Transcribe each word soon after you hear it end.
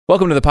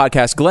Welcome to the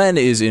podcast. Glenn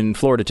is in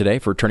Florida today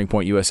for Turning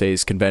Point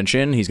USA's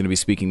convention. He's going to be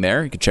speaking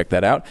there. You can check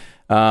that out.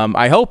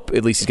 I hope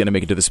at least he's going to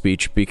make it to the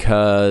speech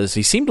because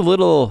he seemed a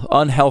little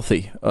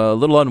unhealthy, a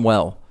little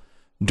unwell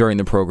during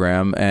the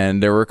program.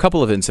 And there were a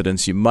couple of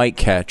incidents you might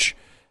catch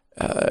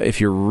if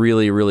you're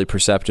really, really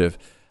perceptive.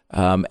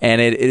 And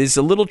it is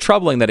a little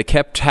troubling that it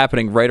kept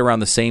happening right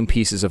around the same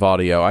pieces of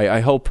audio.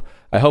 I hope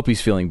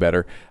he's feeling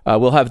better.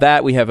 We'll have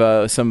that. We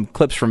have some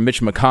clips from Mitch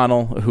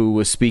McConnell, who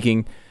was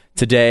speaking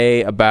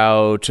today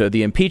about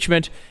the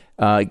impeachment,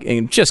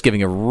 and just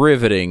giving a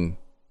riveting,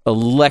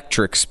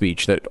 electric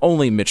speech that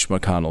only Mitch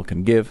McConnell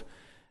can give.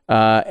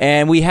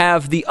 And we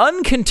have the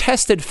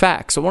uncontested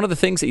facts. So one of the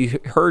things that you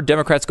heard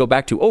Democrats go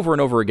back to over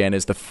and over again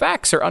is the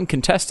facts are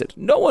uncontested.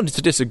 No one's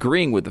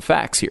disagreeing with the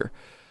facts here.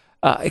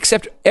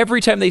 Except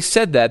every time they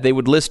said that, they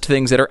would list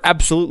things that are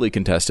absolutely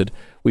contested.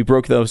 We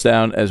broke those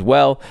down as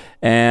well.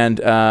 And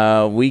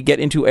we get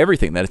into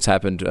everything that has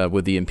happened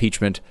with the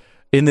impeachment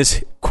in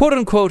this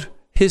quote-unquote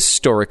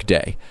historic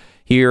day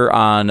here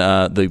on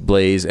the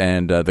Blaze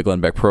and the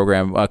Glenn Beck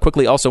program.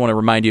 Quickly, also want to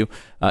remind you,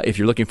 if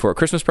you're looking for a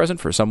Christmas present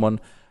for someone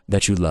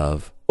that you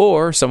love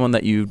or someone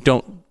that you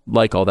don't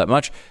like all that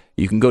much,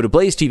 you can go to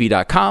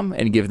blazetv.com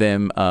and give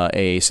them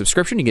a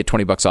subscription. You can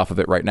get $20 off of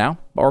it right now,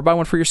 or buy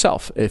one for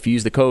yourself if you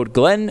use the code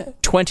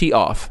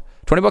GLEN20OFF.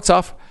 $20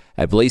 off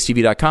at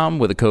blazetv.com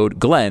with the code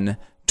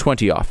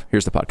GLEN20OFF.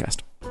 Here's the podcast.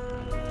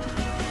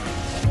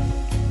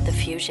 The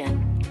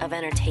fusion of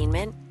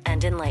entertainment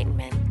and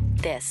enlightenment.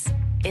 This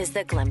is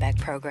the Glenn Beck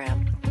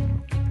program.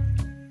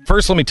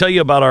 First, let me tell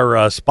you about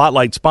our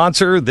spotlight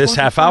sponsor this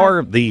half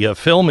hour. The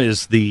film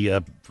is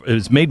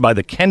made by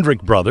the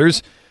Kendrick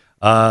brothers.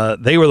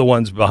 They were the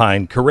ones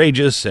behind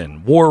Courageous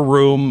and War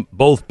Room,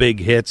 both big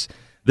hits.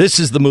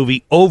 This is the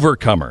movie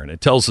Overcomer, and it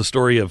tells the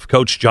story of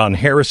Coach John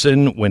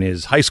Harrison when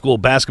his high school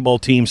basketball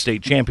team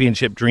state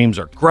championship dreams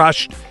are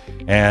crushed,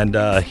 and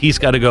he's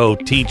got to go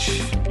teach,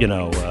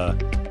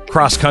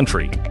 cross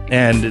country.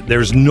 And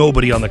there's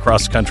nobody on the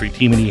cross country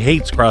team, and he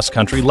hates cross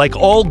country like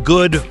all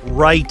good,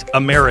 right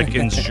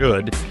Americans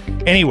should.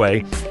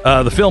 Anyway,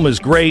 the film is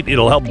great.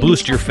 It'll help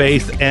boost your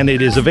faith, and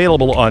it is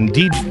available on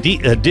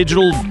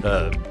digital,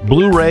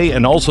 Blu-ray,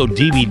 and also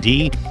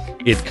DVD.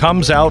 It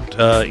comes out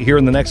here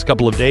in the next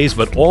couple of days,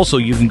 but also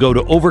you can go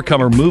to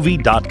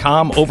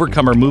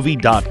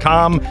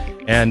overcomermovie.com,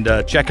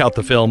 and check out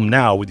the film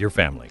now with your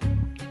family.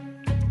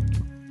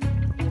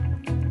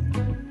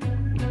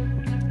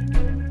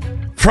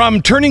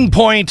 From Turning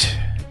Point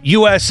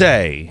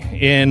USA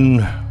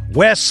in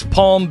West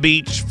Palm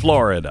Beach,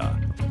 Florida,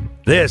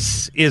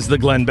 this is the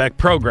Glenn Beck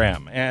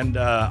program, and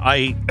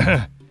I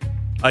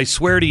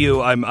swear to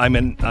you, I'm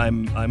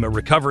a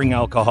recovering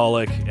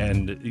alcoholic,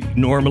 and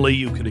normally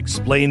you could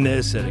explain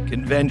this at a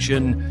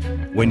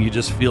convention when you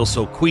just feel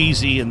so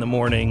queasy in the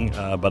morning.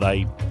 But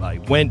I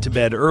went to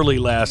bed early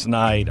last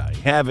night. I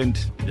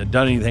haven't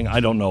done anything. I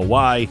don't know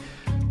why,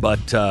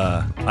 but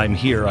I'm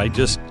here. I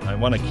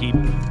want to keep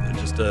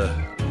just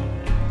a.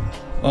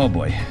 Oh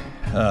boy,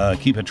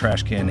 keep a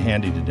trash can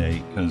handy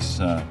today because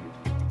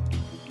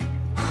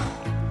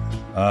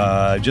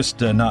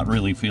just not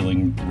really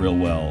feeling real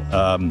well.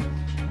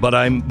 But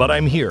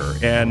I'm here,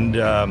 and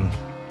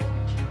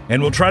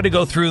we'll try to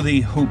go through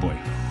the. Oh boy.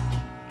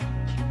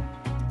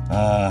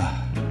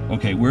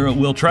 Okay,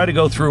 we'll try to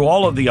go through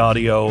all of the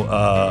audio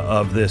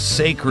of this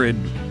sacred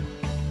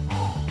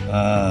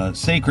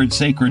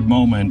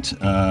moment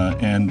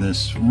and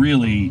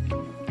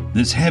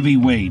this heavy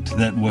weight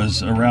that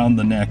was around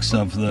the necks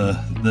of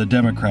the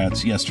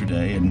Democrats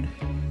yesterday, and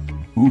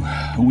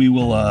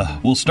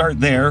we'll start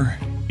there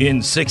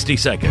in 60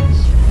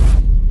 seconds.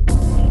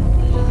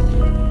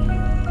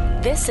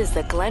 This is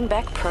the Glenn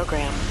Beck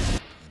program.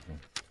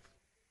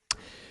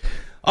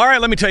 All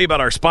right, let me tell you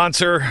about our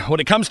sponsor. When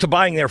it comes to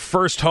buying their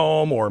first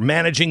home or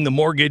managing the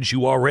mortgage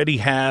you already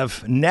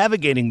have,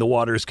 navigating the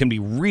waters can be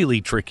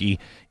really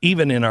tricky,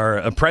 even in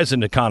our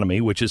present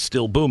economy, which is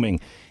still booming.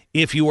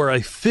 If you are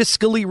a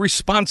fiscally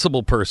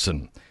responsible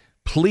person,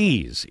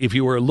 please, if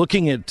you are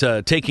looking at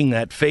taking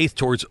that faith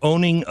towards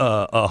owning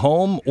a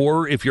home,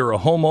 or if you're a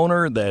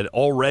homeowner that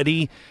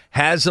already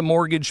has a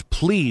mortgage,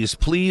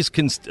 please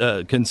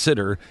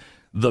consider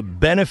the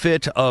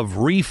benefit of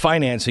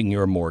refinancing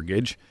your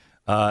mortgage.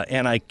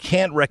 And I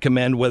can't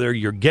recommend, whether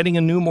you're getting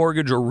a new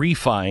mortgage or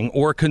refining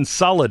or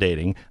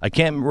consolidating, I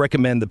can't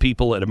recommend the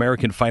people at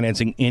American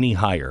Financing any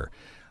higher.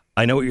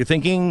 I know what you're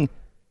thinking.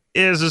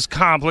 This is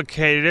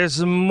complicated. This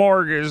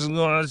mortgage is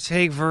going to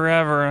take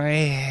forever.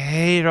 I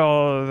hate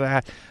all of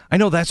that. I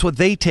know that's what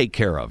they take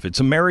care of. It's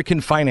American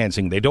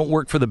Financing. They don't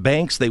work for the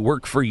banks. They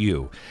work for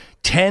you.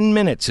 10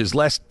 minutes is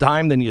less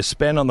time than you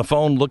spend on the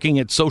phone looking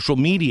at social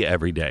media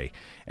every day.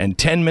 And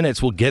 10 minutes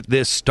will get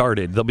this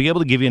started. They'll be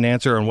able to give you an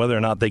answer on whether or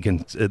not they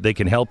can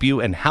help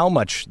you and how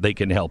much they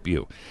can help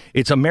you.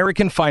 It's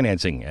American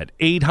Financing at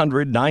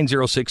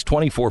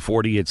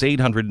 800-906-2440. It's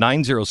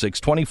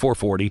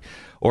 800-906-2440.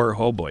 Or,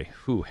 oh boy,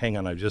 hang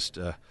on, I just,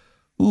 I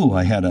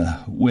had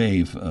a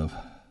wave of,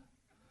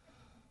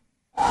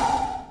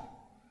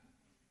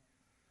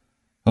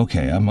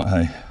 okay,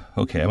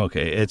 Okay, I'm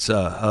okay. It's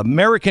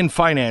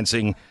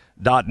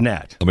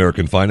AmericanFinancing.net.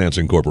 American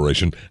Financing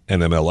Corporation,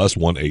 NMLS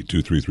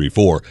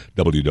 182334,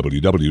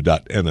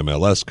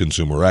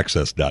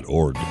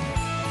 www.nmlsconsumeraccess.org.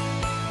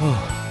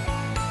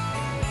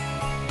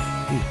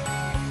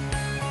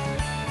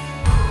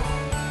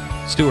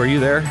 Stu, are you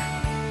there?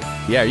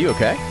 Yeah, are you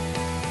okay?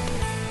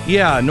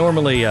 Yeah,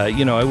 normally,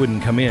 I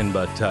wouldn't come in,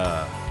 but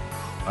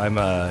I'm,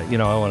 I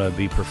want to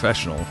be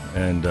professional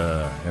and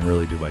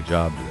really do my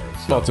job today.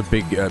 So. Well, it's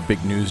a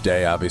big news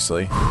day,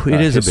 obviously. It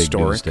is historic. a big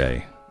news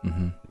day.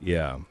 Mm-hmm.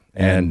 Yeah,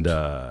 and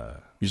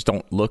you just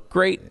don't look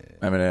great.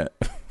 I mean,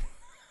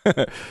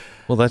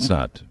 well, that's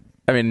not.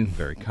 I mean,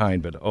 very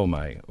kind, but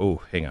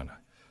hang on.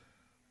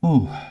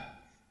 Oh,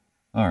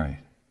 all right.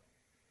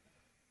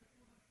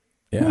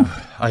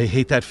 Yeah, I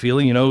hate that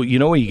feeling. You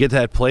know when you get to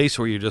that place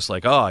where you're just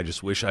like, oh, I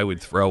just wish I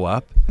would throw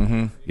up.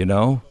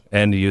 Mm-hmm.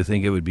 And you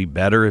think it would be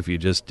better if you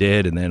just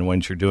did, and then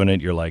once you're doing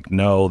it, you're like,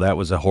 no, that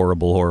was a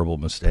horrible, horrible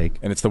mistake.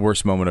 And it's the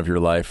worst moment of your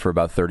life for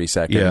about 30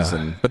 seconds.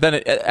 Yeah. But then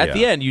at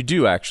the end, you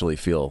do actually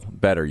feel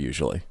better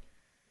usually.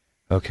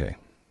 Okay.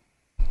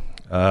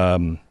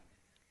 All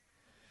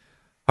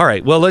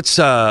right. Well, let's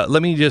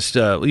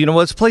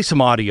let's play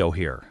some audio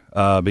here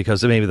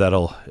because maybe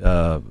that'll.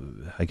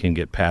 I can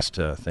get past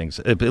things.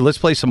 Let's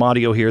play some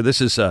audio here. This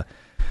is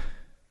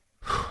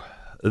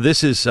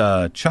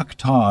Chuck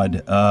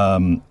Todd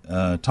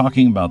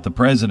talking about the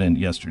president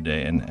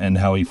yesterday and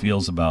how he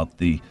feels about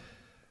the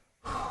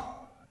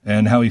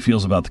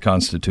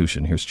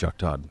Constitution. Here's Chuck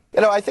Todd.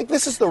 I think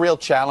this is the real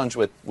challenge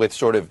with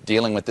sort of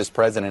dealing with this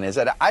president is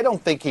that I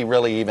don't think he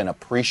really even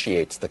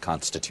appreciates the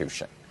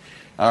Constitution.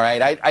 All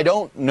right, I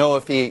don't know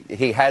if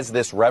he has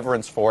this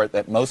reverence for it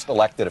that most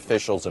elected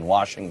officials in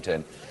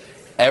Washington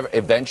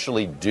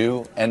eventually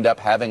do end up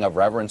having a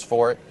reverence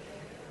for it.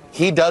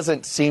 He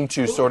doesn't seem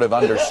to sort of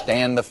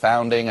understand the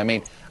founding. I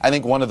mean, I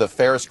think one of the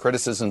fairest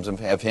criticisms of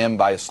him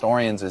by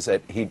historians is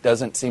that he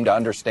doesn't seem to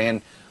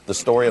understand the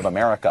story of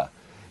America,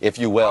 if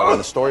you will. And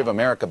the story of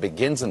America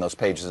begins in those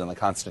pages in the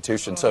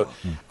Constitution. So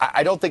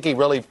I don't think he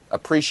really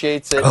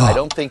appreciates it. I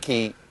don't think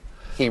he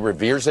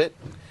reveres it.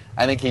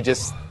 I think he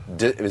just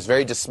is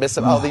very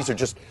dismissive. Oh, these are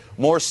just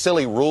more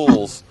silly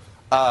rules.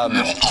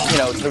 It's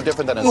no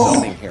different than a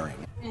zoning hearing.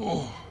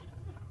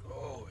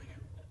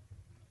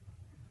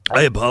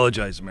 I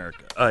apologize,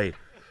 America.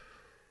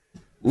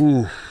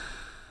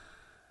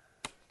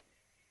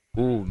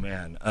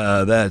 Man,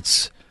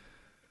 that's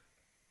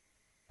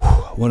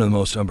one of the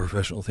most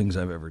unprofessional things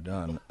I've ever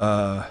done.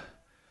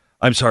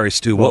 I'm sorry,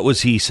 Stu. What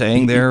was he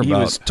saying there? He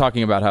was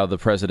talking about how the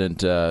president,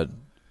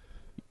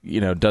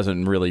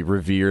 doesn't really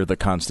revere the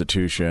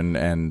Constitution,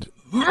 and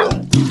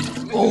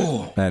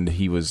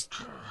he was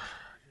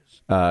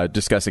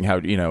discussing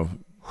how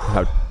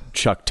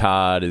Chuck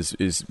Todd is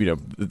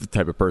the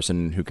type of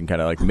person who can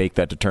kind of like make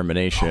that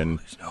determination.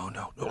 No.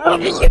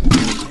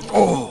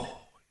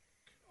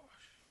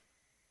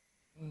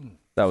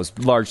 That was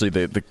largely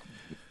the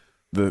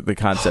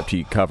concept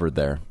he covered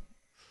there.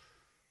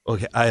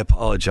 Okay, I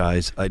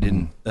apologize. I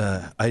didn't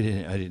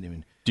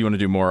even. Do you want to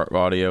do more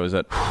audio? Is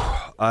that?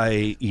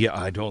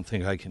 I don't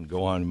think I can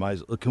go on.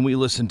 Can we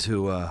listen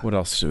to? What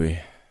else do we?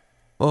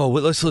 Oh,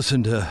 well, let's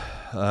listen to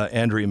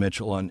Andrea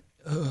Mitchell on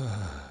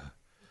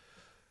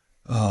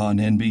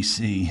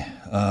NBC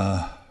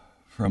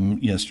from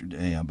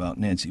yesterday about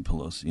Nancy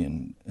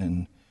Pelosi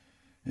and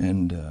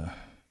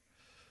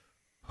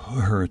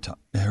her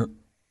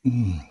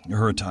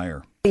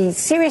attire. The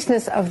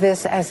seriousness of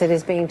this, as it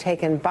is being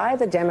taken by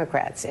the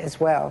Democrats as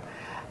well,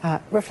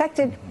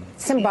 reflected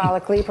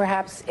symbolically,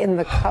 perhaps, in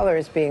the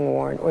colors being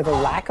worn or the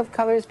lack of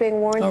colors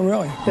being worn. Oh,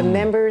 really?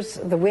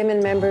 The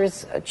women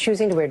members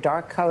choosing to wear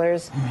dark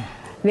colors.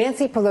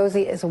 Nancy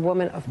Pelosi is a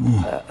woman of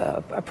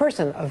a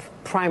person of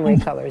primary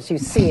colors. You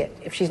see it.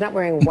 If she's not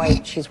wearing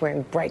white, she's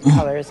wearing bright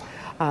colors.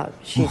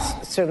 She's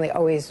certainly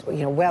always,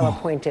 well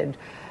appointed,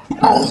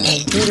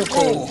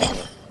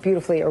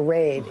 beautifully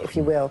arrayed, if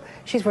you will.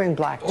 She's wearing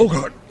black. Oh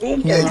God!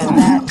 And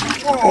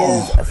that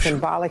is a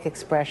symbolic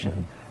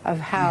expression of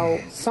how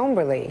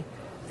somberly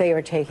they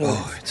are taking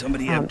this.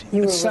 Somebody empty.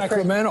 It's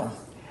Sacramento.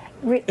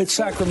 It's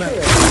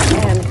Sacramento.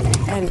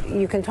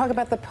 And you can talk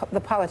about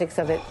the politics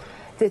of it.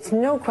 It's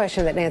no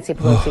question that Nancy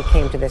Pelosi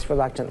came to this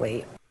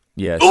reluctantly.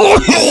 Yes.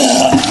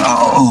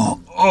 Oh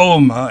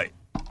my.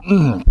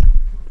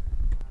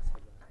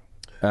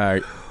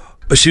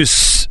 She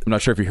was. I'm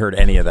not sure if you heard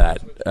any of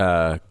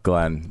that,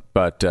 Glenn,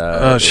 but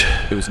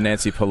it was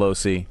Nancy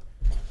Pelosi.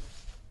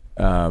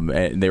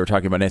 And they were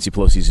talking about Nancy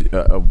Pelosi's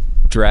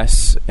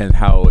dress and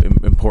how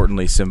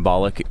importantly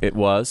symbolic it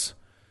was.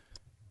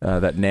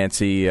 That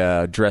Nancy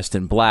dressed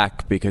in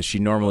black because she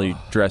normally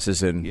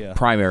dresses in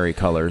primary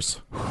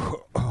colors.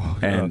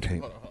 And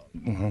okay.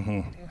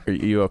 Are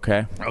you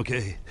okay?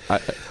 Okay.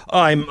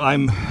 I'm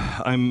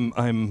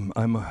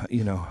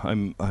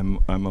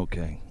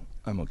okay.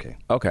 I'm okay.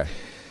 Okay.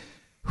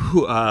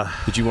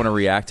 Did you want to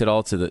react at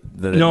all to the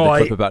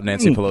clip about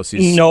Nancy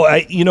Pelosi's? No,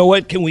 you know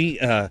what? Can we?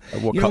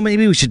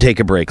 Maybe we should take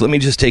a break. Let me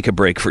just take a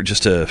break for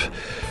just a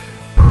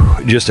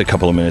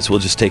couple of minutes. We'll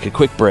just take a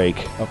quick break.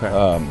 Okay.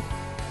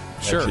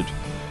 Sure. That should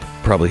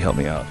probably help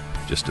me out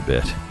just a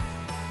bit.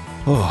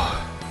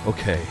 Oh,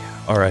 okay.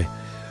 All right.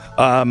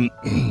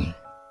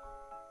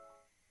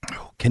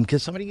 Can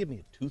somebody give me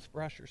a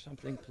toothbrush or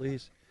something,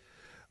 please?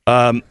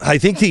 I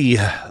think the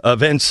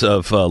events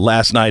of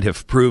last night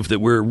have proved that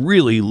we're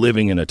really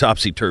living in a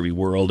topsy-turvy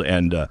world,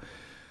 and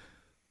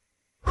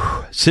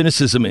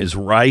cynicism is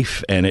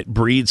rife, and it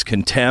breeds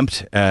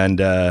contempt,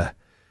 and out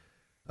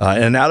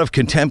of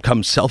contempt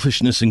comes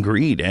selfishness and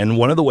greed. And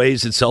one of the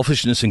ways that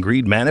selfishness and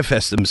greed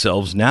manifest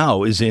themselves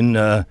now is in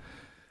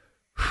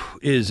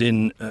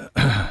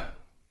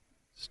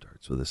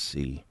starts with a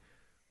C,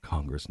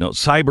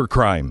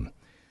 cybercrime.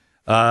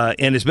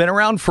 And it's been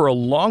around for a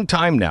long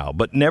time now,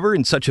 but never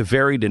in such a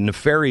varied and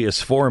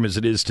nefarious form as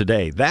it is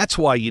today. That's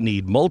why you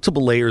need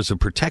multiple layers of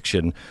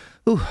protection.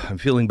 Ooh, I'm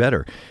feeling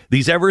better.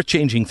 These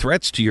ever-changing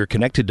threats to your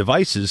connected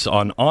devices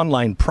on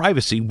online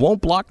privacy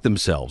won't block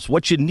themselves.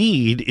 What you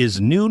need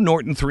is new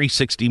Norton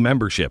 360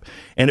 membership,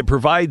 and it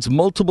provides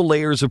multiple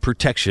layers of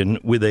protection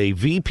with a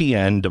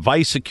VPN,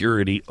 device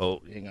security.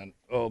 Oh, hang on.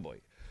 Oh, boy.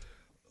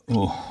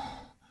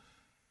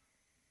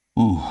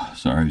 Oh,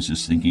 sorry. I was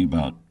just thinking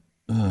about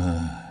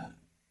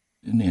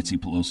Nancy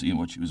Pelosi and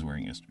what she was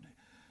wearing yesterday.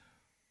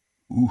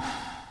 Ooh.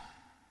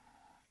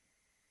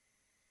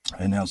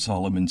 And how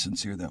solemn and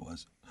sincere that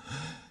was.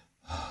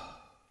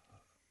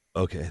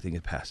 Okay, I think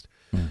it passed.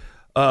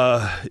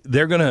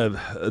 They're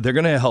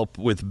gonna help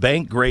with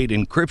bank grade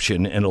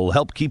encryption, and it'll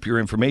help keep your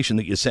information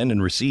that you send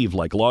and receive,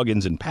 like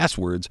logins and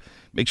passwords,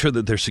 make sure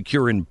that they're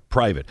secure and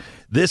private.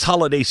 This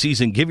holiday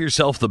season, give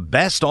yourself the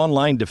best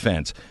online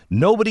defense.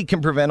 Nobody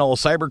can prevent all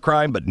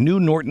cybercrime, but new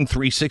Norton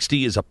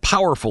 360 is a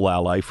powerful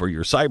ally for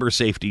your cyber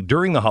safety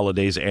during the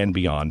holidays and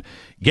beyond.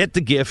 Get the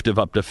gift of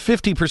up to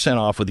 50%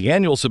 off with the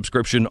annual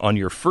subscription on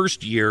your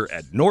first year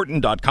at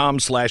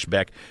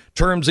norton.com/Beck.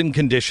 Terms and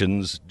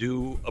conditions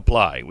do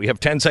apply. We have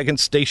 10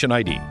 seconds station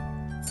ID.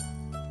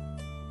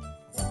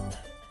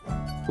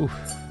 Oof.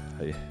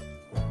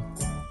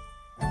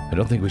 I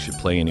don't think we should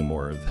play any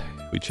more.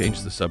 We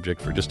changed the subject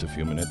for just a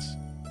few minutes.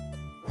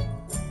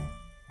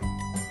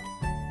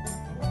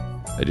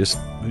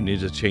 We need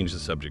to change the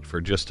subject for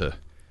just a...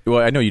 Well,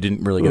 I know you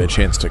didn't really get a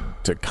chance to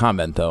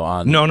comment, though,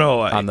 on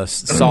the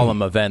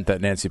solemn event that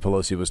Nancy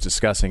Pelosi was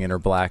discussing in her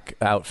black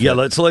outfit. Yeah,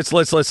 let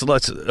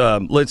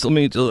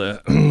me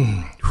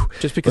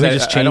just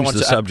because change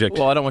the subject.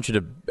 I don't want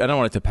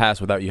it to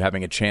pass without you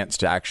having a chance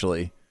to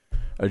actually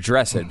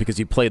address it, because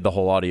you played the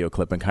whole audio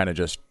clip and kind of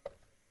just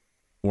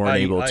weren't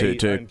able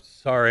to. I'm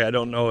sorry, I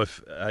don't know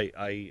if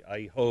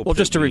I hope. Well,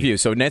 just to review,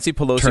 so Nancy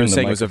Pelosi was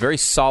saying it was a very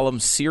solemn,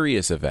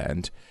 serious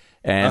event.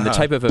 And the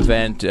type of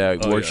event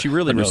where she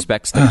really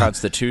respects the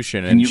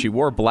Constitution, and she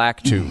wore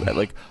black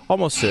to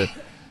almost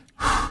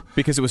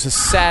because it was a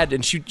sad,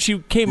 and she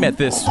came at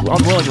this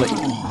unwillingly.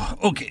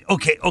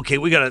 Okay,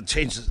 we gotta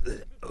change this.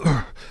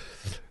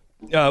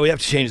 We have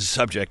to change the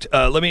subject.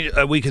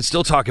 We can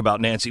still talk about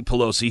Nancy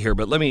Pelosi here,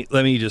 but let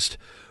me just.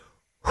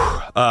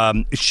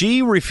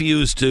 She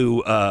refused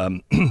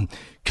to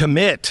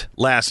commit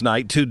last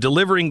night to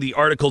delivering the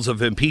articles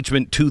of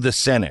impeachment to the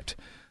Senate,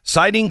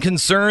 citing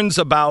concerns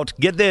about,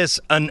 get this,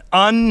 an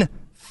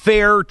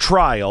unfair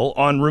trial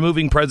on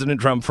removing President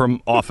Trump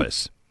from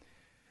office.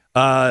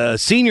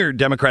 Senior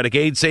Democratic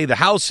aides say the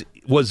House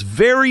was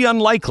very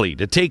unlikely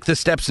to take the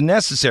steps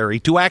necessary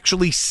to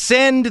actually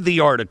send the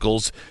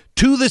articles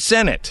to the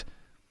Senate.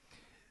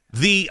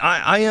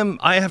 I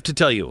have to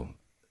tell you,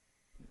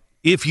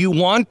 if you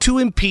want to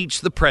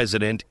impeach the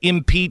president,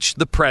 impeach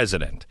the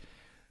president.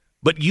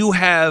 But you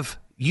have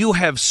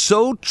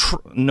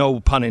no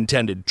pun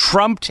intended,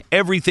 trumped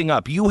everything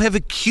up. You have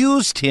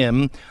accused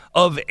him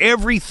of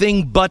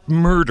everything but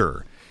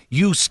murder.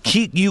 You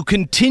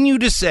continue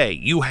to say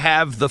you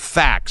have the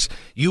facts,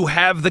 you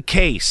have the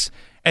case,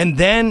 and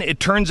then it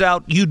turns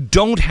out you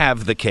don't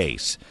have the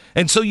case.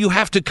 And so you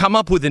have to come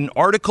up with an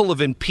article of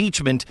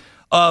impeachment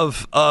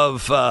of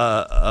what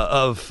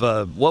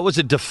was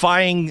it,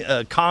 defying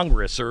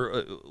Congress,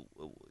 or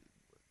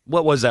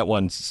what was that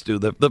one, Stu?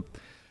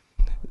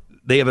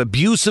 They have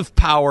abuse of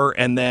power,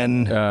 and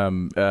then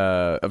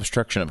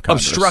obstruction of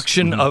Congress.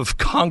 Obstruction of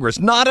Congress,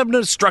 not an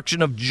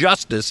obstruction of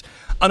justice,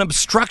 an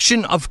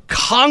obstruction of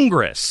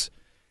Congress.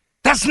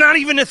 That's not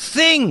even a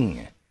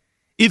thing.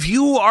 If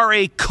you are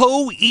a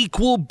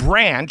co-equal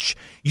branch,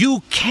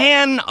 you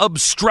can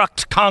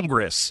obstruct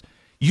Congress.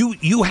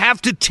 You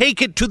have to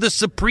take it to the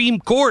Supreme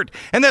Court,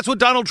 and that's what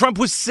Donald Trump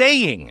was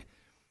saying.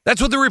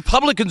 That's what the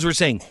Republicans were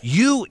saying.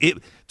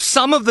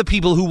 Some of the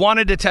people who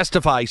wanted to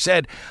testify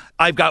said,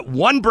 I've got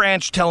one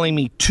branch telling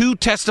me to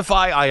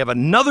testify. I have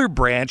another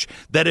branch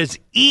that is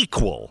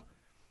equal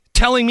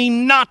telling me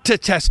not to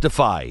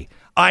testify.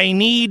 I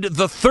need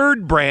the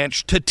third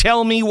branch to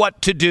tell me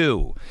what to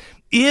do.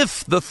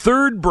 If the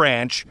third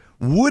branch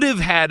would have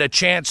had a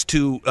chance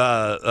to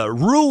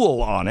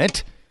rule on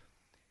it,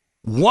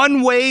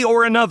 one way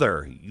or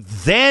another,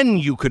 then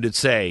you could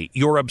say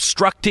you're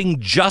obstructing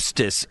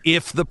justice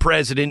if the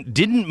president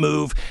didn't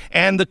move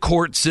and the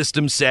court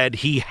system said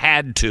he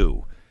had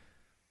to.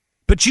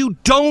 But you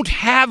don't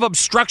have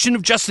obstruction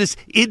of justice.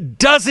 It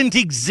doesn't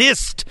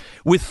exist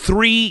with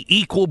 3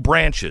 equal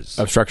branches.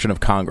 Obstruction of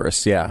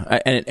Congress, yeah.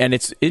 And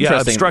it's interesting. Yeah,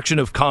 obstruction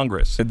of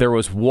Congress. There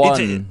was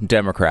one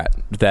Democrat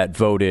that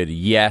voted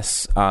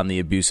yes on the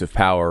abuse of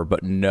power,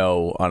 but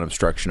no on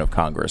obstruction of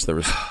Congress. There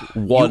was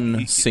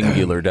one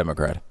singular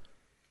Democrat.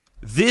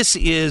 This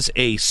is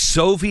a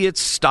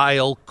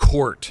Soviet-style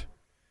court.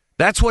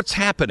 That's what's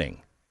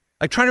happening.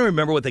 I'm trying to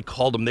remember what they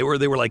called them. They were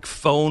like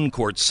phone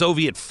courts,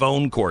 Soviet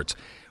phone courts,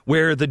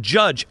 where the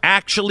judge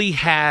actually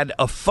had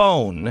a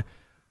phone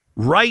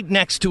right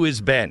next to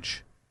his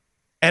bench.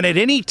 And at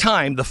any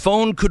time, the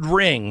phone could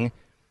ring,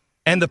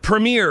 and the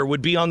premier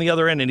would be on the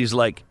other end, and he's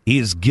like,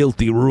 he's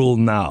guilty, rule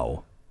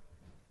now.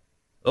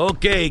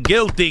 Okay,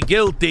 guilty,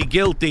 guilty,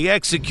 guilty,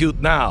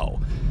 execute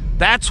now.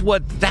 That's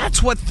what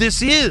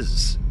this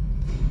is.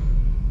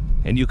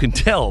 And you can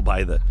tell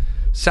by the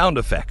sound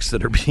effects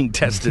that are being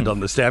tested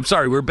on the staff.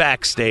 Sorry, we're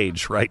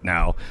backstage right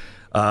now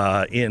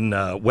in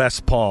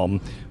West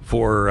Palm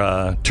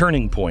for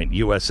Turning Point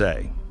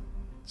USA.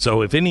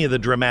 So if any of the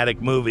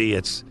dramatic movie,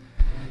 it's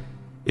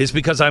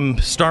because I'm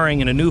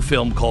starring in a new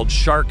film called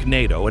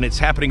Sharknado, and it's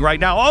happening right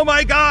now. Oh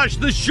my gosh,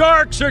 the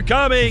sharks are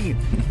coming!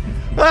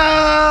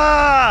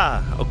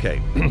 Ah! Okay,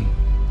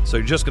 so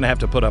you're just going to have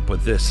to put up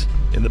with this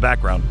in the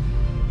background.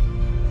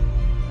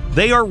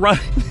 They are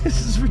running.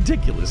 This is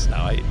ridiculous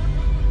now.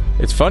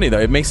 It's funny, though.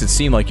 It makes it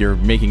seem like you're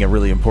making a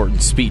really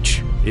important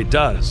speech. It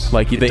does.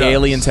 Like the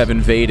aliens have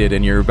invaded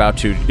and you're about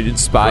to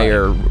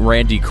inspire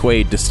Randy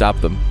Quaid to stop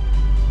them.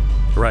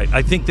 Right.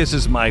 I think this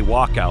is my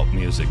walkout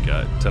music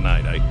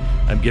tonight.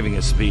 I'm giving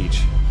a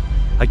speech.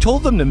 I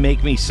told them to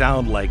make me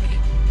sound like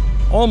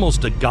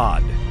almost a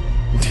god.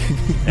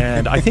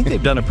 And I think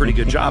they've done a pretty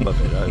good job of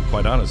it,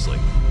 quite honestly.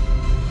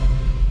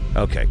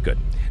 Okay, good.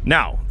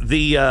 Now,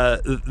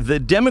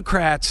 the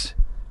Democrats,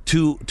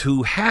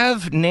 to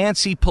have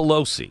Nancy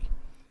Pelosi,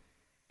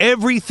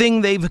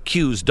 everything they've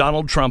accused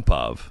Donald Trump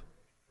of,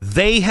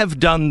 they have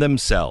done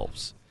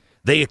themselves.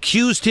 They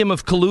accused him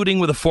of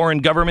colluding with a foreign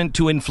government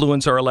to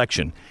influence our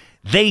election.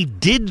 They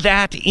did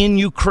that in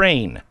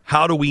Ukraine.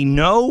 How do we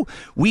know?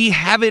 We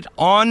have it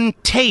on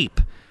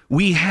tape.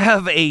 We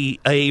have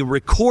a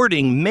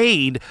recording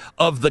made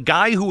of the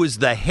guy who is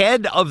the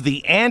head of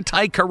the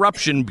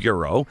Anti-Corruption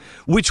Bureau,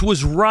 which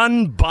was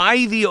run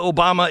by the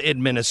Obama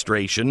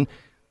administration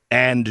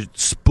and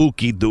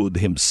spooky dude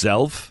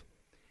himself.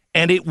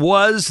 And it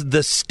was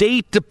the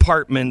State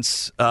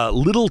Department's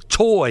little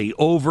toy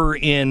over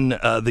in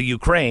the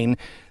Ukraine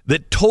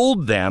that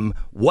told them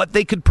what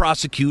they could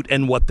prosecute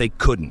and what they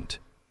couldn't.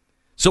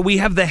 So we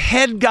have the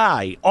head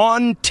guy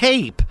on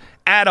tape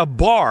at a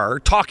bar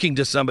talking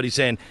to somebody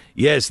saying,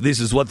 yes, this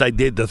is what I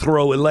did to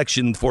throw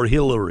election for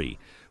Hillary.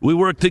 We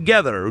worked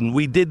together and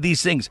we did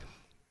these things.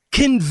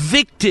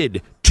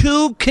 Convicted,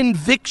 2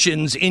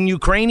 convictions in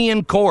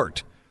Ukrainian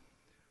court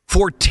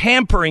for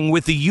tampering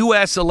with the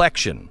U.S.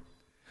 election.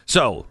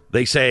 So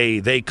they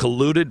say they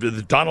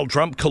colluded, Donald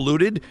Trump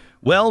colluded.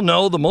 Well,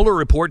 no, the Mueller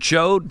report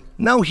showed,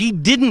 no, he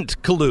didn't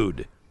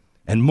collude.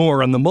 And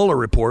more on the Mueller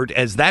report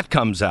as that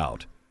comes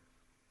out.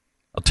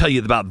 I'll tell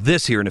you about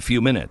this here in a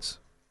few minutes.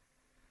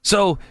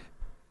 So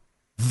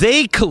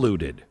they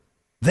colluded.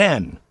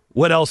 Then,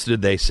 what else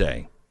did they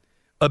say?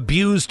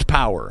 Abused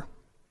power.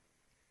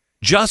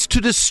 Just to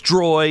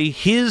destroy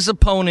his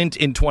opponent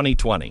in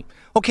 2020.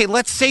 Okay,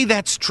 let's say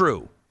that's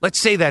true.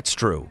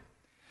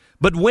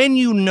 But when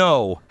you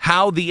know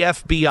how the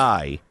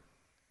FBI,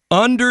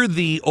 under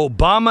the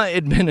Obama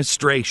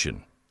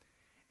administration,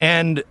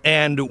 and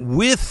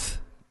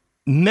with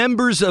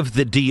members of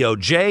the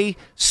DOJ,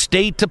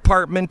 State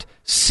Department,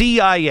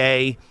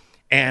 CIA,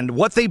 and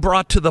what they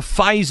brought to the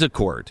FISA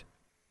court,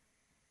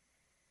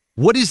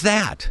 what is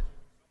that?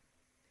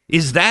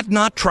 Is that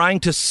not trying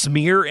to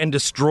smear and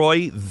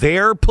destroy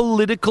their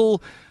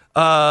political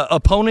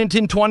opponent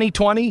in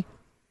 2020?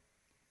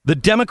 The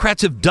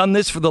Democrats have done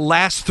this for the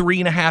last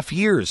 3.5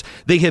 years.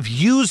 They have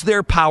used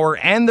their power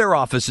and their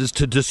offices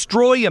to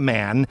destroy a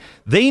man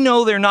they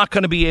know they're not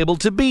going to be able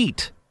to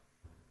beat.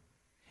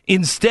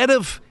 Instead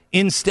of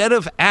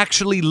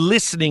actually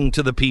listening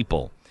to the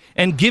people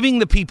and giving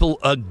the people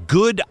a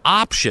good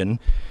option,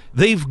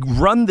 they've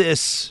run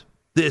this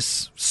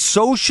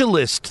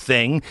socialist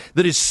thing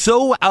that is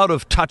so out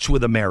of touch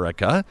with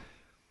America.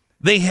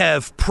 They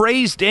have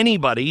praised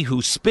anybody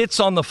who spits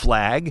on the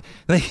flag.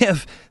 They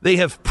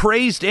have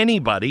praised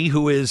anybody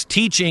who is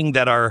teaching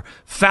that our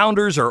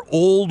founders are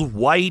old,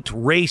 white,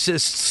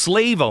 racist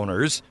slave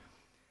owners.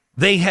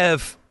 They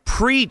have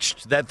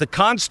preached that the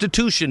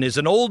Constitution is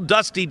an old,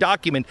 dusty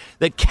document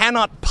that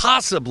cannot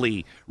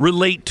possibly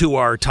relate to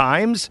our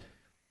times.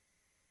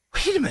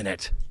 Wait a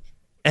minute.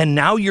 And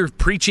now you're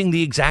preaching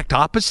the exact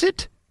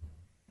opposite?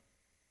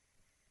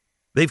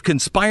 They've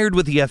conspired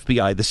with the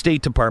FBI, the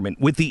State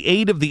Department, with the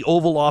aid of the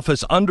Oval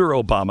Office under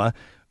Obama,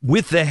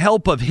 with the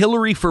help of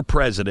Hillary for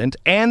president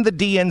and the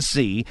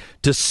DNC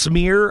to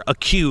smear,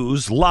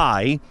 accuse,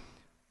 lie,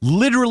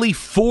 literally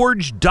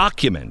forge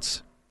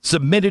documents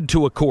submitted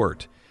to a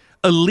court,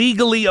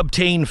 illegally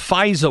obtain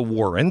FISA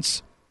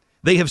warrants.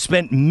 They have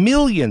spent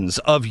millions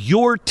of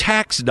your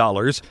tax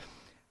dollars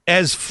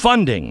as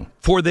funding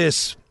for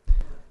this,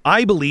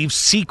 I believe,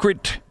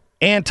 secret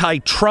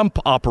anti-Trump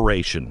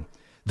operation.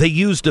 They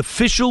used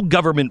official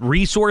government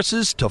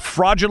resources to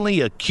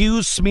fraudulently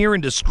accuse, smear,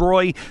 and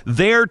destroy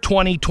their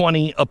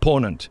 2020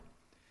 opponent.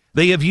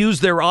 They have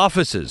used their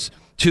offices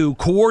to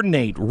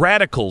coordinate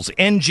radicals,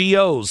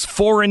 NGOs,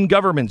 foreign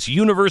governments,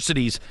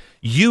 universities,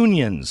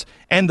 unions,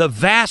 and the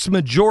vast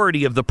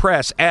majority of the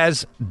press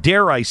as,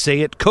 dare I say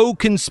it,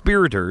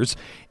 co-conspirators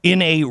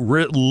in a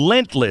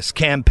relentless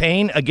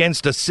campaign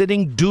against a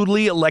sitting,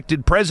 duly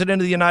elected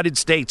president of the United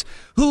States,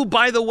 who,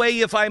 by the way,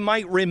 if I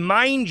might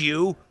remind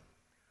you,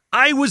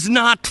 I was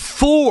not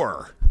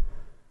for.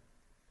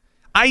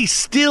 I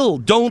still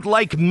don't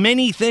like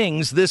many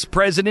things this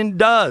president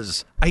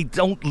does.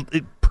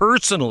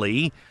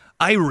 Personally,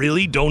 I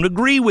really don't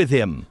agree with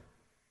him.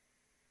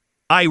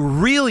 I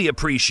really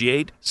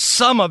appreciate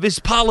some of his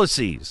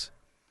policies.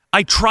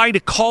 I try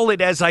to call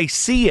it as I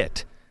see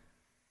it.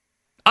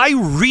 I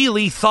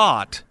really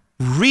thought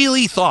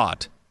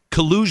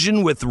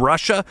collusion with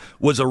Russia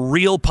was a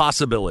real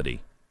possibility.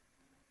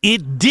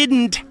 It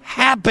didn't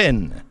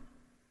happen.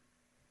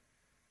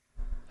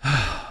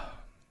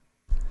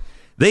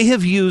 They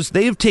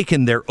have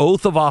taken their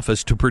oath of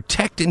office to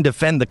protect and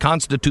defend the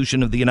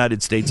Constitution of the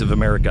United States of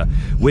America,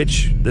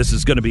 which this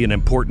is going to be an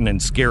important and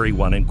scary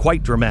one and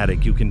quite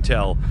dramatic, you can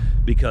tell,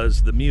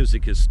 because the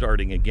music is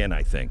starting again,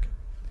 I think.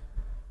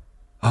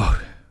 Oh,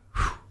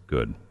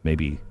 good.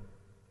 Maybe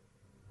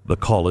the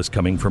call is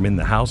coming from in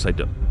the house.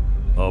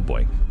 Oh,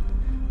 boy.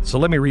 So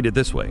let me read it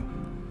this way.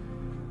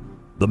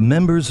 The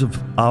members of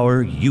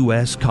our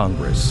U.S.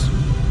 Congress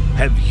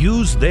have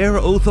used their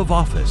oath of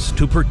office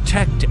to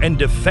protect and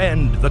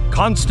defend the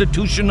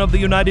Constitution of the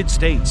United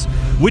States,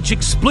 which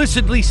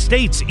explicitly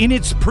states in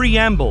its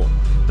preamble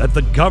that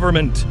the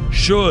government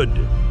should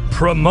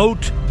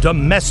promote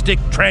domestic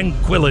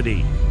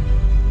tranquility.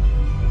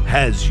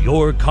 Has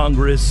your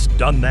Congress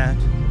done that?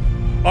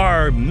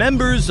 Are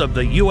members of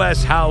the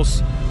U.S.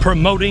 House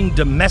promoting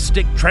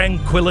domestic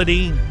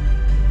tranquility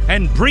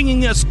and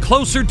bringing us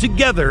closer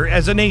together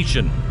as a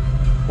nation?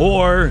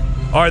 Or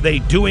are they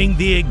doing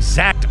the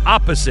exact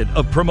opposite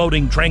of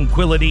promoting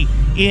tranquility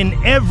in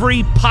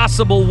every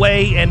possible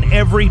way and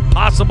every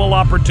possible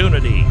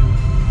opportunity?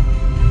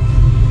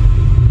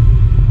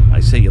 I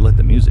say you let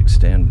the music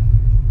stand.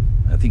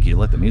 I think you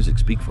let the music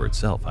speak for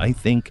itself. I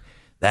think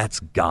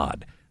that's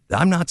God.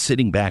 I'm not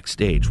sitting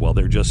backstage while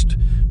they're just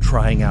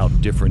trying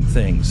out different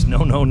things.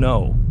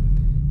 No.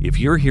 If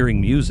you're hearing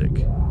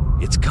music,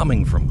 it's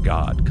coming from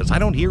God, because I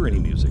don't hear any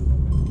music.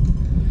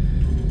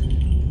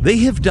 They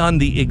have done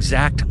the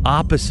exact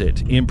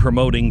opposite in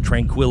promoting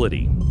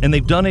tranquility, and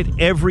they've done it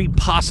every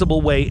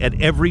possible way at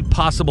every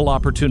possible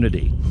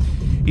opportunity.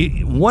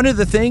 One of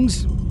the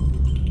things,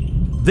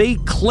 they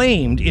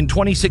claimed in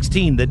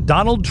 2016 that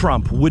Donald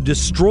Trump would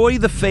destroy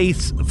the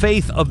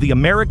faith of the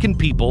American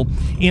people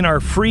in our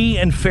free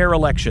and fair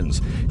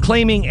elections,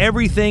 claiming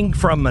everything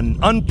from an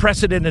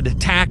unprecedented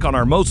attack on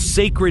our most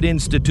sacred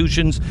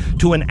institutions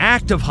to an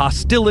act of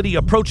hostility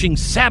approaching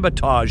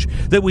sabotage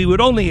that we would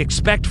only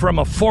expect from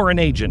a foreign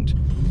agent.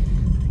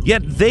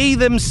 Yet they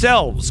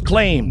themselves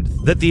claimed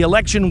that the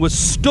election was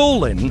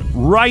stolen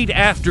right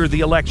after the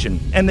election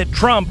and that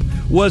Trump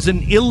was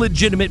an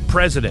illegitimate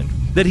president,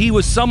 that he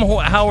was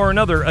somehow or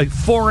another a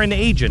foreign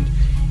agent.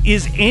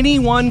 Is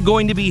anyone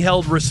going to be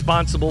held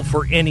responsible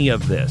for any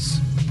of this?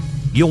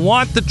 You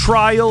want the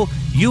trial?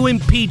 You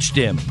impeached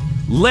him.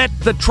 Let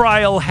the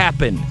trial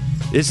happen.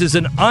 This is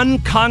an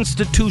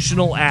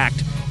unconstitutional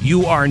act.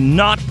 You are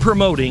not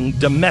promoting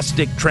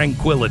domestic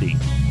tranquility.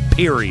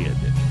 Period.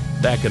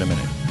 Back in a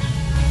minute.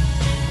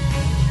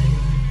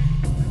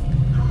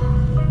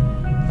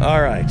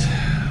 All right.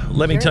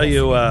 Let me tell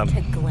you...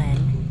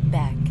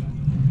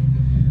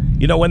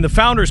 You know, when the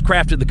founders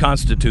crafted the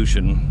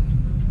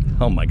Constitution,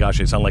 oh my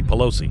gosh, I sound like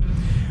Pelosi.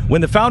 When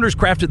the founders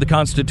crafted the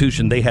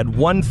Constitution, they had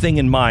one thing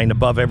in mind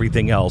above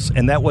everything else,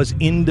 and that was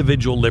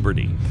individual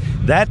liberty.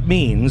 That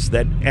means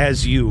that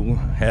as you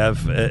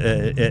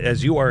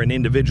are an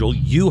individual,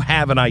 you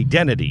have an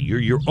identity. You're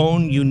your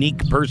own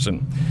unique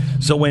person.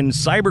 So when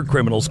cyber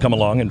criminals come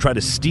along and try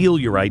to steal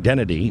your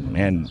identity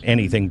and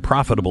anything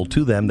profitable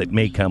to them that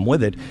may come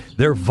with it,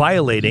 they're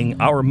violating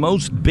our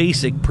most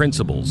basic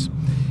principles.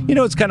 You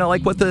know, it's kind of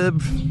like what the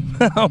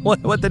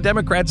what the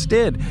Democrats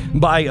did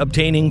by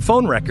obtaining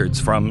phone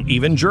records from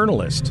even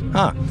journalists.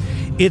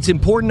 It's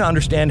important to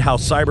understand how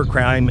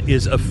cybercrime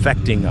is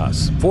affecting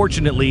us.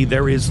 Fortunately,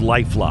 there is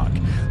LifeLock.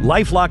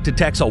 LifeLock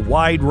detects a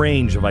wide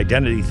range of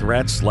identity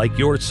threats, like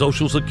your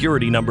social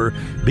security number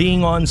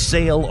being on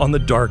sale on the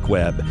dark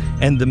web,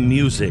 and the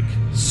music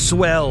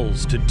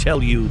swells to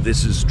tell you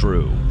this is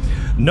true.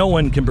 No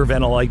one can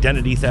prevent all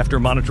identity theft or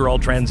monitor all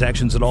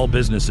transactions at all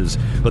businesses,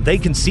 but they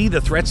can see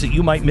the threats that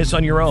you might miss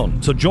on your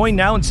own. So join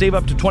now and save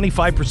up to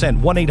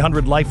 25%.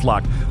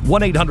 1-800-LifeLock.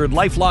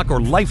 1-800-LifeLock or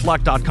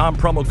lifelock.com,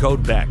 promo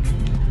code BECK.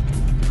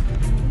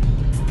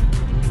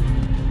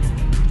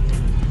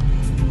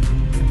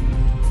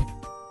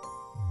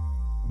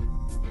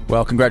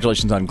 Well,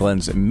 congratulations on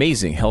Glenn's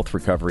amazing health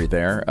recovery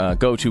there.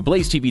 Go to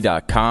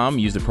blazetv.com.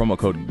 Use the promo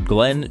code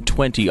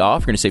GLENN20OFF.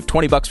 You're going to save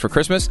 $20 for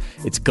Christmas.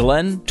 It's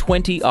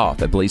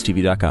GLENN20OFF at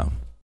blazetv.com.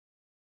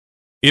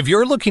 If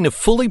you're looking to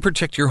fully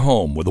protect your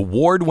home with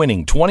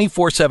award-winning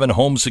 24/7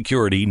 home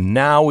security,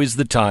 now is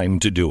the time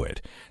to do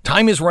it.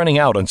 Time is running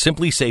out on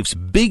SimpliSafe's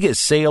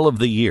biggest sale of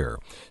the year.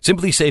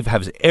 SimpliSafe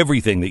has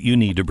everything that you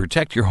need to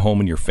protect your home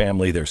and your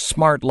family. Their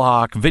Smart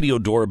Lock, Video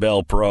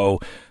Doorbell Pro.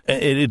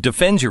 It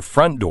defends your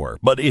front door,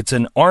 but it's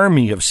an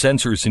army of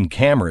sensors and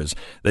cameras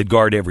that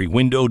guard every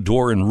window,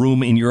 door, and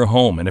room in your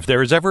home. And if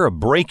there is ever a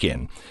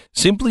break-in,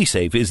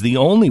 SimpliSafe is the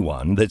only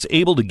one that's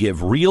able to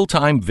give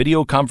real-time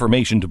video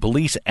confirmation to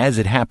police as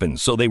it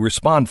happens, so they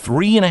respond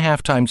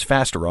 3.5 times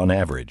faster on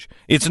average.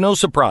 It's no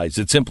surprise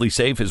that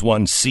SimpliSafe has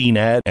won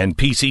CNET and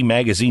PC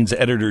Magazine's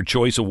Editor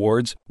Choice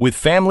Awards. With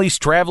families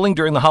traveling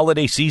during the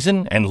holiday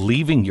season and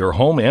leaving your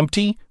home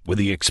empty with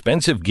the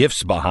expensive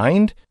gifts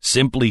behind,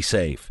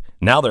 SimpliSafe.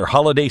 Now their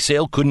holiday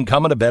sale couldn't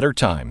come at a better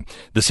time.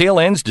 The sale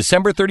ends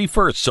December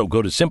 31st, so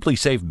go to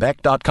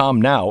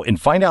simplysafebeck.com now and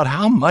find out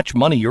how much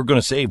money you're going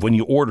to save when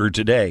you order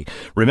today.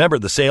 Remember,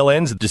 the sale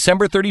ends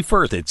December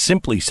 31st at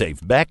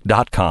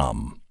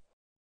simplysafebeck.com.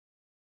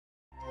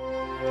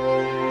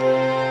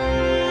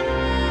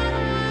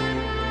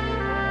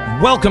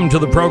 Welcome to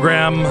the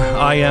program.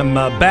 I am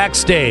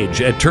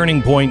backstage at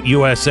Turning Point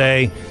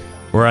USA,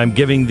 where I'm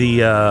giving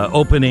the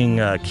opening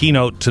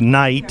keynote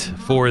tonight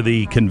for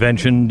the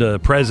convention. The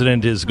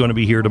president is going to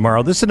be here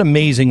tomorrow. This is an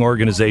amazing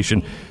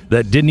organization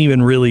that didn't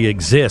even really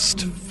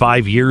exist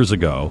 5 years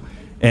ago,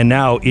 and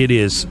now it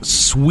is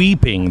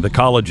sweeping the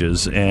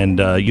colleges and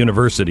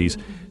universities.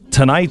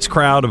 Tonight's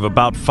crowd of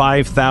about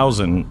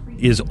 5,000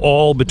 is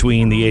all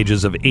between the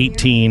ages of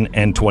 18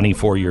 and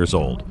 24 years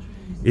old.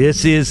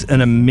 This is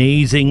an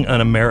amazing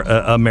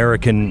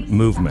American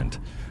movement.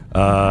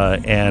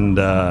 And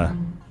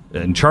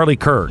Charlie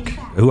Kirk,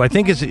 who I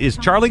think is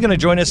Charlie going to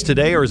join us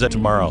today, or is that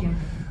tomorrow?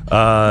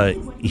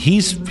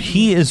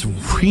 He is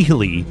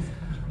really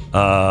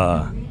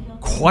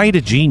quite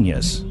a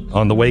genius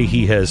on the way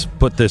he has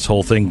put this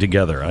whole thing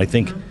together. I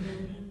think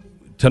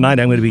tonight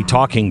I'm going to be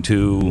talking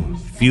to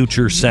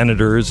future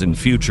senators and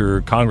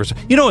future Congress,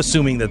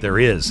 assuming that there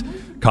is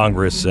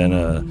Congress and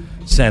a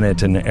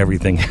Senate and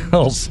everything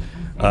else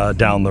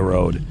down the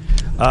road.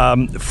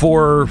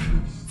 For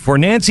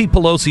Nancy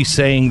Pelosi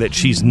saying that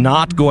she's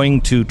not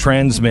going to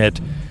transmit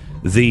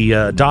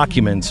the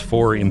documents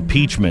for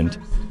impeachment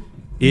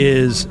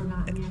is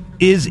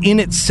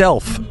in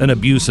itself an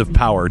abuse of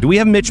power. Do we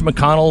have Mitch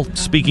McConnell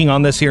speaking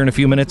on this here in a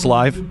few minutes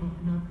live?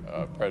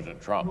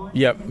 President Trump.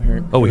 Yep.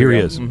 Here he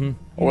is. Mm-hmm.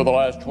 Over the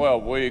last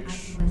 12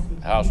 weeks,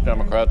 House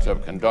Democrats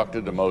have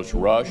conducted the most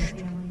rushed,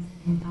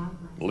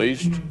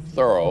 least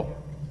thorough,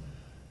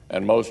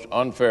 and most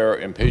unfair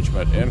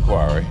impeachment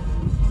inquiry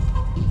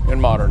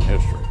in modern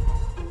history.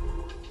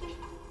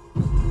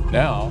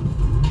 Now,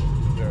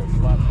 their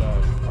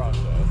slapdash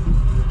process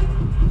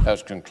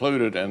has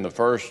concluded in the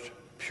first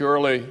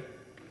purely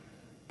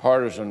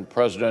partisan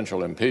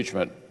presidential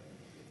impeachment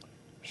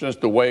since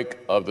the wake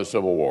of the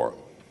Civil War.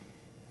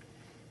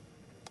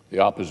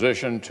 The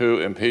opposition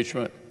to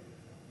impeachment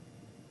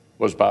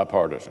was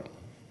bipartisan.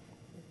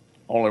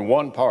 Only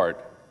one part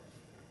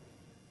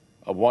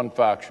of one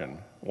faction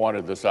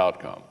wanted this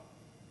outcome.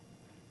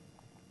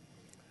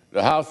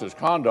 The House's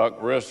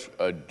conduct risks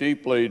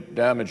deeply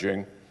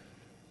damaging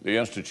the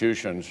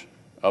institutions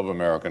of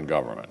American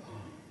government.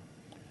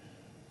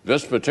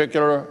 This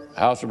particular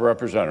House of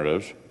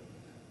Representatives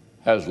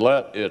has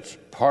let its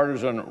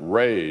partisan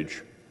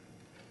rage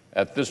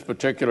at this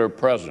particular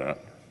president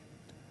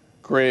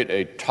create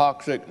a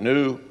toxic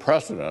new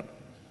precedent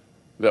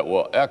that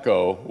will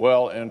echo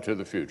well into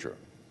the future.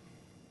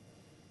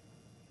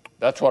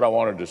 That's what I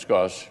want to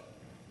discuss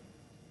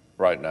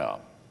right now.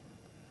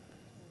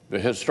 The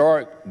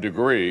historic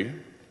degree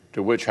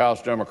to which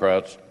House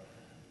Democrats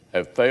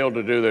have failed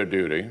to do their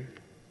duty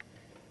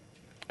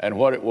and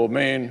what it will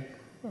mean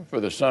for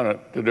the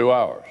Senate to do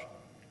ours.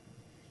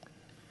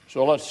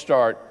 So let's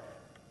start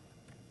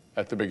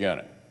at the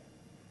beginning.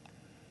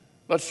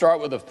 Let's start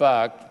with the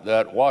fact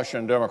that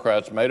Washington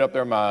Democrats made up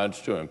their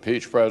minds to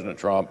impeach President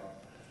Trump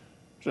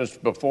since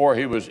before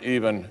he was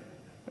even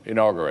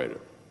inaugurated.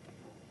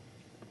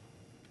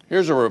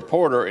 Here's a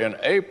reporter in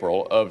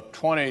April of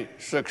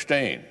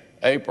 2016.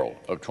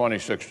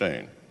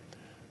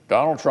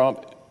 Donald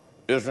Trump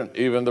isn't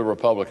even the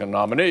Republican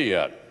nominee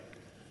yet,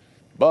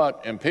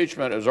 but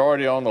impeachment is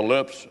already on the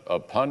lips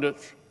of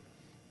pundits,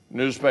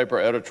 newspaper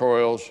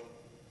editorials,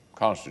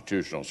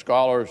 constitutional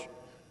scholars,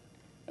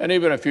 and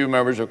even a few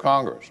members of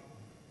Congress.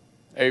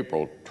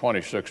 April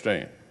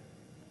 2016.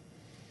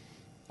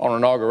 On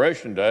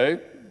Inauguration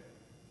Day,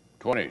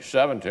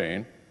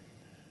 2017,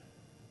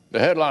 the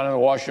headline in the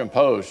Washington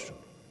Post,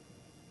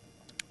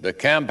 "The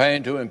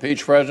campaign to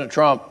impeach President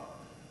Trump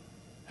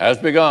has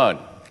begun."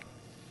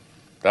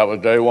 That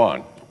was day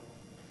one.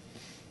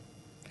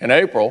 In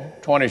April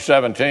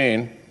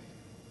 2017,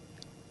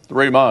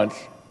 3 months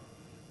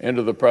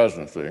into the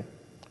presidency,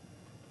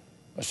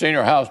 a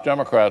senior House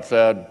Democrat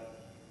said,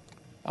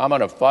 I'm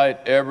going to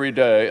fight every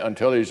day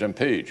until he's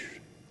impeached.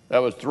 That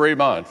was 3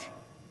 months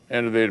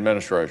into the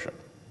administration.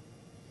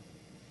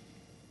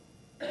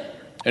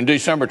 In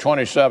December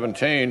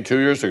 2017, 2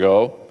 years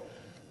ago,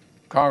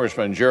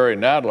 Congressman Jerry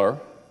Nadler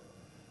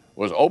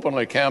was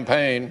openly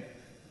campaigning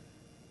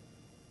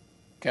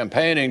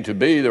to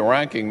be the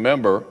ranking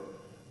member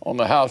on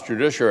the House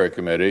Judiciary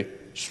Committee,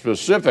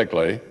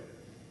 specifically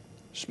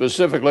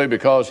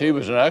because he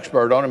was an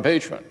expert on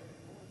impeachment.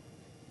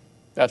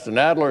 That's the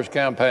Nadler's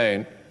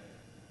campaign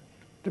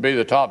to be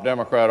the top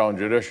Democrat on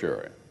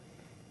judiciary.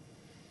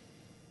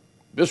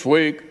 This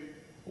week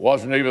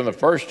wasn't even the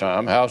first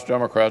time House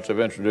Democrats have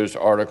introduced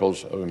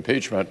articles of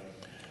impeachment.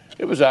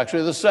 It was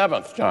actually the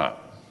 7th time.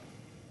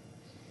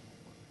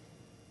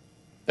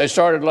 They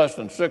started less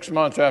than 6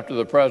 months after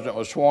the president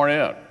was sworn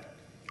in.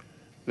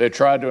 They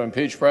tried to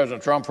impeach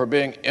President Trump for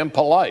being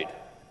impolite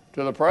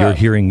to the press. You're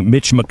hearing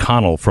Mitch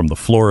McConnell from the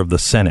floor of the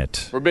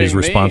Senate. His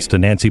response to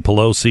Nancy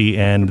Pelosi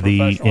and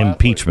the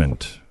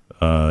impeachment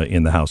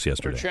in the House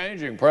yesterday. For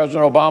changing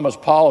President Obama's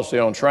policy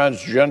on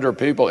transgender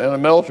people in the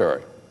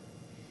military.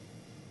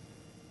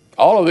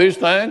 All of these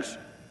things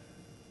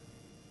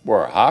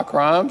were high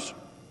crimes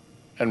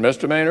and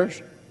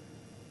misdemeanors,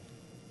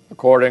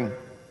 according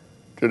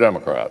to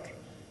Democrats.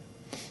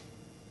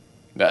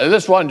 Now,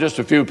 this wasn't just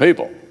a few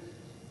people.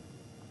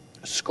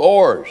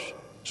 Scores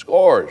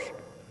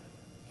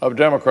of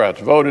Democrats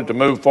voted to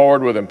move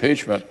forward with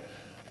impeachment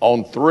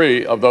on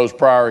 3 of those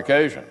prior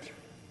occasions.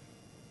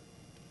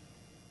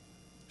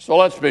 So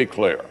let's be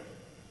clear.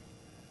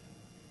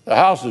 The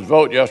House's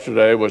vote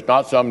yesterday was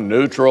not some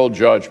neutral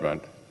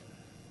judgment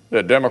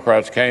that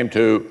Democrats came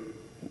to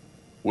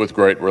with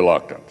great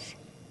reluctance.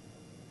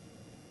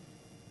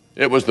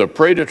 It was the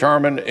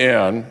predetermined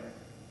end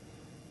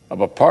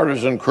of a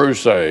partisan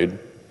crusade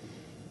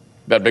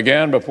that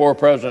began before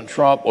President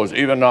Trump was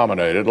even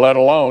nominated, let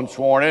alone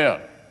sworn in.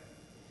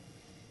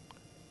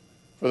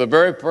 For the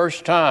very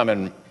first time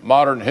in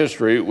modern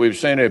history, we've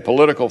seen a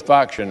political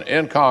faction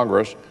in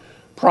Congress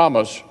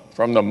promise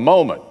from the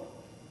moment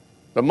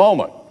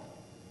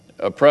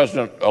a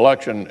president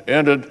election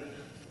ended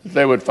that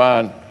they would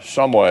find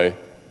some way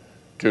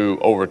to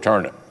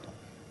overturn it.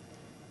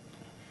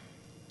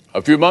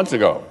 A few months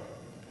ago,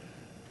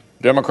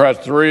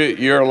 Democrats'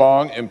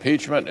 3-year-long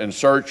impeachment in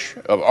search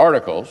of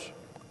articles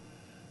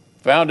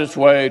found its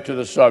way to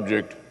the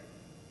subject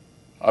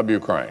of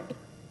Ukraine.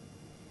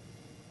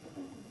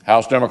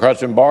 House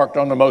Democrats embarked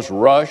on the most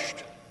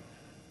rushed,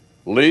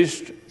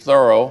 least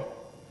thorough,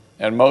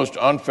 and most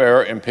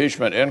unfair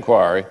impeachment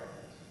inquiry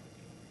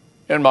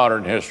in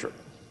modern history.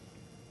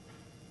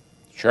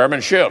 Chairman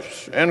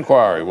Schiff's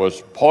inquiry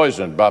was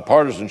poisoned by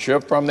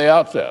partisanship from the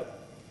outset.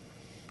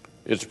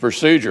 Its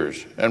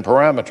procedures and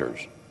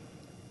parameters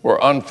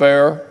were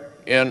unfair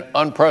in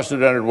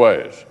unprecedented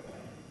ways.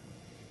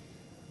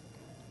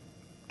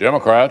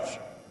 Democrats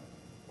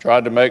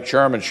tried to make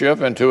Chairman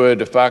Schiff into a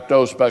de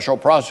facto special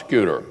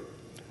prosecutor,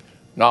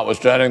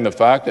 notwithstanding the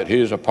fact that he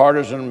is a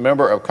partisan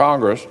member of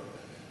Congress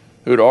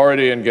who'd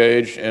already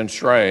engaged in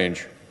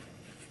strange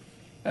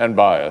and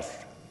biased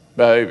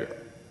behavior.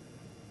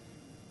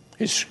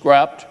 He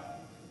scrapped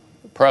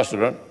the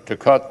precedent to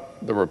cut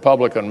the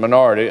Republican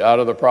minority out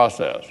of the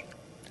process.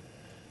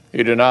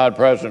 He denied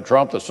President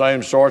Trump the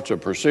same sorts of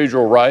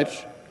procedural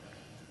rights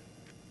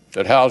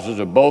that houses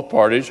of both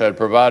parties had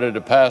provided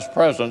to past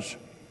presidents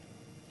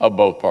of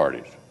both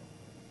parties.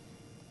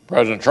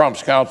 President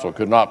Trump's counsel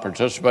could not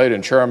participate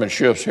in Chairman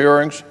Schiff's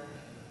hearings,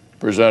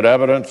 present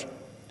evidence,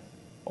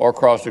 or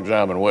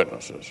cross-examine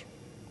witnesses.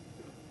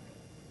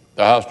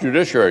 The House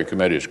Judiciary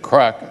Committee's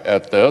crack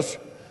at this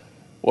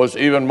was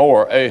even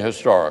more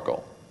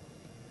ahistorical.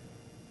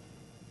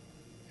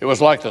 It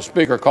was like the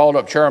Speaker called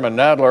up Chairman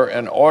Nadler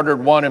and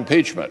ordered one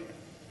impeachment.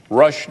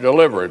 Rush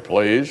delivery,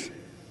 please.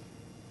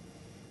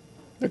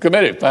 The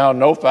committee found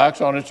no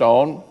facts on its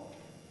own,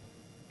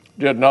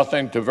 did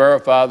nothing to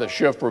verify the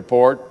Schiff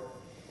report.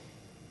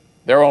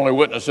 Their only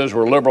witnesses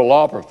were liberal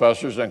law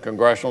professors and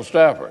congressional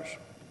staffers.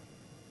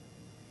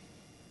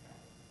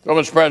 So,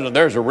 Mr. President,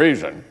 there's a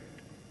reason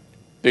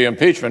the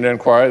impeachment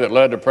inquiry that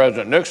led to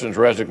President Nixon's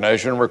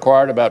resignation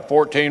required about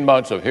 14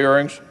 months of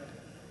hearings,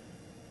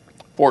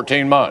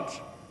 14 months,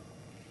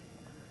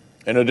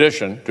 in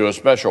addition to a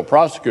special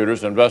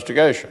prosecutor's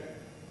investigation.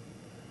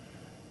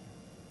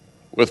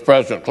 With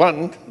President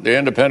Clinton, the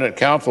independent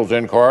counsel's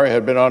inquiry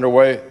had been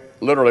underway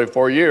literally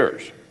for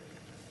years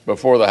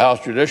before the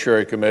House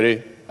Judiciary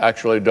Committee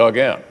actually dug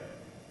in.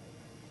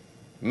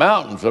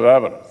 Mountains of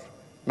evidence,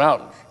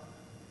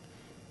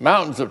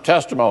 mountains of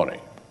testimony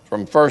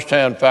from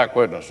firsthand fact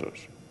witnesses,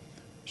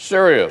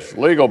 serious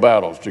legal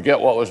battles to get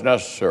what was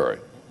necessary.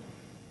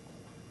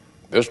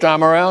 This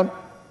time around,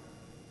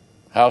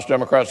 House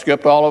Democrats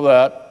skipped all of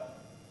that,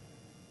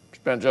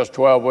 spent just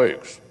 12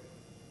 weeks.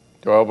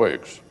 12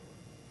 weeks.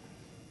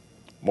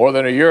 More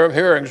than a year of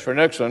hearings for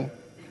Nixon,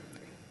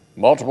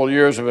 multiple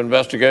years of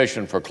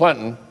investigation for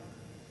Clinton,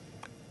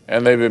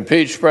 and they've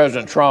impeached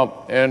President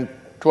Trump in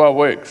 12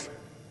 weeks.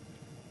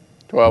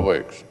 12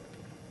 weeks.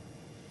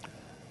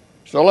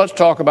 So let's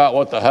talk about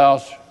what the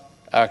House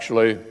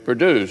actually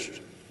produced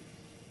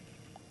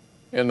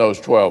in those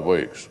 12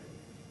 weeks.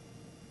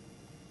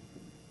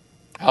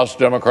 House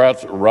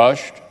Democrats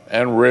rushed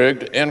and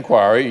rigged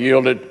inquiry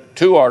yielded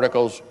 2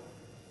 articles,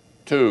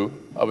 2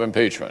 of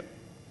impeachment.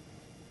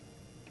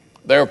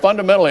 They are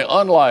fundamentally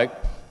unlike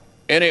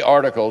any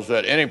articles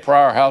that any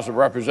prior House of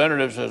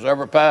Representatives has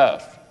ever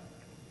passed.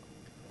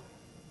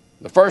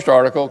 The first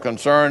article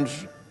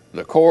concerns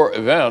the core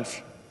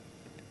events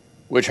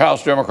which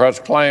House Democrats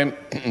claim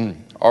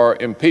are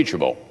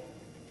impeachable.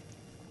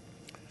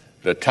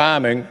 The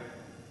timing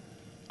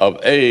of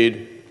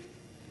aid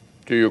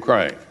to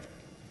Ukraine.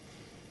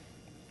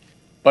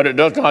 But it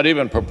does not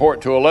even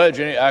purport to allege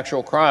any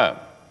actual crime.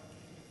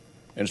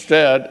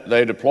 Instead,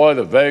 they deploy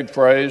the vague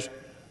phrase,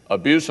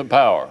 abuse of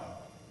power,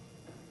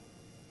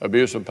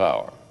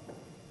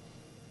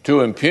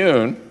 to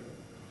impugn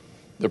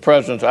the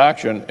president's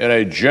action in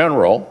a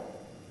general,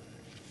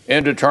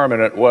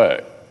 indeterminate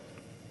way.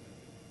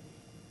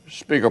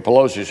 Speaker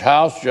Pelosi's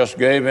House just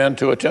gave in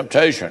to a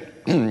temptation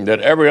that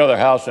every other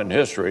House in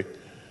history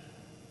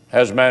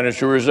has managed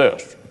to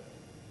resist.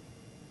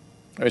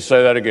 Let me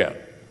say that again.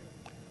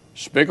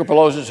 Speaker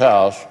Pelosi's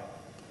House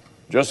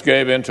just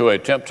gave in to a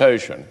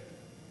temptation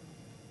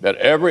that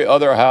every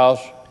other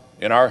House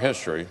in our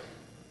history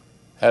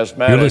has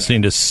managed. You're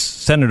listening to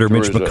Senator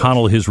Mitch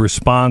McConnell, his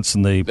response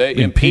in the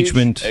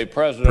impeachment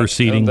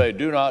proceeding. They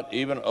do not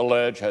even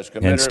allege has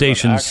committed and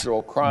stations, an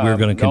actual crime. We're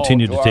going to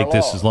continue to take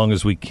this law. as long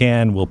as we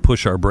can. We'll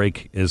push our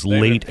break as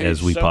late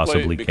as we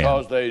possibly can.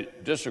 Because they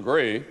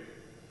disagree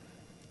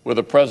with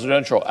a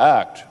presidential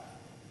act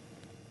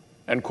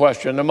and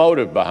question the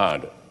motive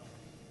behind it.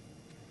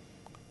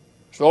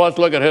 So let's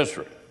look at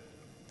history.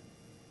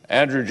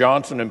 Andrew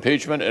Johnson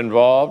impeachment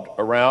involved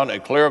around a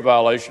clear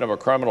violation of a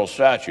criminal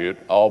statute,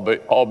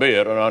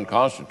 albeit an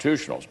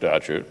unconstitutional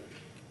statute.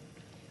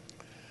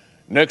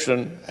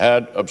 Nixon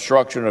had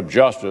obstruction of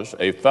justice,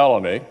 a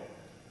felony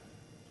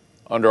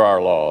under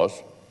our laws.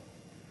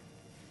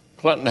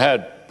 Clinton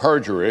had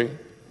perjury,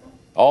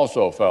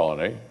 also a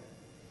felony.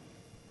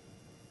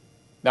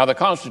 Now, the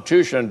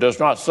Constitution does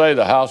not say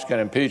the House can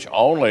impeach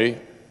only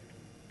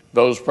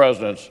those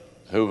presidents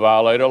who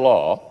violate a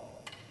law.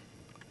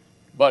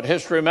 But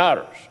history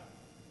matters.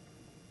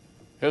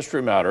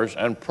 History matters,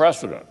 and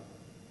precedent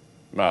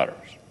matters.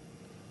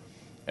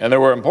 And there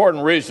were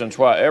important reasons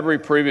why every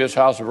previous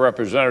House of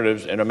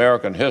Representatives in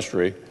American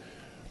history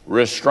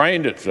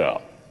restrained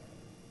itself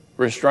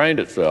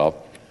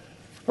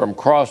from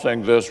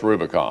crossing this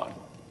Rubicon.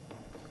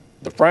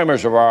 The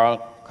framers of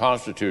our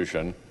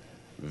Constitution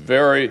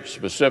very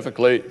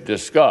specifically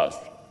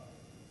discussed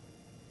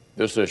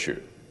this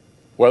issue,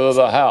 whether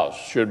the House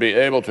should be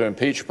able to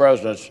impeach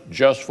presidents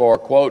just for,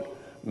 quote,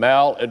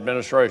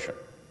 maladministration.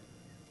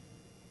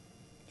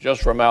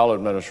 Just for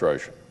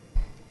maladministration.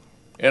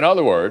 In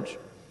other words,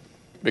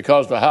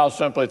 because the House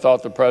simply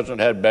thought the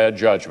president had bad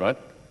judgment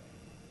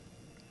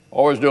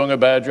or was doing a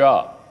bad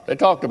job. They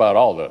talked about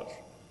all this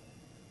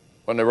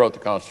when they wrote the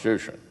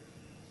Constitution.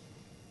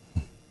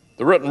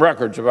 The written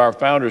records of our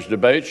founders'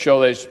 debates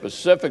show they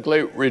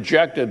specifically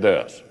rejected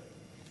this.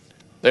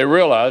 They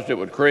realized it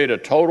would create a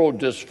total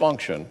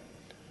dysfunction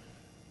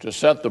to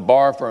set the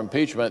bar for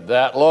impeachment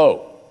that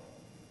low.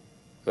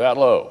 That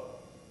low.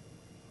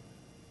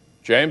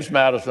 James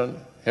Madison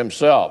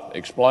himself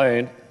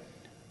explained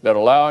that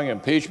allowing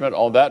impeachment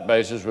on that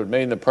basis would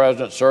mean the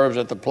president serves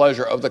at the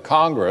pleasure of the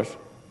Congress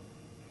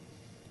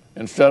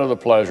instead of the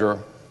pleasure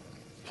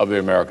of the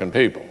American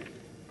people.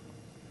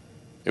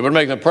 It would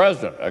make the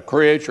president a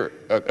creature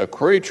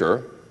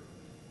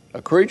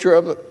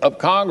of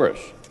Congress,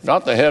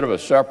 not the head of a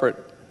separate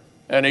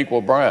and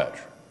equal branch.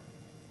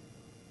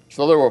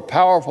 So there were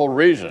powerful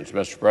reasons,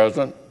 Mr.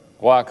 President,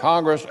 why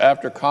Congress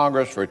after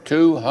Congress for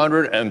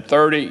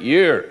 230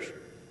 years,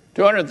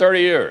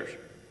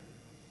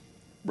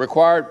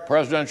 required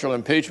presidential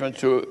impeachment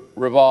to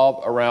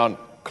revolve around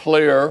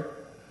clear,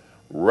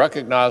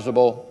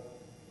 recognizable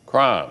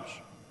crimes,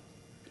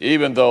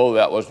 even though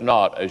that was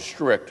not a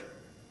strict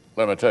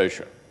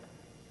limitation.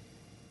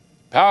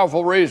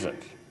 Powerful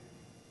reasons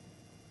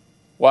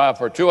why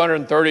for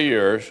 230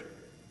 years,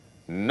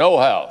 no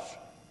House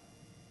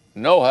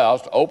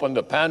opened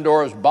the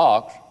Pandora's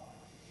box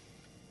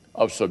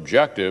of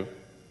subjective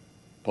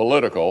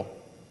political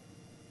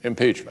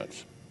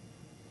impeachments.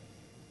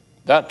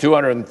 That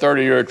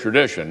 230-year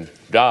tradition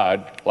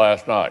died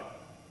last night.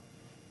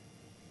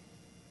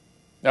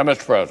 Now,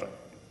 Mr. President,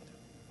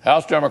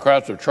 House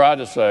Democrats have tried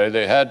to say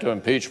they had to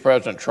impeach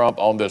President Trump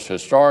on this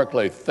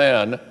historically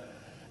thin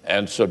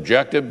and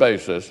subjective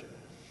basis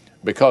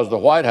because the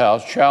White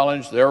House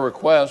challenged their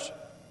request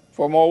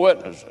for more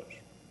witnesses.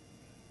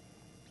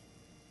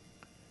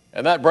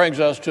 And that brings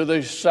us to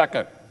the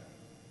second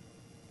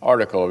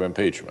article of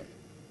impeachment.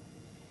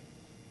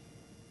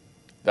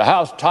 The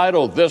House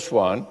titled this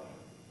one,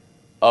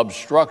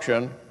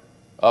 Obstruction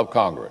of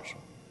Congress.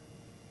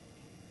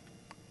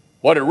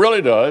 What it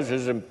really does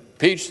is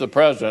impeach the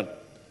president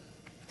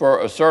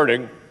for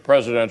asserting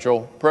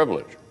presidential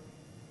privilege.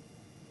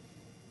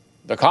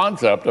 The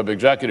concept of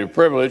executive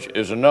privilege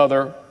is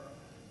another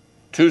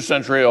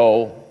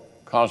 2-century-old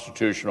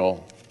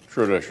constitutional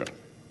tradition.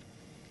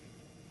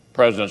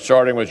 Presidents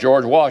starting with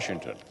George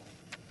Washington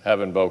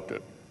have invoked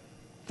it.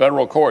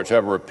 Federal courts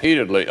have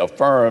repeatedly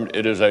affirmed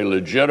it is a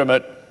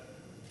legitimate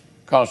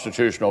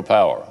constitutional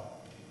power.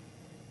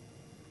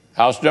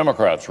 House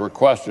Democrats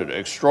requested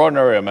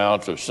extraordinary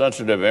amounts of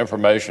sensitive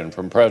information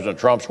from President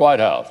Trump's White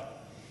House.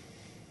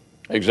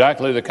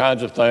 Exactly the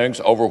kinds of things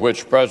over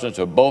which presidents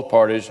of both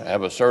parties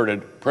have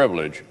asserted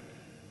privilege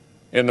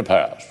in the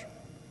past.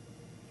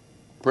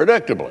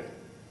 Predictably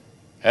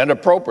and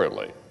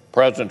appropriately,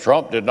 President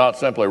Trump did not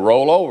simply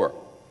roll over.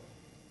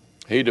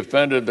 He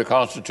defended the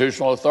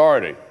constitutional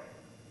authority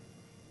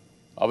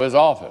of his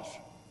office.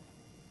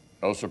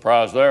 No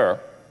surprise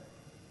there.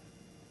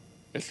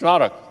 It's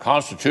not a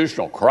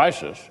constitutional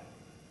crisis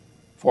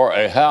for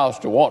a House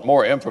to want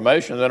more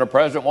information than a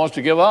president wants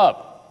to give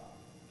up.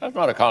 That's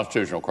not a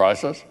constitutional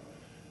crisis.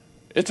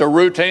 It's a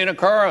routine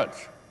occurrence.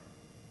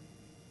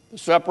 The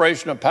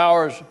separation of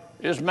powers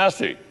is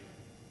messy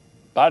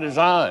by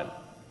design.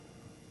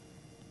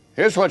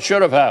 Here's what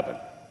should have happened.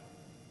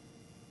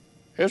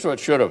 Here's what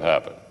should have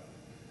happened.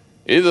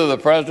 Either the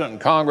president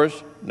and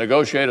Congress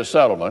negotiate a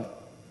settlement,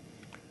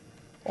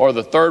 or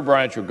the third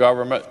branch of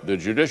government, the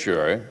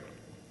judiciary,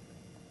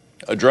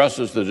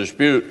 addresses the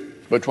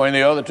dispute between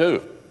the other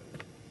two.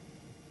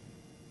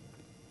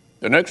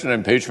 The Nixon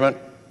impeachment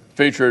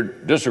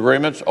featured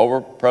disagreements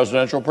over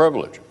presidential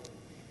privilege.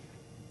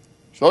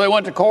 So they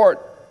went to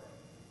court.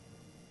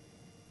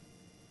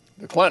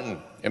 The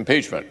Clinton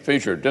impeachment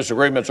featured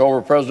disagreements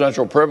over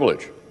presidential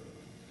privilege.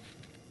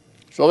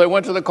 So they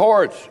went to the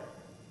courts.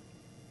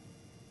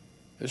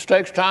 This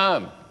takes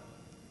time.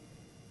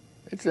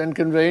 It's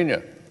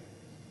inconvenient.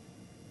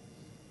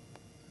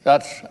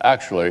 That's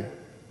actually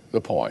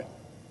the point.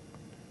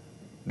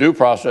 Due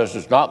process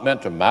is not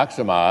meant to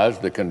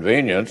maximize the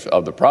convenience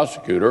of the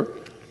prosecutor.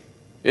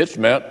 It's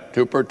meant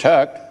to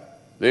protect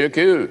the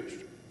accused.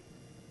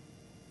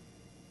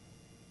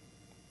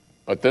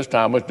 But this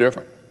time was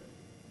different.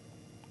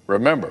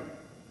 Remember,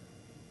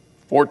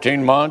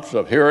 14 months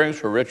of hearings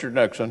for Richard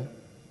Nixon,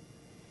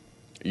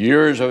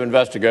 years of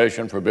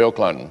investigation for Bill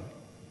Clinton.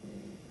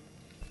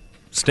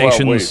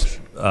 Stations,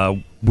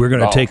 we're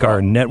going to take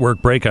our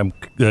network break. I'm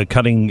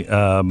cutting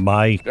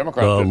my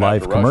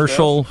live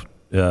commercial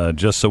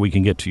just so we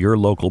can get to your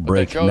local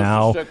break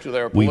now.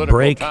 We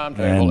break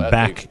and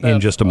back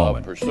in just a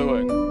moment.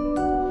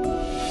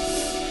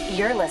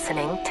 You're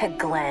listening to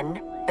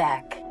Glenn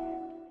Beck.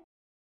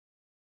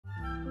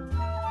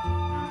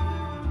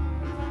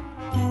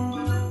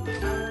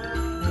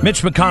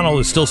 Mitch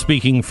McConnell is still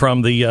speaking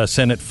from the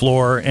Senate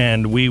floor,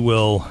 and we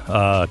will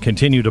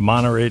continue to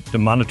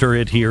monitor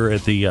it here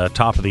at the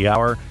top of the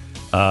hour.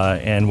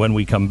 And when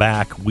we come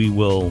back, we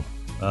will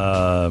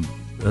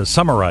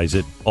summarize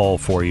it all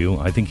for you.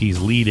 I think he's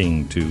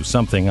leading to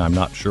something. I'm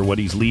not sure what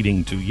he's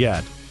leading to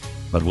yet,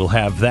 but we'll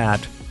have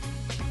that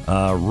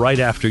right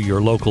after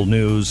your local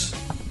news,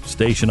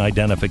 station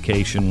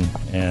identification,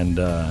 and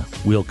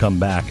we'll come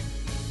back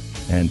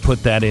and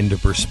put that into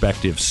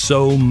perspective.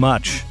 So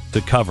much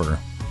to cover.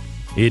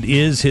 It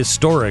is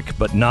historic,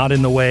 but not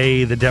in the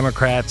way the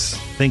Democrats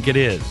think it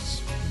is.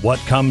 What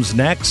comes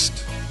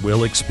next,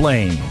 we'll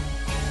explain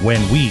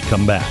when we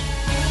come back.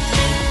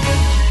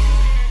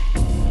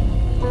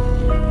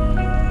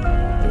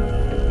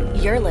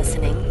 You're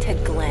listening to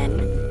Glenn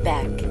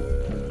Beck.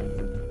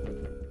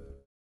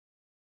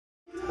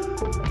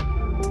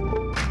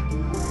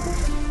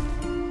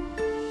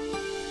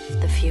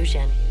 The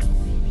fusion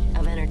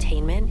of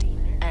entertainment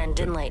and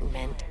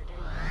enlightenment.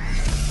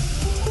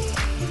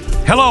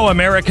 Hello,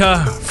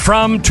 America,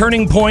 from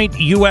Turning Point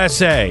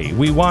USA.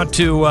 We want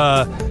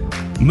to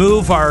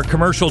move our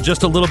commercial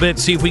just a little bit,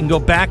 see if we can go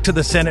back to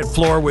the Senate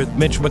floor with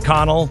Mitch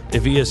McConnell,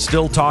 if he is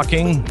still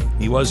talking.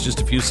 He was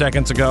just a few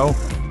seconds ago.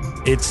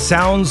 It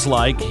sounds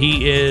like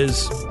he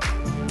is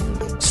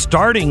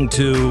starting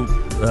to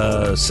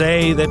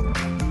say that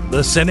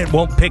the Senate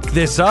won't pick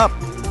this up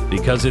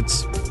because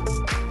it's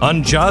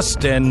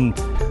unjust and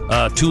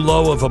too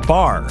low of a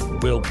bar.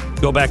 We'll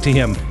go back to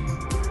him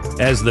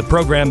as the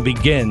program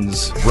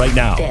begins right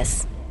now.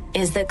 This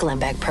is the Glenn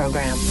Beck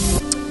program.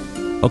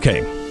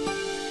 Okay,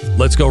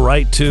 let's go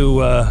right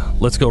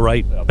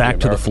back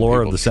to the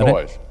floor of the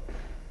Senate.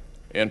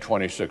 In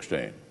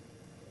 2016,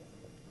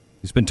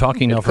 he's been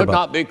talking now for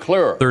about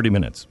 30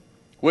 minutes.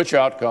 Which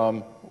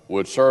outcome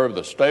would serve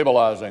the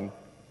stabilizing,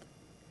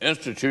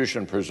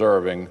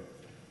 institution-preserving,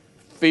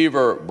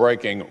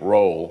 fever-breaking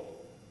role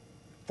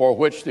for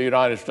which the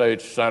United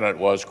States Senate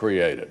was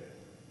created?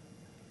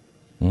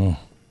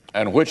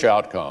 And which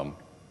outcome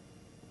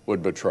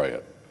would betray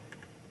it?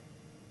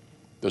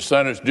 The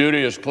Senate's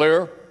duty is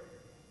clear.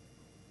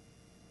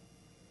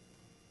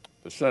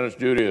 The Senate's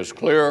duty is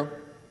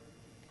clear.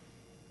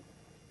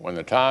 When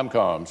the time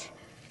comes,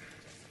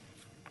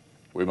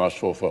 we must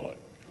fulfill it.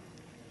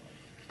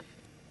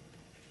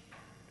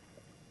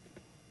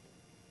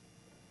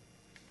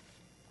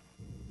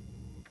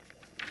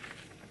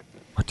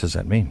 What does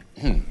that mean?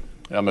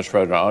 Now, Mr.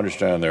 President, I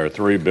understand there are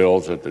 3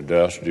 bills at the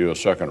desk due a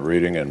second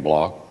reading in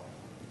block.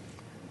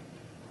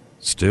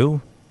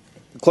 Stu?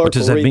 Clerk What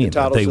does will that read mean? the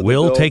titles They of the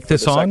will bill take for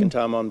this the on? second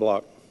time on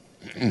block.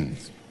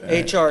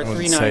 H.R.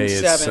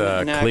 397,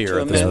 an act clear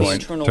to at this amend the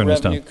point. Internal Turn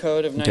this Revenue down.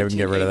 Code of Okay, we can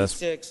get rid of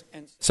this.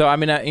 1986. So, I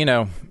mean,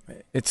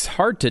 it's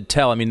hard to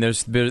tell. I mean,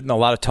 there's been a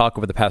lot of talk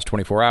over the past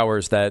 24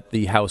 hours that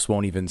the House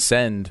won't even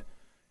send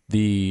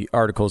the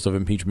articles of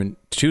impeachment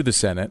to the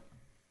Senate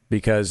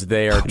because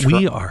they are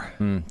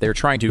they're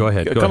trying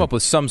to come up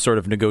with some sort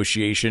of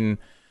negotiation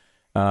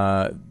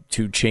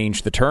to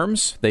change the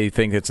terms. They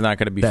think it's not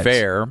going to be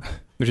fair,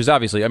 which is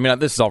obviously, I mean,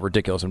 this is all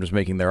ridiculous. I'm just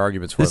making their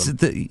arguments for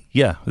them.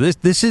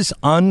 This is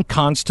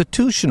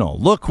unconstitutional.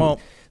 Look, the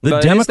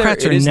but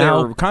Democrats are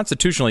now...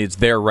 constitutionally, it's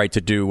their right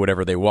to do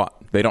whatever they want.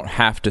 They don't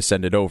have to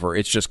send it over.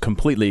 It's just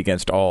completely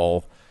against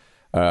all,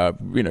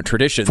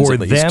 traditions. For at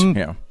least.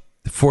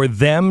 For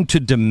them to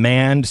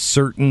demand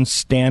certain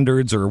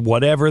standards or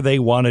whatever they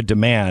want to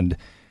demand,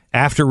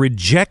 after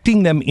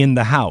rejecting them in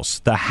the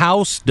House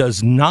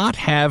does not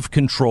have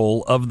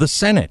control of the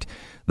Senate.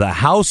 The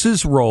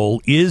House's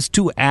role is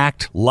to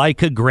act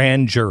like a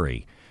grand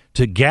jury,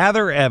 to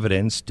gather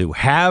evidence, to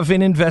have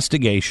an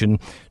investigation,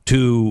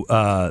 to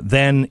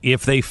then,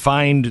 if they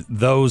find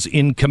those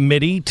in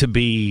committee to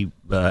be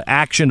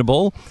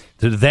actionable,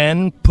 to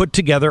then put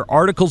together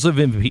articles of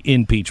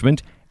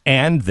impeachment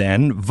and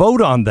then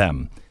vote on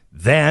them.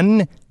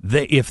 Then,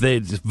 if they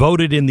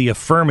voted in the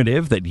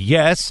affirmative that,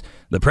 yes,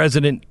 the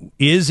president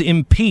is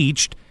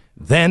impeached,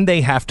 then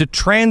they have to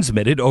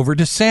transmit it over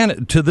to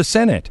the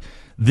Senate.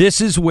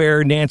 This is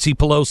where Nancy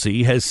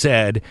Pelosi has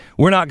said,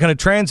 we're not going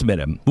to transmit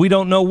him. We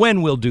don't know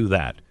when we'll do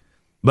that.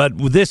 But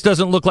this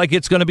doesn't look like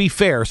it's going to be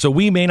fair, so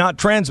we may not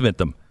transmit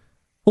them.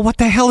 Well, what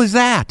the hell is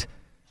that?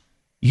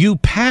 You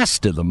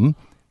passed them.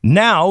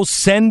 Now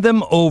send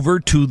them over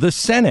to the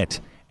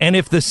Senate. And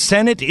if the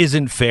Senate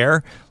isn't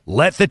fair,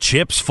 let the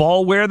chips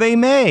fall where they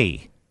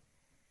may.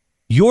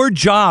 Your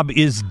job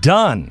is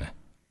done.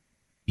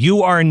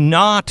 You are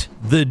not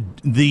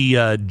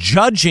the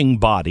judging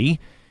body.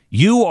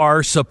 You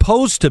are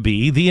supposed to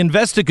be the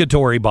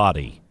investigatory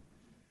body.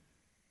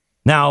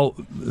 Now,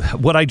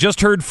 what I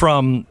just heard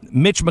from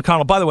Mitch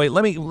McConnell, by the way,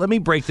 let me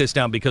break this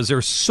down because there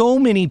are so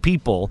many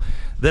people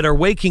that are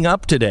waking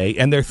up today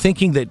and they're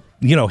thinking that,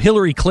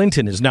 Hillary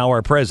Clinton is now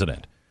our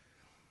president.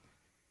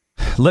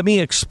 Let me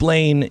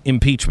explain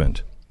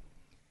impeachment.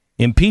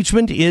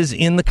 Impeachment is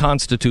in the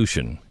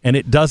Constitution, and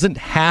it doesn't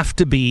have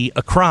to be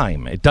a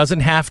crime. It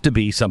doesn't have to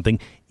be something.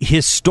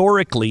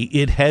 Historically,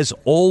 it has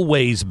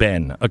always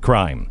been a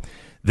crime.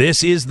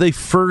 This is the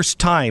first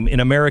time in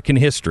American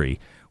history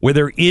where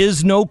there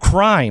is no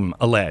crime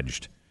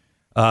alleged,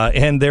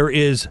 and there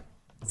is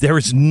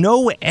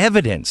no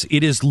evidence.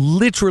 It is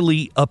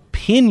literally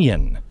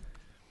opinion.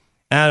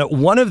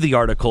 One of the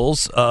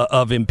articles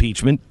of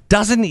impeachment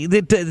doesn't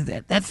even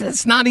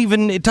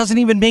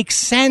make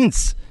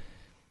sense.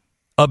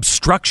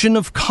 Obstruction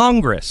of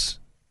Congress.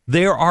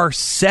 There are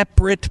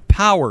separate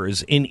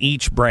powers in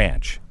each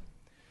branch.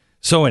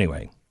 So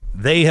anyway,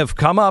 they have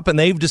come up and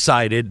they've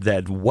decided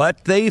that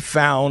what they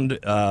found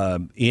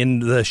in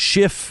the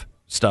Schiff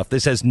stuff,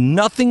 this has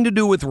nothing to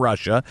do with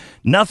Russia,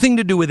 nothing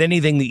to do with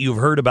anything that you've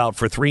heard about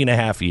for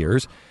 3.5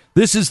 years.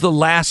 This is the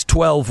last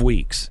 12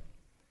 weeks.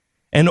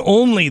 And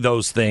only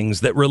those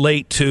things that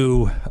relate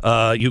to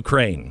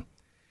Ukraine.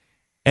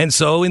 And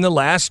so in the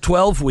last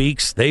 12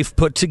 weeks, they've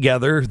put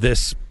together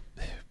this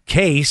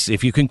case,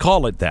 if you can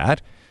call it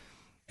that,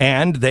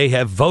 and they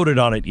have voted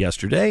on it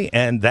yesterday,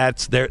 and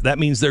that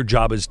means their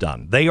job is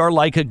done. They are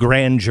like a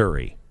grand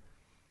jury.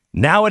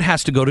 Now it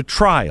has to go to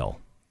trial.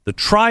 The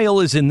trial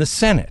is in the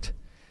Senate.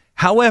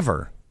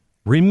 However,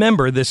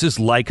 remember, this is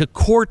like a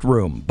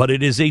courtroom, but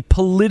it is a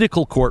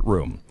political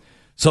courtroom.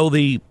 So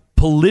the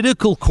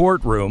political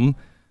courtroom,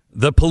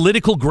 the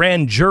political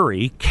grand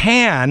jury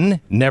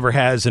never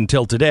has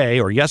until today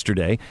or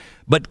yesterday,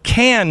 but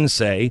can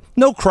say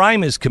no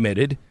crime is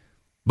committed,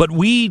 but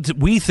we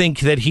think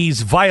that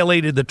he's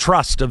violated the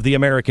trust of the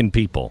American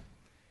people,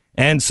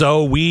 and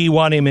so we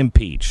want him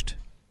impeached.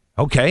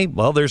 Okay,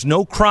 well, there's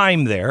no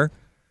crime there,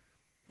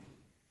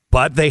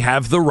 but they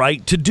have the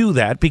right to do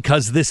that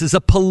because this is a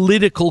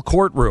political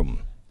courtroom.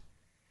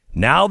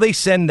 Now they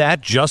send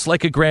that, just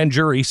like a grand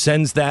jury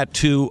sends that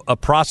to a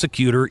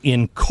prosecutor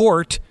in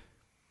court.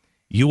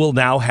 You will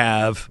now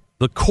have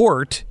the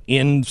court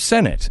in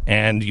Senate,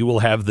 and you will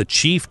have the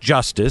Chief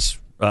Justice,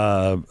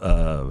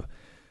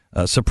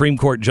 Supreme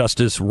Court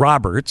Justice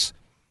Roberts.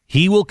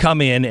 He will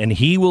come in and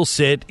he will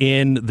sit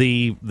in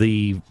the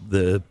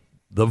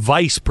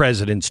vice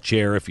president's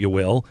chair, if you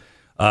will,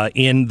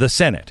 in the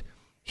Senate.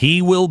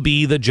 He will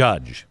be the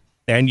judge,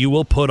 and you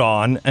will put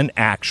on an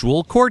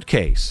actual court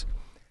case.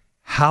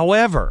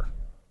 However,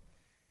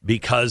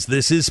 because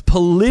this is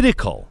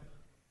political,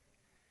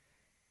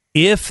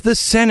 if the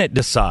Senate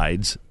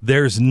decides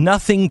there's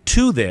nothing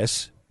to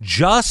this,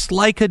 just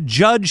like a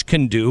judge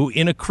can do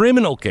in a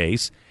criminal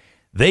case,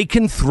 they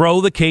can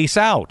throw the case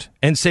out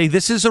and say,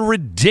 this is a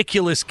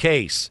ridiculous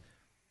case.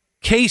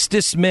 Case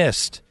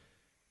dismissed.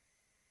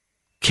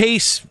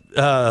 Case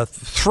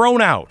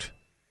thrown out.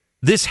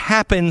 This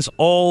happens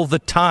all the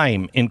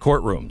time in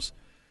courtrooms.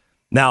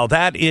 Now,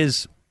 that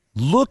is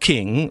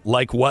looking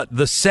like what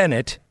the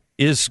Senate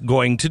is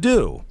going to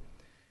do.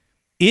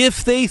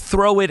 If they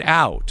throw it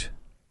out,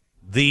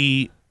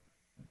 the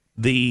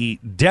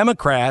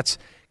Democrats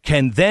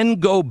can then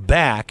go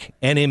back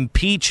and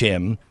impeach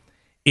him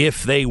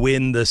if they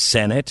win the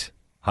Senate.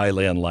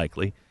 Highly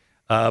unlikely.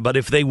 But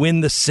if they win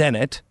the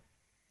Senate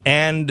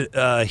and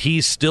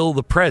he's still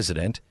the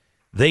president,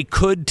 they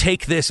could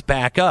take this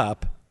back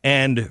up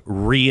and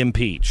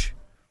re-impeach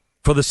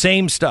for the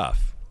same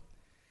stuff.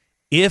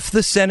 If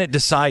the Senate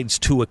decides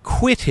to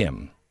acquit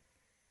him,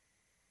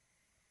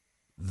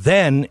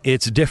 then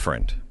it's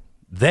different.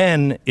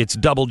 Then it's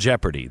double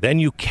jeopardy. Then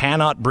you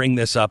cannot bring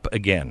this up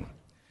again.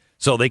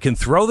 So they can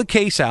throw the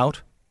case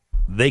out,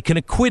 they can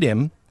acquit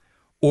him,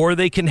 or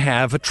they can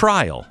have a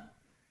trial.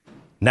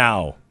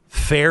 Now,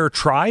 fair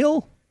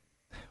trial?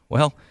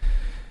 Well,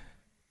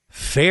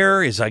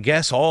 fair is, I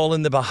guess, all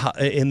in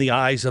the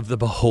eyes of the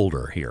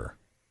beholder here.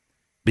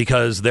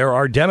 Because there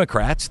are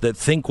Democrats that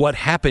think what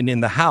happened in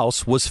the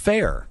House was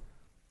fair.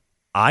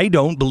 I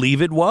don't believe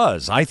it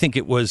was. I think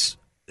it was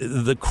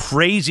the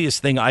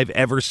craziest thing I've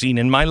ever seen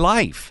in my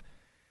life.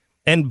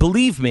 And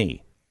believe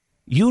me,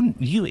 you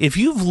if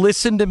you've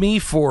listened to me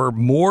for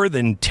more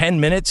than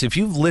 10 minutes, if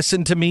you've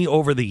listened to me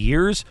over the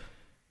years,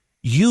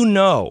 you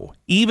know,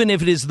 even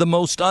if it is the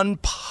most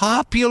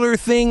unpopular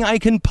thing I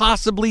can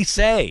possibly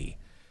say,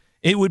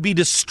 it would be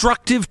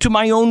destructive to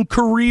my own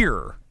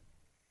career.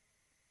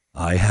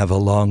 I have a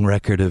long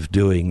record of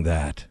doing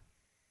that.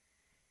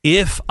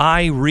 If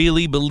I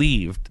really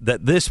believed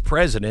that this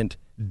president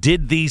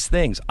did these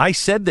things, I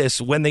said this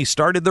when they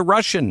started the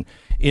Russian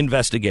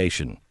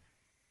investigation.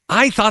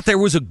 I thought there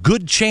was a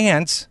good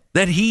chance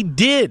that he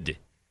did,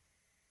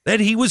 that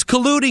he was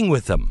colluding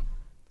with them.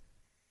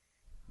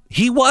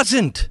 He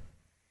wasn't.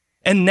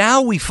 And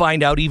now we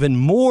find out even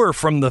more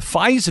from the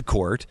FISA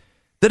court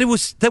that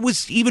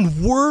was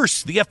even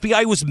worse. The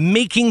FBI was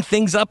making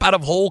things up out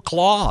of whole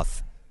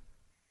cloth.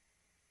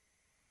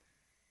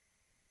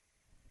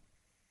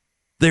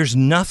 There's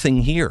nothing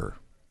here.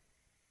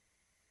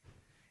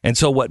 And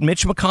so what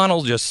Mitch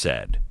McConnell just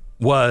said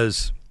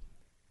was,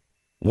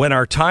 when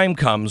our time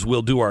comes,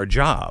 we'll do our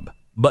job.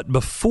 But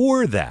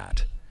before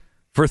that,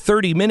 for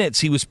 30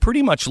 minutes, he was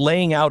pretty much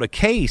laying out a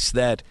case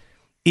that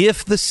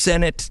if the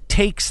Senate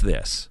takes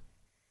this,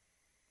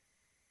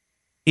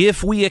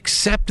 if we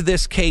accept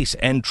this case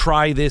and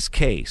try this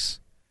case,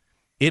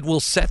 it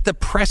will set the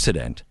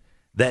precedent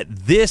that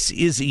this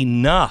is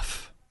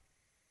enough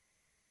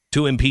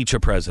to impeach a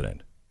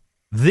president.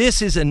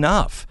 This is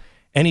enough.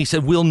 And he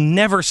said, we'll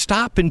never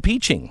stop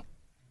impeaching.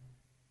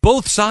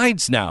 Both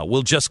sides now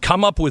will just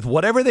come up with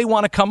whatever they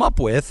want to come up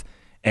with,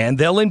 and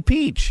they'll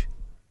impeach.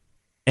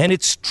 And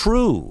it's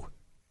true.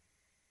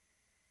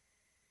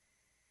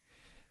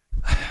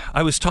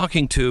 I was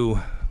talking to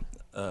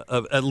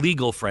a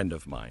legal friend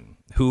of mine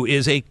who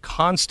is a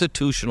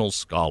constitutional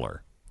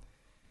scholar.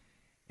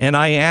 And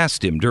I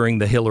asked him during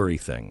the Hillary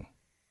thing,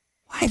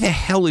 why the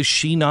hell is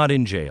she not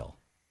in jail?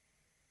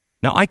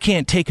 Now, I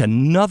can't take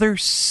another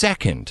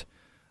second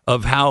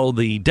of how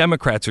the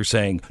Democrats are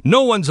saying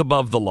no one's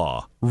above the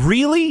law.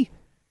 Really?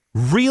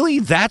 Really?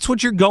 That's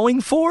what you're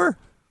going for?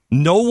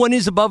 No one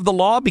is above the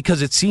law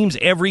because it seems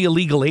every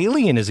illegal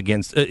alien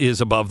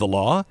is above the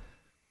law.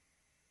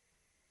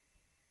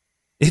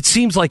 It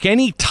seems like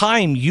any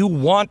time you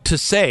want to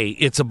say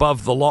it's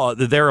above the law,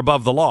 they're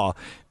above the law,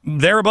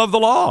 they're above the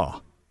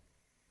law.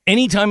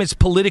 Anytime it's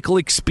political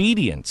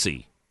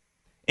expediency.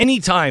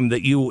 Anytime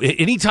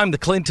the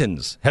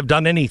Clintons have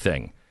done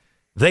anything,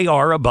 they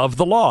are above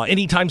the law.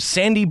 Anytime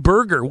Sandy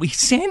Berger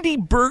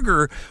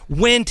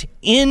went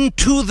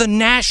into the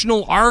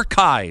National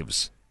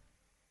Archives.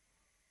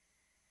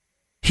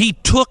 He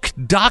took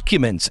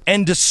documents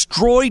and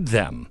destroyed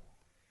them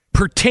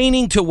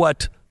pertaining to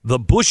what the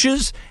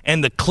Bushes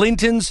and the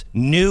Clintons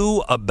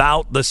knew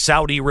about the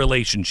Saudi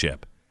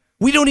relationship.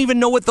 We don't even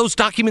know what those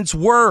documents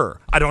were.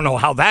 I don't know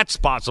how that's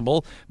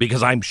possible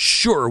because I'm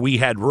sure we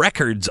had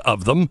records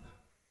of them.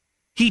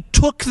 He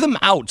took them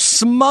out,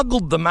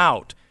 smuggled them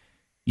out.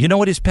 You know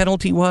what his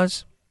penalty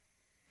was?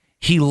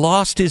 He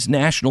lost his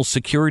national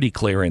security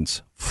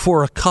clearance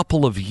for a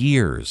couple of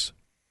years.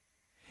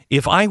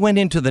 If I went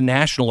into the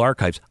National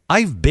Archives,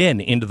 I've been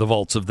into the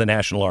vaults of the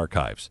National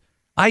Archives.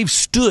 I've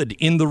stood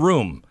in the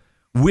room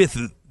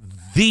with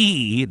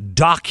the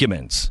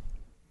documents.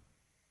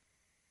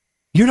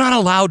 You're not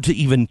allowed to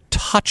even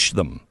touch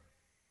them.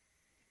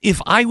 If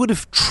I would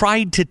have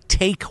tried to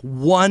take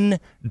one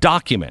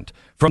document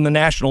from the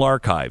National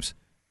Archives,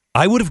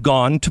 I would have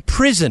gone to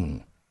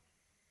prison.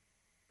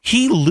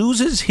 He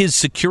loses his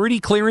security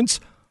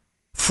clearance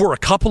for a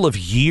couple of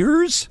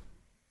years?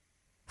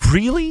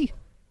 Really?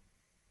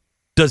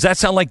 Does that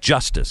sound like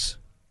justice?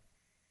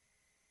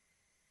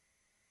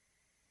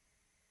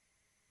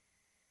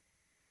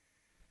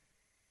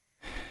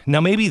 Now,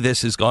 maybe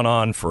this has gone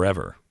on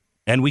forever,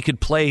 and we could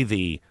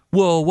play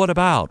well, what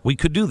about? We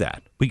could do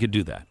that.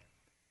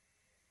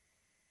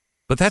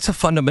 But that's a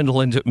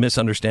fundamental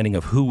misunderstanding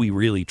of who we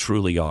really,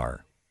 truly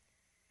are.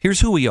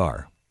 Here's who we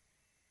are.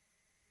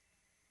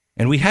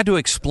 And we had to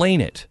explain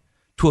it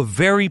to a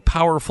very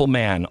powerful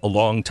man a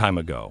long time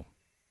ago.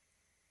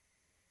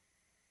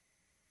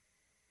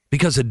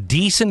 Because a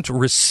decent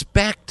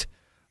respect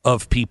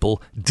of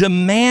people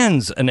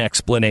demands an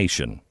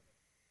explanation.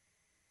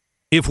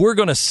 If we're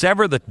going to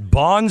sever the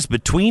bonds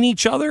between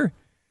each other,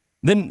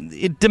 then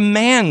it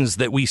demands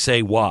that we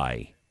say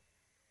why.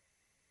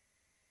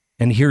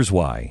 And here's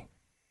why.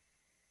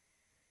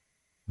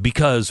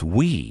 Because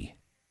we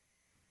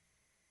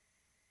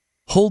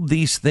hold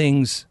these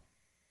things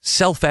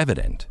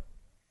self-evident,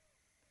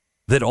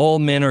 that all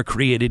men are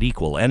created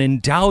equal and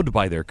endowed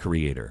by their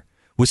Creator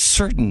with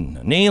certain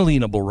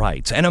inalienable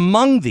rights, and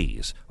among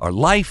these are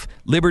life,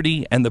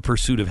 liberty, and the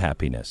pursuit of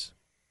happiness.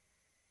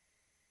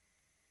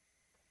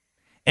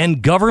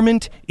 And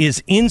government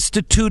is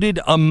instituted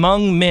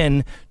among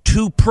men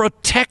to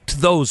protect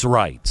those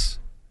rights.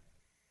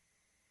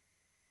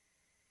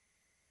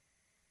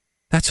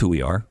 That's who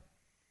we are.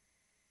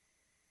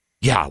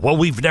 Yeah, well,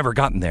 we've never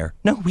gotten there.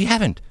 No, we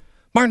haven't.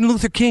 Martin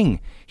Luther King,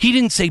 he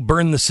didn't say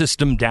burn the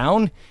system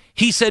down.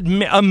 He said,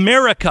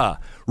 America,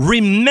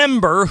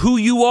 remember who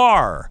you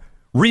are.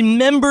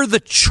 Remember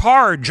the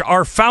charge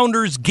our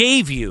founders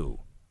gave you.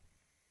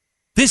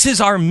 This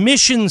is our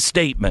mission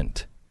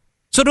statement.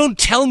 So don't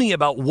tell me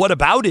about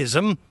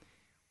whataboutism.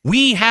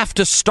 We have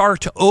to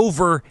start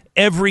over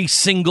every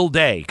single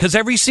day, because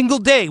every single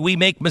day we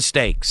make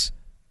mistakes.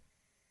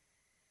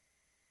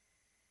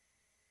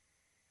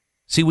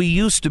 See, we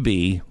used to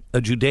be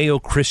a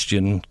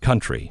Judeo-Christian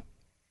country.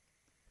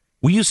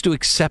 We used to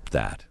accept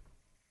that.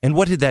 And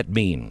what did that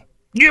mean?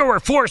 You were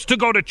forced to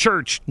go to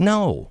church.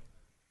 No.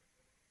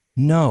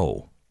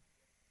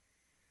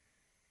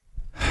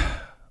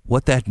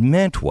 What that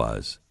meant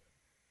was,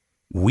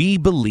 we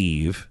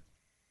believe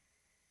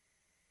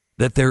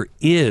that there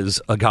is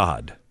a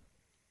God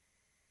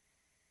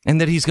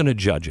and that he's going to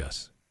judge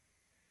us.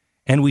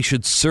 And we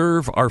should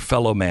serve our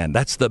fellow man.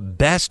 That's the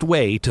best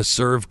way to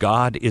serve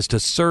God, is to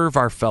serve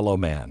our fellow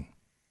man.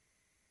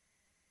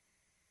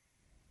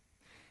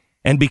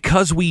 And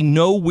because we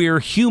know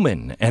we're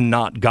human and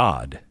not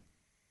God,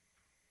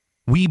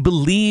 we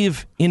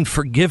believe in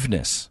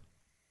forgiveness.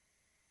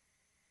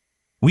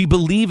 We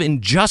believe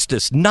in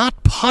justice,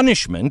 not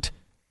punishment,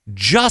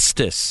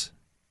 justice.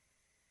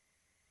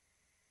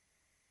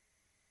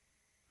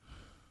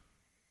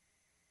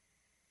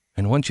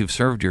 And once you've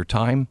served your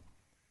time,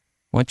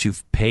 once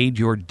you've paid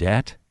your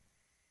debt,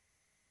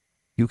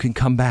 you can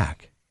come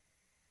back.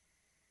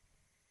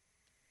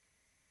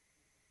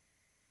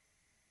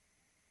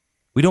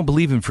 We don't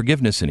believe in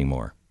forgiveness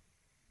anymore.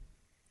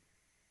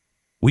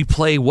 We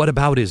play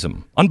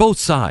whataboutism on both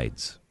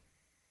sides.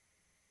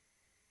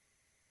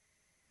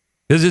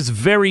 Because it's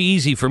very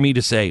easy for me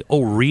to say,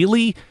 oh,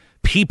 really?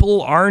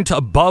 People aren't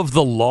above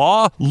the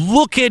law?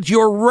 Look at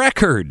your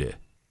record.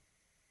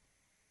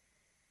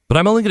 But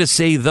I'm only going to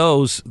say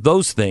those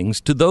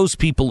things to those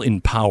people in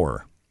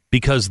power.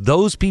 Because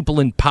those people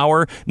in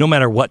power, no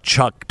matter what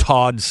Chuck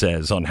Todd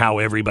says on how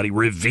everybody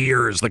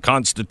reveres the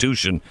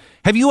Constitution,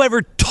 have you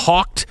ever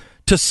talked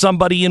to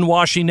somebody in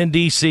Washington,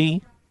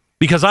 D.C.?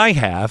 Because I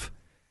have.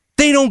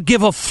 They don't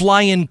give a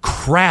flying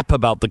crap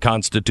about the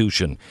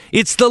Constitution.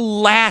 It's the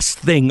last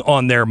thing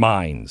on their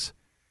minds.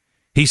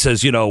 He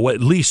says,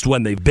 at least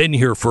when they've been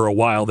here for a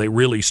while, they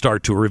really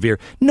start to revere.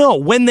 No,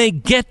 when they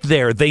get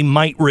there, they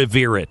might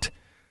revere it.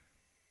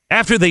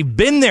 After they've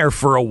been there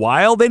for a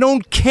while, they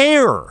don't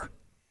care.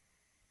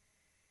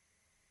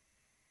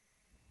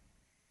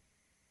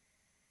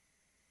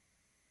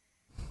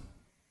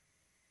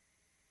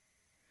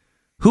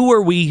 Who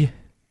were we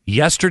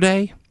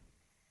yesterday?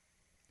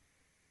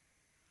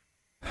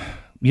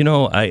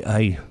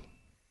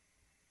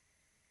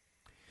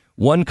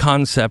 One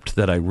concept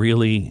that I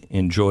really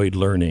enjoyed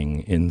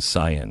learning in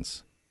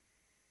science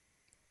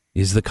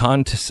is the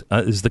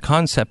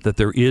concept that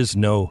there is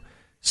no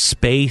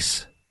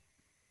space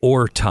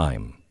or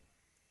time.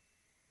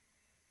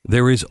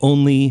 There is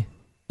only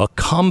a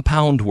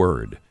compound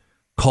word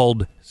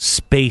called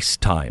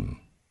space-time.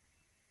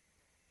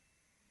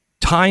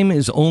 Time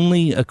is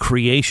only a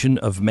creation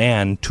of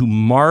man to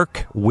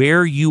mark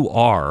where you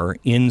are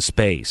in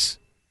space.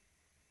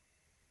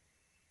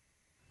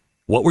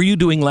 What were you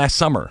doing last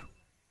summer?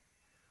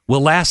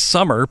 Well, last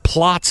summer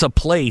plots a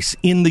place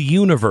in the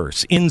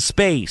universe, in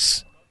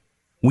space.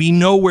 We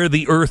know where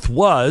the Earth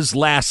was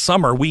last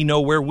summer. We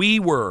know where we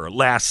were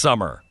last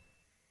summer.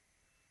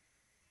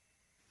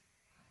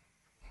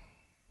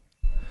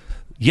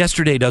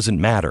 Yesterday doesn't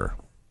matter.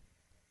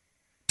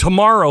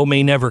 Tomorrow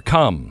may never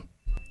come.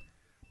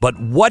 But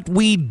what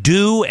we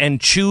do and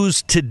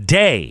choose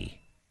today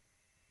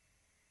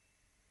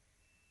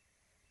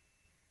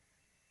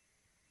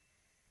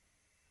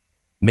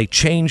may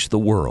change the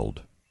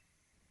world.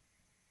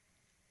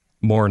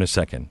 More in a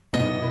second. I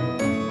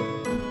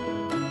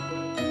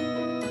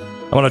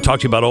want to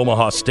talk to you about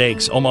Omaha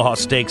Steaks,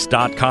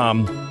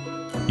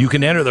 omahasteaks.com. You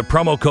can enter the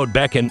promo code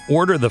Beck and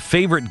order the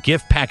favorite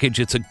gift package.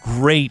 It's a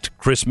great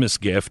Christmas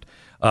gift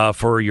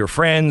for your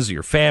friends,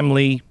 your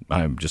family,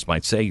 I just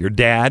might say your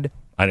dad.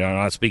 I'm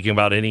not speaking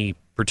about any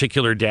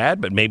particular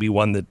dad, but maybe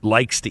one that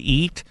likes to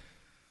eat.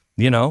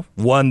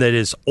 one that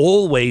is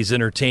always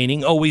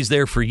entertaining, always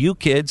there for you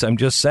kids. I'm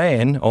just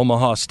saying,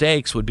 Omaha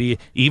Steaks would be,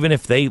 even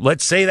if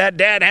let's say that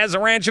dad has a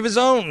ranch of his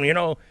own,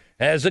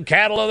 has a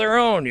cattle of their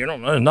own,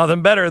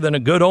 nothing better than a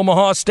good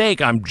Omaha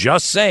steak. I'm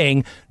just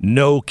saying,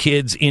 no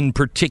kids in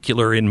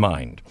particular in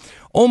mind.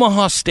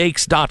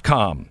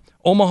 OmahaSteaks.com.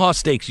 Omaha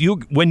Steaks.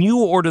 When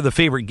you order the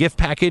favorite gift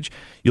package,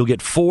 you'll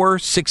get 4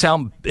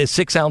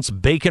 6-ounce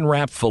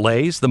bacon-wrapped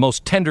fillets, the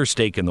most tender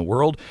steak in the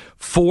world,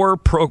 4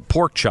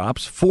 pork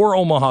chops, 4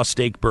 Omaha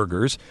steak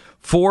burgers,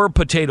 4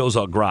 potatoes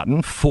au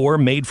gratin, 4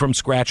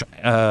 made-from-scratch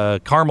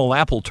caramel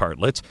apple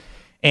tartlets,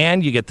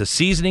 and you get the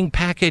seasoning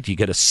packet, you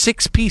get a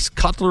 6-piece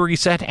cutlery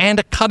set, and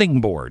a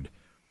cutting board.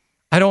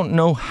 I don't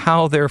know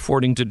how they're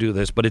affording to do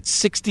this, but it's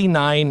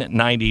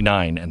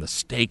 $69.99, and the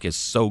steak is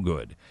so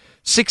good.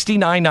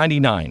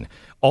 $69.99.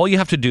 All you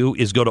have to do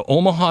is go to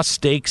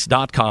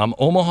omahasteaks.com,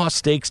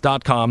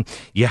 omahasteaks.com.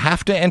 You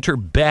have to enter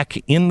Beck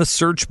in the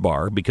search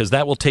bar because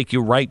that will take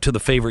you right to the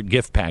favorite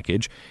gift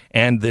package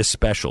and this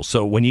special.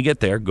 So when you get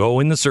there,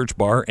 go in the search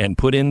bar and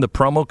put in the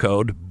promo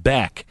code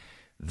BECK.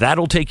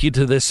 That'll take you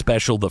to this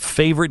special, the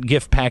favorite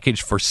gift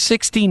package for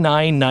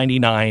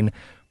 $69.99.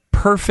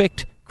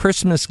 Perfect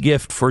Christmas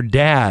gift for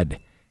Dad.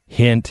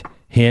 Hint,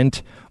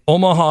 hint.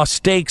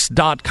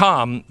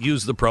 omahasteaks.com.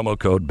 Use the promo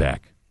code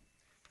BECK.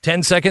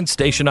 10 seconds,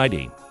 station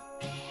ID.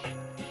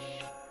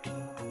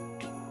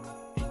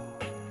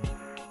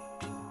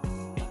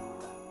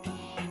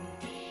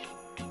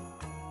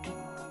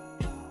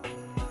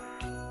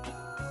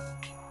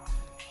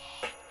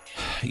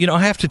 I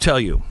have to tell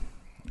you,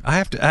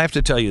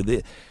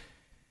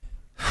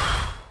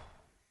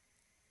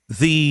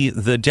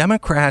 the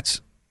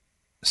Democrats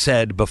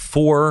said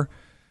before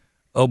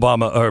Trump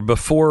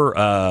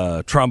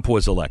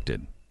was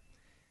elected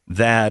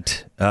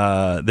that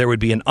there would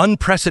be an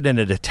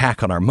unprecedented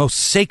attack on our most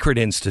sacred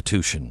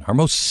institution,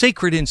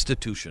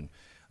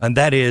 and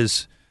that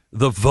is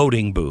the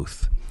voting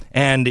booth.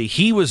 And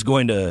he was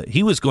going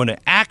to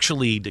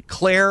actually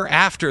declare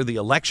after the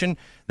election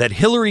that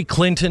Hillary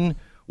Clinton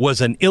was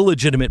an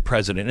illegitimate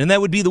president, and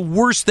that would be the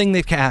worst thing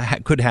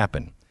that could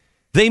happen.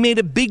 They made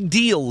a big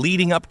deal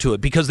leading up to it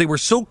because they were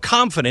so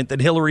confident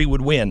that Hillary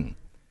would win.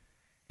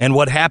 And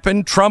what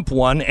happened? Trump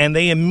won, and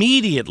they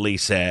immediately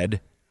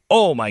said,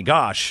 oh my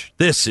gosh,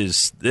 this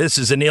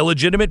is an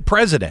illegitimate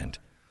president.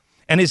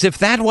 And as if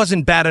that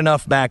wasn't bad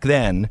enough back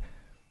then,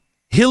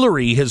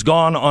 Hillary has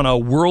gone on a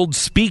world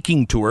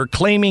speaking tour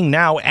claiming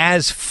now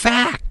as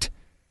fact,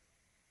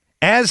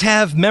 as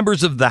have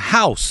members of the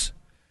House,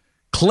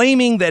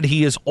 claiming that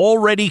he is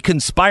already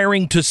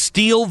conspiring to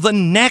steal the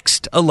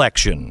next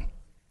election.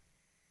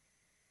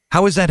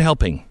 How is that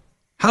helping?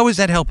 How is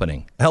that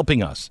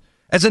helping us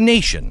as a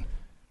nation?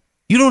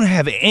 You don't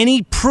have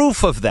any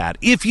proof of that.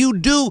 If you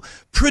do,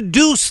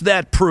 produce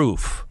that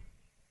proof.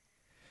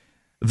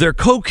 Their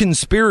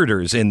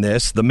co-conspirators in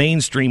this, the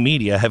mainstream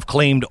media, have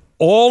claimed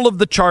all of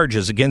the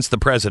charges against the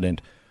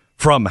president,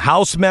 from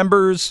House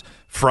members,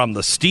 from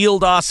the Steele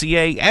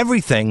dossier,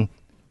 everything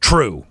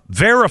true,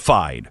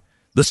 verified.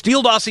 The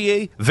Steele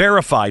dossier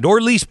verified, or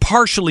at least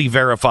partially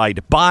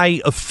verified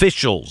by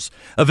officials,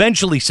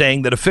 eventually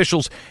saying that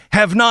officials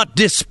have not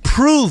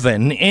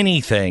disproven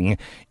anything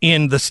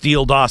in the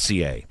Steele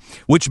dossier,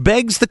 which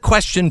begs the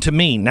question to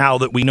me, now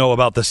that we know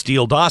about the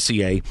Steele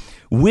dossier,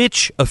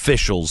 which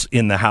officials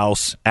in the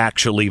House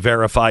actually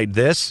verified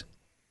this?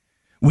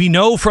 We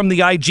know from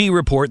the IG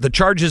report the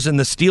charges in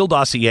the Steele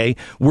dossier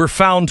were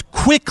found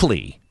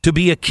quickly to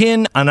be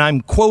akin, and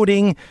I'm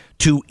quoting,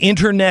 to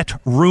internet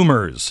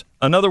rumors.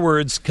 In other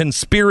words,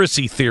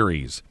 conspiracy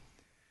theories.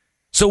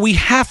 So we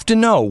have to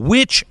know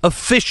which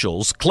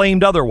officials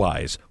claimed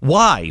otherwise.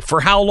 Why?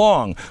 For how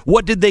long?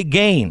 What did they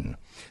gain?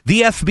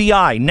 The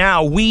FBI,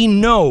 now we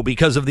know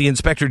because of the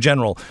Inspector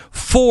General,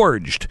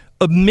 forged,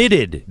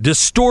 omitted,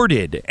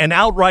 distorted, and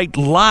outright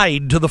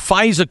lied to the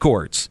FISA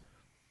courts.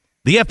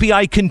 The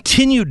FBI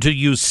continued to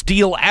use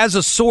Steele as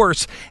a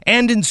source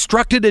and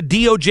instructed a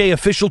DOJ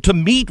official to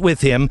meet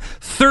with him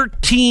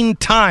 13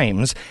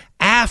 times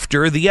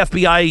after the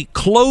FBI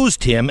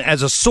closed him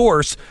as a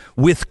source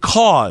with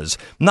cause.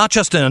 Not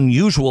just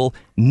unusual,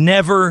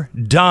 never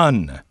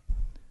done.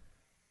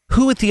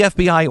 Who at the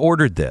FBI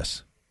ordered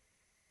this?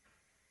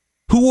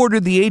 Who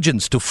ordered the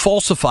agents to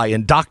falsify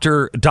and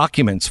doctor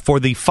documents for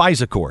the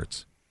FISA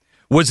courts?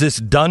 Was this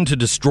done to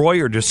destroy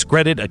or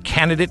discredit a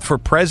candidate for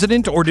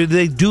president, or did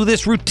they do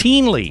this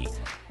routinely?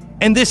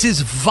 And this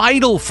is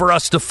vital for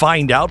us to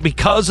find out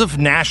because of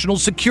national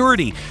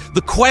security.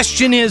 The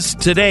question is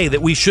today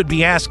that we should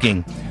be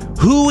asking,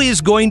 who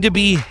is going to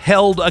be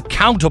held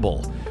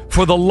accountable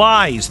for the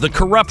lies, the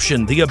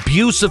corruption, the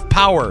abuse of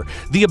power,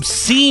 the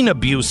obscene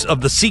abuse of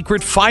the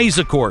secret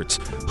FISA courts?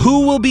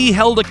 Who will be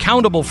held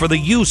accountable for the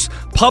use,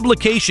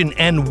 publication,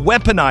 and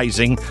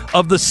weaponizing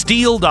of the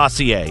Steele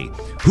dossier?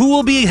 Who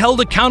will be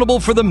held accountable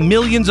for the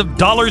millions of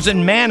dollars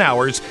and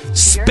man-hours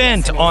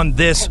spent on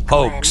this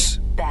hoax?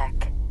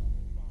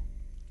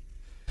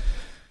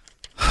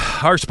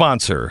 Our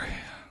sponsor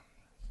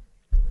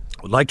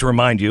would like to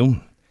remind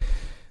you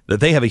that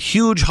they have a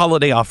huge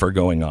holiday offer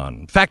going on.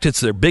 In fact, it's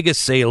their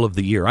biggest sale of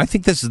the year. I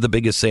think this is the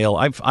biggest sale.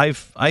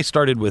 I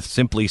started with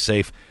Simply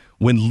Safe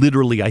when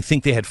literally I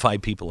think they had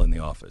 5 people in the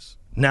office.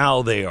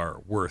 Now they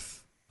are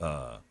worth,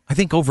 I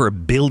think, over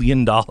 $1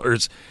 billion.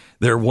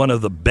 They're one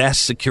of the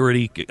best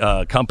security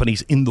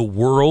companies in the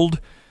world.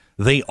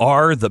 They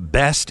are the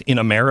best in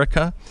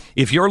America.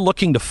 If you're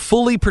looking to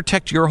fully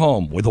protect your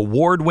home with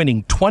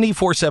award-winning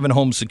 24/7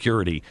 home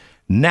security,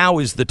 now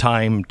is the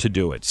time to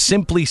do it.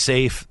 Simply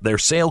Safe. Their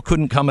sale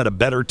couldn't come at a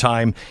better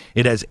time.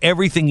 It has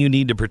everything you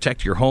need to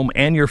protect your home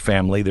and your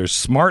family. There's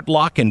Smart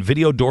Lock and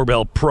Video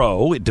Doorbell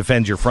Pro. It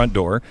defends your front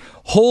door.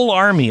 Whole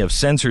army of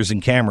sensors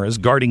and cameras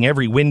guarding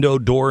every window,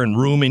 door, and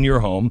room in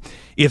your home.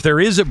 If there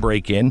is a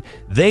break-in,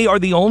 they are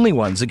the only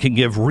ones that can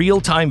give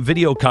real-time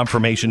video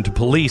confirmation to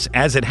police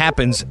as it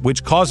happens,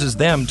 which causes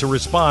them to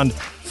respond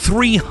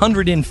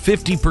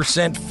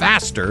 350%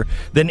 faster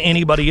than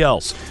anybody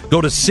else. Go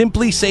to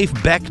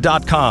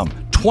simplysafebeck.com.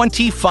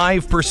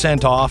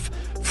 25% off,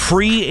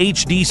 free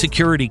HD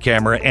security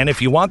camera, and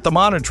if you want the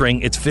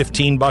monitoring, it's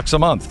 $15 a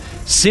month.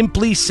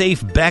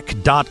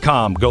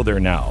 Simplysafebeck.com. Go there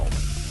now.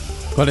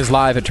 Glenn is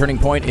live at Turning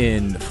Point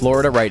in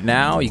Florida right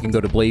now. You can go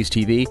to Blaze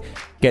TV.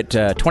 Get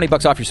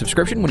 $20 off your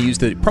subscription when you use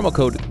the promo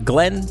code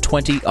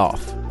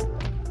GLEN20OFF.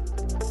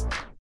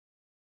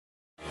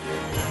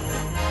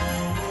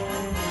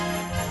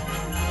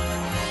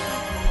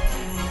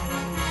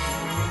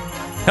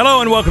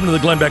 Hello and welcome to the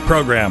Glenn Beck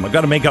program. I've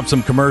got to make up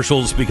some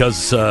commercials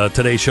because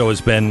today's show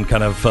has been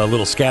kind of a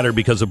little scattered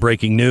because of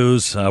breaking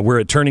news. We're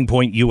at Turning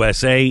Point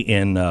USA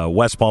in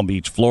West Palm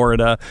Beach,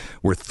 Florida.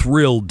 We're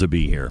thrilled to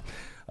be here.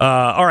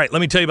 All right, let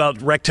me tell you about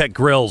RecTech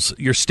Grills.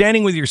 You're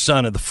standing with your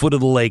son at the foot of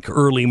the lake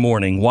early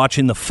morning,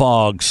 watching the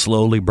fog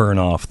slowly burn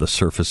off the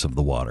surface of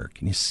the water.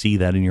 Can you see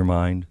that in your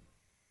mind?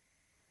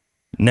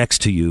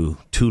 Next to you,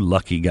 2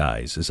 lucky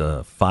guys, is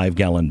a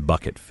 5-gallon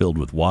bucket filled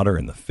with water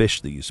and the fish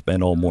that you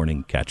spent all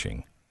morning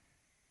catching.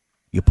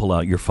 You pull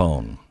out your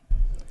phone,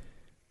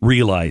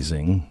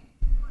 realizing,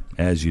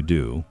 as you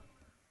do,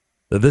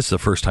 that this is the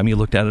first time you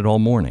looked at it all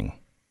morning.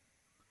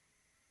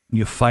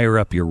 You fire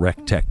up your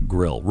RecTech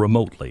grill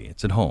remotely.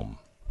 It's at home.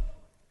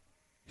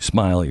 You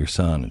smile at your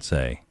son and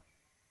say,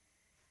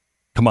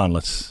 "Come on,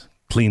 let's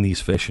clean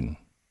these fish and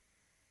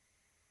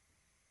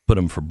put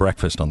them for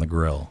breakfast on the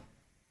grill."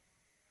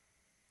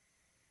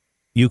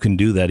 You can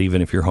do that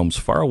even if your home's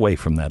far away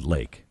from that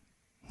lake.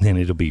 Then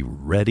it'll be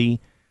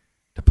ready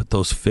to put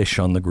those fish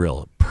on the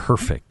grill.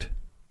 Perfect.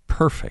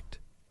 Perfect.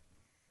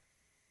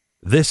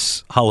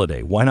 This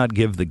holiday, why not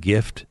give the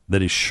gift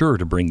that is sure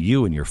to bring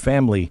you and your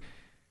family,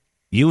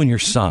 you and your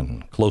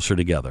son, closer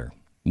together?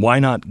 Why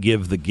not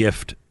give the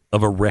gift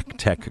of a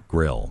RecTech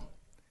grill?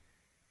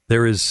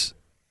 There are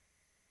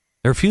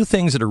a few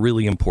things that are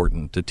really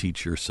important to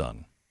teach your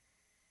son.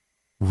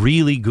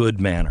 Really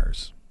good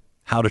manners.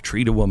 How to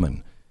treat a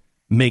woman.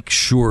 Make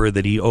sure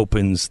that he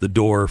opens the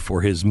door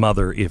for his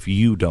mother if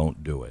you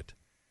don't do it.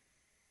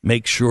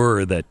 Make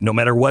sure that no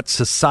matter what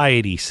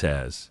society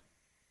says,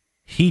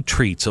 he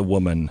treats a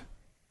woman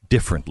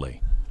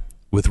differently,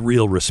 with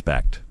real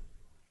respect.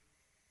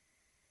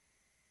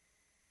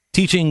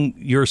 Teaching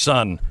your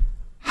son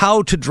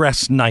how to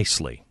dress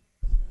nicely,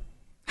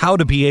 how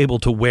to be able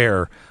to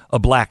wear a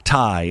black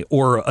tie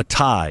or a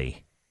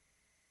tie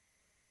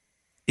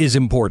is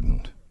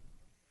important.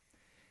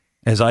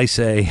 As I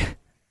say,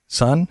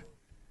 son,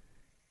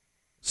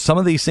 some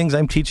of these things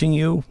I'm teaching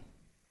you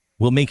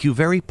will make you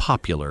very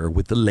popular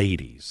with the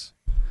ladies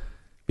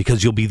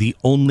because you'll be the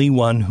only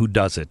one who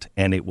does it,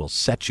 and it will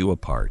set you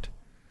apart.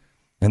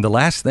 And the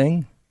last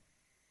thing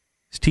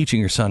is teaching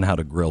your son how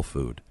to grill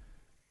food,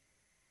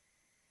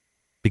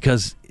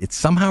 because it's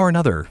somehow or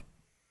another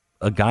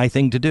a guy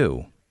thing to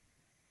do.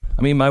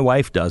 I mean, my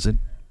wife does it,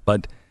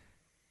 but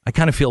I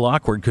kind of feel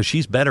awkward because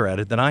she's better at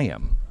it than I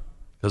am,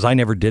 because I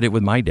never did it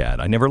with my dad.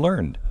 I never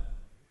learned.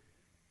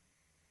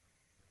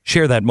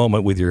 Share that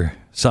moment with your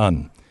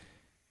son.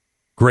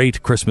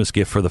 Great Christmas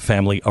gift for the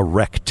family, a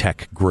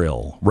RecTech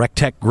grill.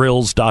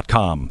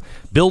 RecTechGrills.com.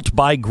 Built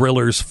by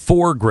grillers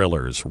for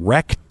grillers.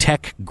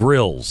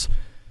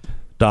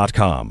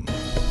 RecTechGrills.com.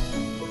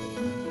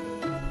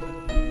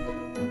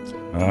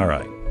 All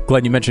right.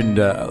 Glenn, you mentioned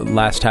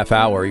last half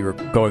hour you were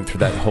going through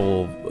that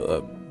whole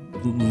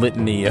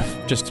litany of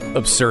just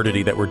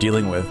absurdity that we're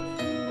dealing with.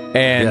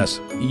 And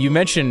yes, you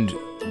mentioned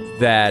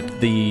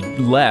that the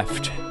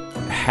left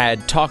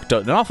had talked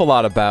an awful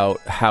lot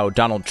about how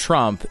Donald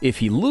Trump, if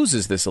he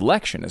loses this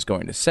election, is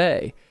going to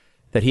say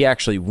that he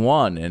actually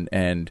won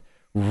and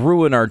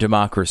ruin our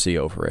democracy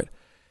over it.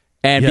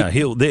 And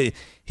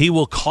he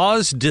will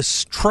cause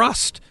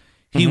distrust.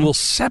 He will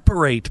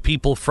separate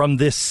people from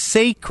this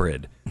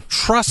sacred,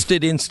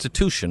 trusted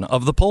institution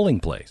of the polling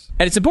place.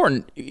 And it's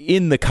important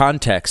in the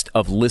context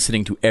of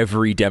listening to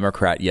every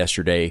Democrat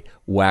yesterday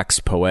wax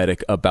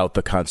poetic about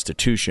the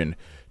Constitution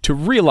to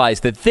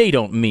realize that they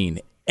don't mean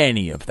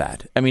any of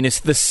that. I mean, it's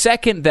the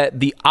second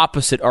that the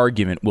opposite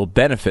argument will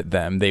benefit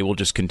them, they will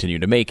just continue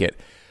to make it.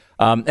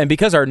 And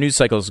because our news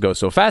cycles go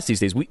so fast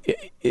these days,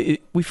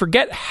 we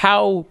forget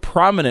how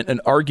prominent an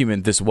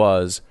argument this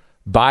was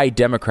by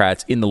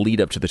Democrats in the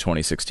lead up to the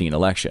 2016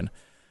 election.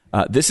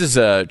 This is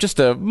just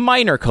a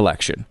minor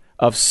collection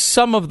of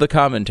some of the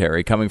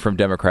commentary coming from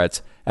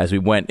Democrats as we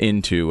went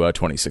into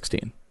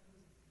 2016.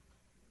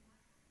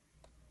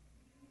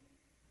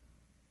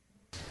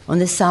 On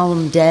this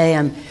solemn day,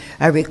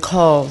 I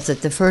recall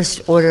that the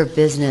first order of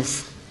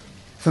business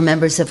for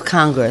members of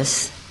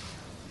Congress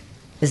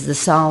is the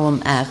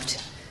solemn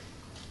act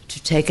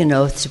to take an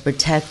oath to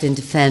protect and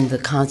defend the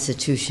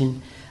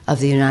Constitution of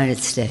the United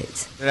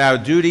States. That our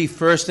duty,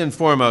 first and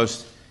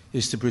foremost,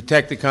 is to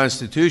protect the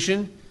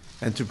Constitution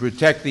and to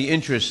protect the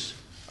interests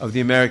of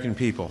the American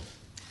people.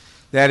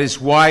 That is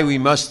why we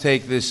must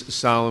take this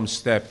solemn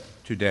step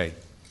today.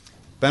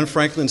 Ben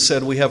Franklin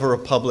said, "We have a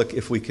republic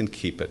if we can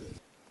keep it."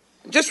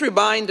 Just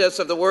remind us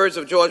of the words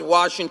of George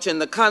Washington: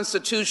 the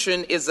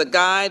Constitution is a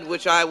guide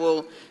which I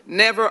will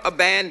never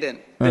abandon.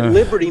 That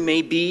liberty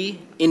may be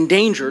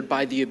endangered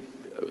by the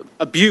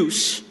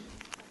abuse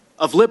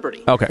of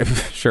liberty. Okay,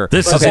 sure.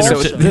 This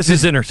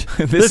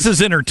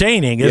is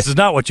entertaining. This is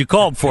not what you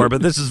called for,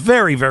 but this is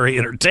very, very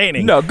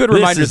entertaining. No, good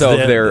reminder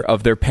though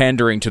of their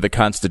pandering to the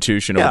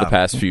Constitution over the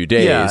past few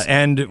days. Yeah,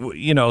 and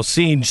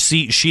seeing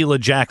Sheila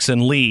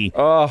Jackson Lee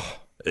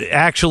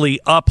actually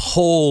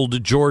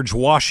uphold George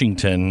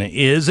Washington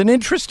is an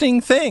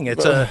interesting thing.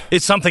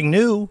 It's something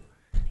new.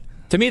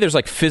 To me, there's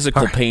like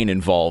physical pain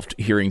involved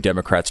hearing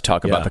Democrats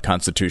talk about the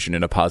Constitution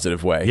in a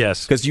positive way.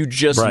 Yes. Because you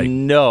just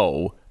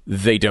know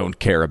they don't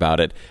care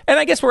about it. And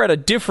I guess we're at a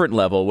different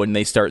level when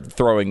they start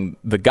throwing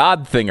the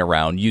God thing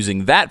around,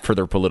 using that for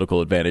their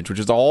political advantage, which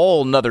is a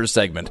whole nother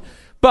segment.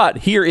 But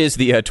here is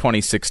the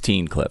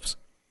 2016 clips.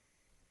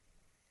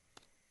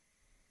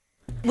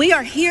 We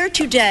are here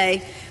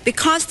today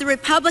because the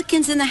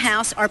Republicans in the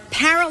House are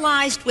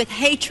paralyzed with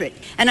hatred.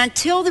 And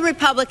until the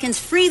Republicans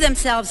free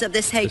themselves of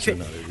this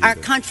hatred, our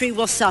country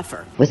will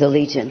suffer. With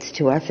allegiance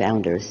to our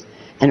founders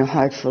and a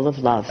heart full of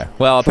love.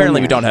 Well, apparently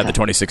we don't have the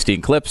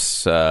 2016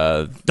 clips.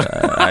 I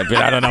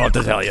don't know what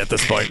to tell you at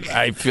this point.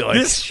 I feel like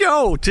this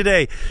show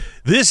today.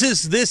 This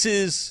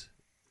is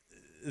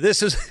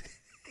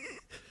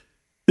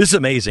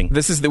amazing.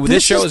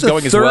 This show is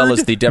going as well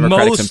as the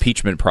Democratic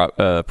impeachment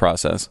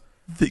process.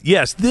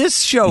 Yes,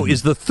 this show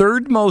is the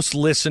third most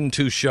listened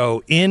to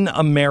show in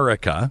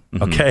America,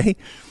 okay?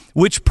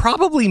 Which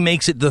probably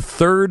makes it the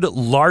third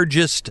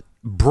largest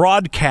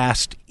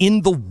broadcast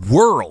in the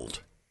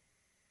world.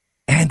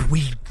 And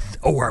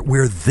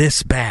we're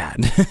this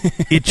bad.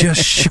 It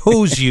just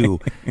shows you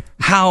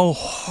how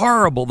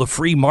horrible the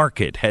free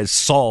market has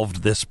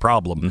solved this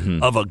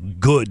problem of a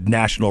good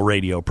national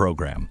radio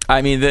program.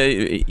 I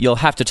mean, you'll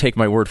have to take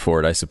my word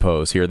for it, I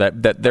suppose. Here,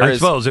 I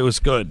suppose it was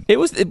good.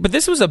 But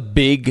this was a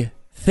big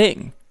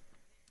thing.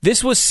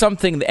 This was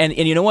something, and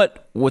you know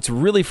what? What's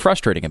really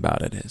frustrating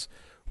about it is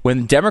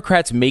when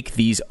Democrats make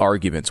these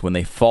arguments, when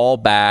they fall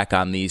back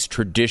on these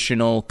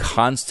traditional,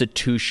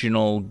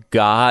 constitutional,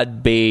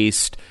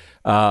 God-based,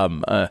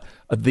 the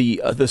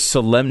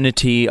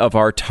solemnity of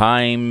our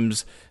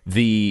times,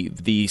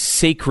 the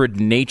sacred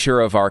nature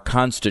of our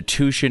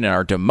Constitution and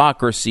our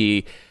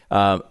democracy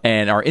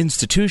and our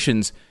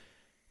institutions,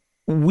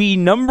 we,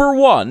 number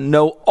one,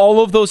 know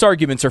all of those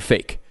arguments are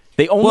fake.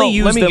 They only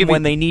use them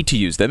when they need to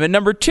use them. And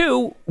number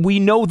two, we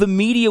know the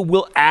media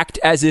will act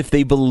as if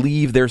they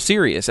believe they're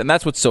serious. And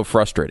that's what's so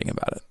frustrating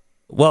about it.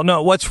 Well,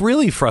 no, what's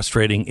really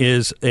frustrating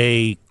is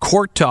a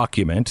court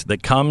document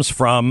that comes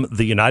from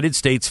the United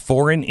States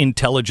Foreign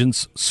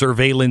Intelligence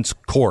Surveillance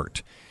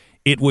Court.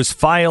 It was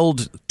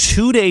filed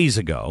 2 days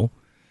ago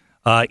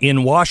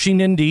in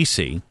Washington,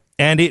 D.C.,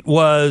 and it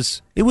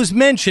was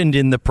mentioned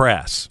in the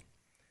press.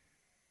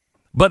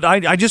 But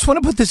I just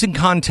want to put this in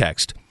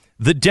context.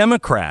 The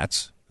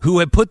Democrats who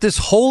have put this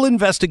whole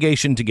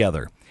investigation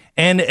together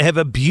and have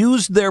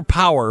abused their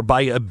power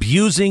by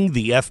abusing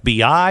the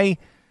FBI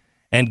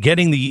and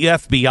getting the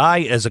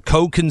FBI as a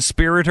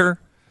co-conspirator,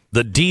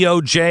 the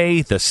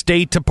DOJ, the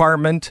State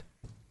Department,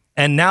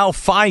 and now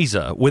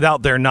FISA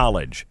without their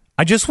knowledge.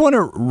 I just want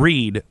to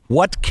read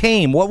what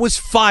was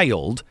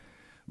filed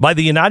by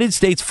the United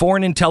States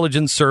Foreign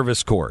Intelligence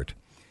Service Court.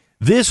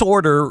 This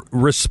order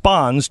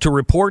responds to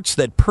reports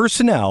that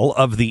personnel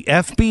of the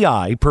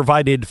FBI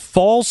provided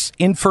false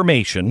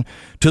information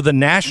to the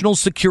National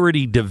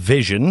Security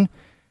Division,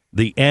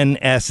 the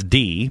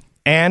NSD,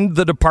 and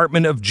the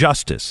Department of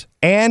Justice,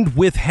 and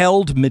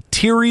withheld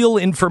material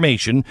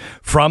information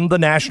from the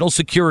National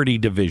Security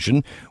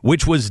Division,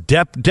 which was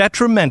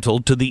detrimental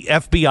to the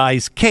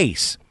FBI's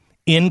case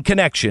in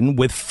connection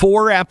with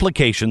 4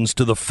 applications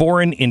to the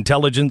Foreign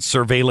Intelligence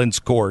Surveillance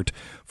Court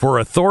for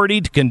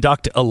authority to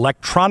conduct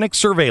electronic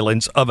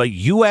surveillance of a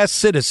U.S.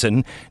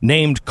 citizen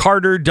named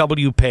Carter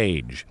W.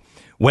 Page.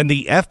 When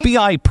the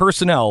FBI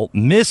personnel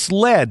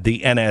misled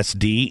the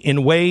NSD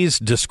in ways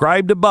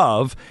described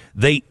above,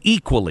 they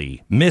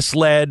equally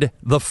misled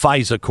the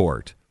FISA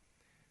court.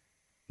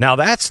 Now,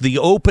 that's the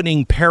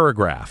opening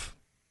paragraph.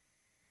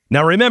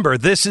 Now, remember,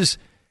 this is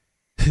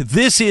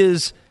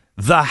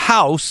the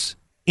House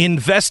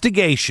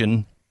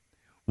investigation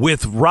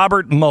with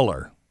Robert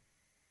Mueller.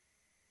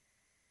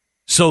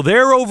 So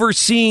they're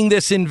overseeing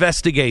this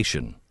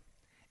investigation.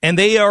 And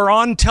they are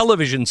on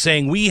television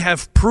saying, we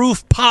have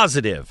proof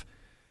positive.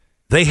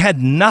 They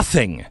had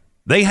nothing.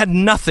 They had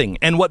nothing.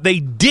 And what they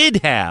did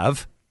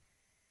have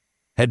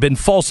had been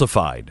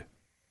falsified.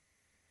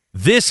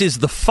 This is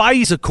the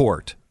FISA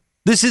court.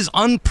 This is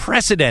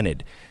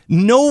unprecedented.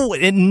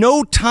 At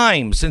no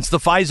time since the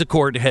FISA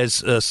court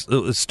has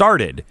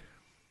started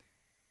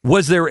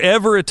was there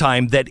ever a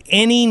time that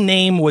any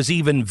name was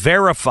even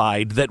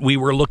verified that we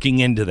were looking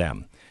into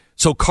them.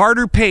 So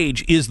Carter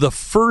Page is the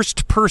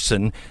first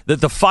person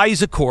that the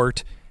FISA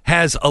court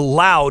has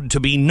allowed to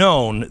be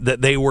known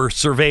that they were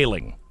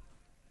surveilling.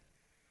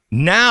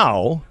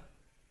 Now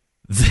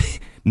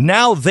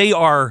they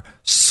are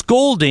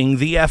scolding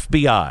the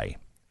FBI.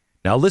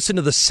 Now listen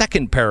to the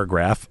second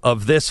paragraph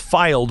of this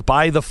filed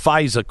by the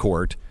FISA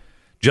court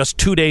just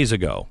 2 days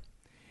ago.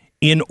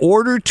 In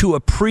order to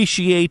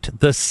appreciate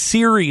the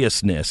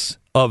seriousness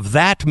of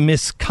that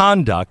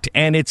misconduct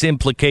and its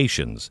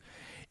implications,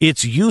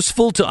 it's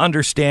useful to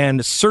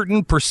understand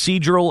certain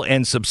procedural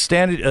and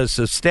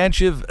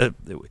substantive,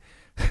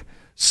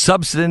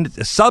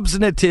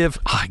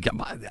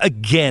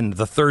 again,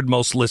 the third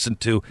most listened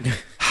to.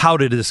 How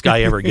did this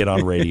guy ever get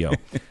on radio?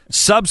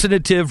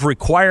 Substantive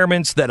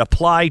requirements that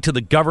apply to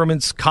the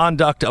government's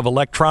conduct of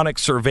electronic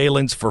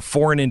surveillance for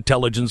foreign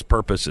intelligence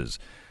purposes.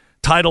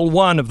 Title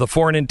I of the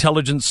Foreign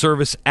Intelligence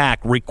Service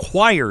Act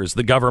requires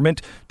the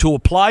government to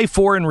apply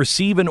for and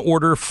receive an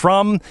order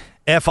from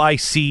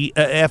FISC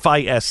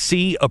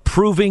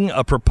approving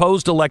a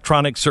proposed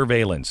electronic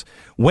surveillance.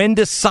 When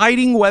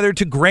deciding whether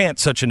to grant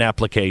such an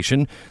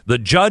application, the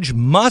judge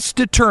must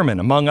determine,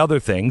 among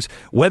other things,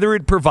 whether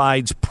it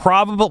provides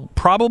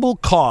probable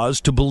cause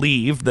to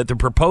believe that the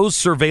proposed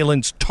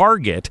surveillance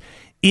target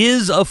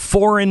is a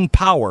foreign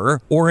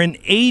power or an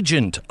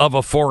agent of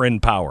a foreign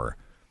power.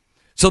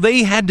 So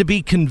they had to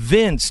be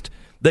convinced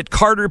that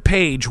Carter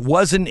Page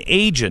was an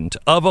agent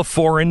of a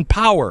foreign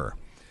power.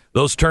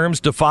 Those terms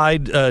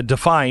defined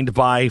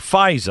by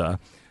FISA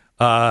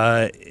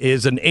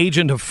is an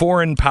agent of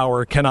foreign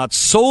power cannot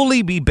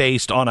solely be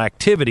based on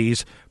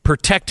activities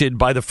protected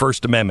by the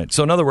First Amendment.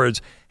 So in other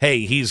words,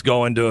 hey, he's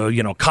going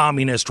to,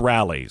 communist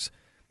rallies.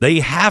 They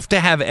have to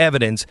have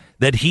evidence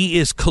that he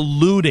is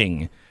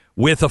colluding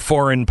with a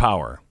foreign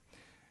power.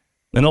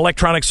 An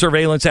electronic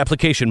surveillance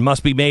application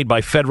must be made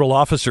by federal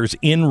officers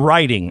in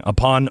writing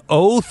upon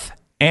oath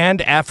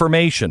and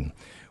affirmation.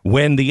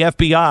 When the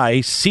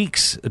FBI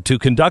seeks to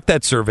conduct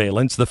that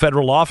surveillance, the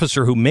federal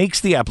officer who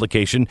makes the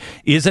application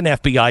is an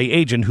FBI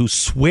agent who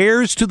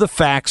swears to the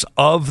facts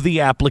of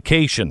the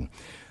application.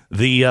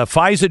 The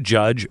FISA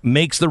judge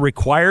makes the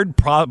required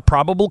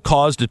probable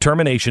cause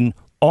determination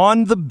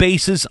on the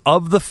basis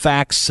of the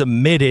facts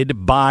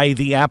submitted by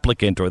the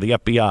applicant or the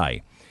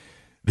FBI.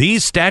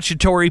 These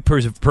statutory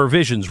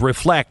provisions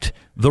reflect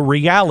the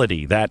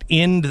reality that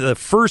in the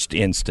first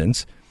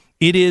instance,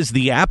 it is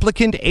the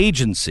applicant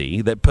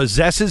agency that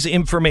possesses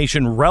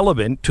information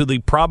relevant to the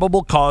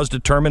probable cause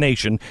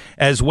determination,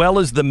 as well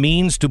as the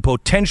means to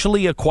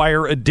potentially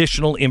acquire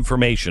additional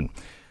information.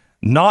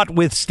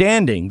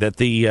 Notwithstanding that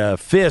the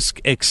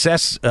FISC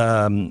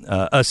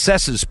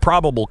assesses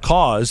probable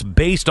cause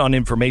based on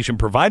information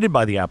provided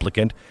by the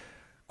applicant,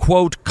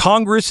 quote,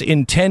 Congress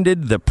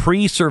intended the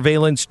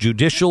pre-surveillance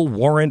judicial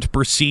warrant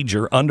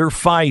procedure under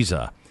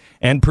FISA,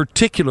 and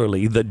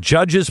particularly the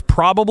judge's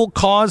probable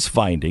cause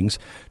findings,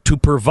 to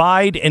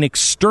provide an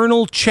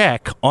external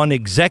check on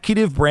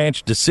executive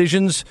branch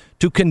decisions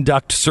to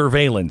conduct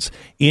surveillance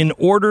in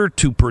order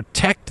to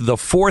protect the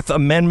Fourth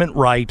Amendment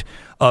right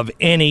of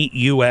any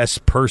U.S.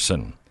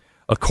 person.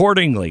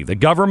 Accordingly, the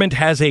government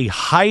has a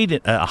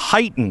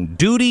heightened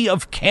duty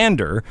of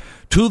candor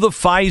to the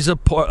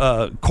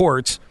FISA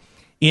courts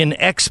in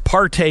ex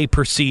parte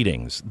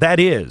proceedings, that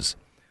is,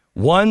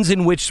 ones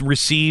in which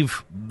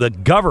the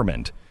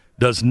government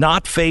does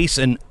not face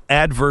an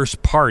adverse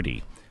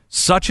party,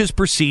 such as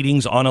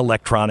proceedings on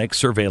electronic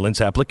surveillance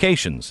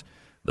applications.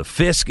 The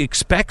FISC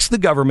expects the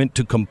government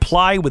to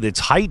comply with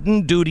its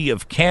heightened duty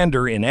of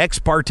candor in ex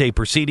parte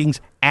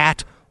proceedings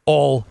at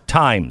all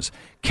times.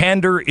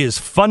 Candor is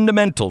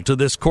fundamental to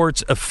this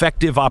court's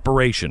effective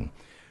operation.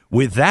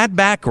 With that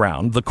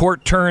background, the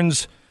court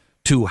turns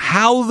to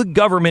how the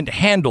government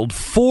handled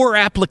 4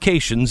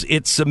 applications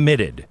it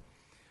submitted.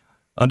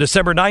 On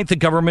December 9th, the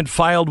government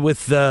filed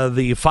with the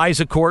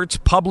FISA courts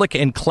public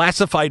and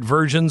classified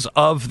versions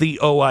of the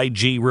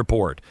OIG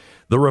report.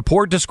 The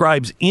report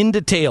describes in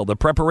detail the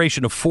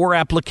preparation of 4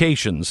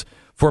 applications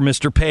for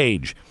Mr.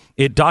 Page.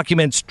 It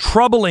documents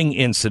troubling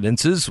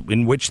incidences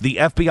in which the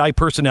FBI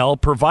personnel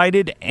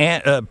provided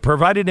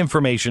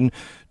information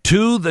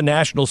to the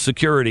National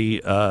Security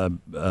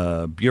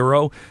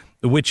Bureau,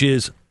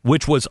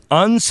 which was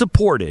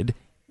unsupported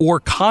or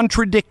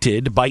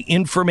contradicted by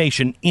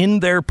information in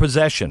their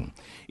possession.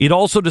 It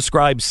also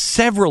describes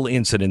several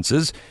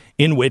incidences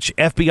in which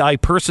FBI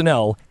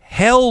personnel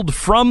held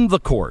from the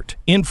court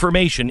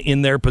information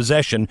in their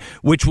possession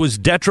which was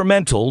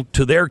detrimental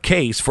to their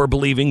case for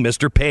believing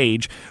Mr.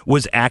 Page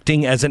was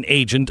acting as an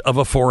agent of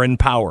a foreign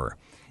power.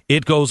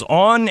 It goes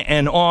on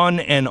and on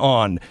and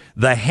on.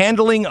 The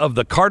handling of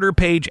the Carter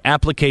Page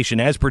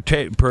application as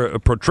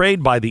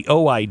portrayed by the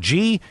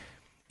OIG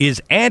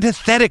is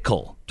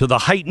antithetical to the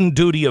heightened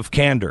duty of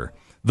candor.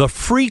 The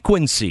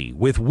frequency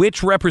with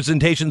which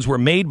representations were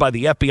made by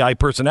the FBI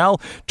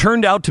personnel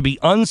turned out to be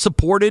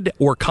unsupported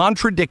or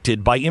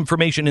contradicted by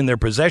information in their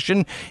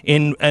possession,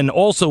 and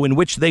also in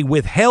which they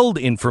withheld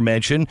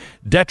information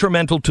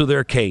detrimental to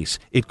their case.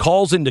 It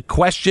calls into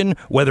question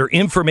whether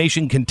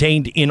information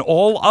contained in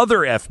all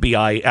other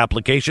FBI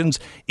applications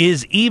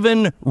is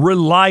even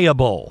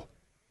reliable.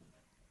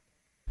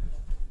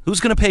 Who's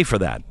going to pay for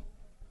that?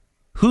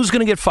 Who's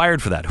going to get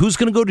fired for that? Who's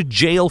going to go to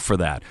jail for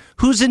that?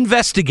 Who's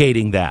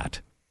investigating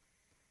that?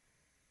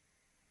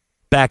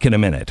 Back in a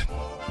minute.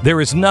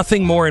 There is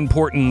nothing more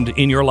important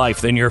in your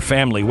life than your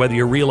family, whether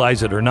you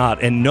realize it or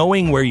not. And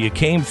knowing where you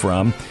came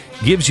from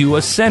gives you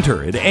a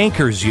center. It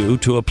anchors you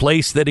to a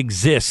place that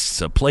exists,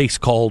 a place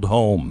called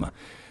home.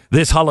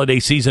 This holiday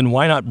season,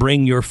 why not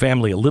bring your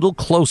family a little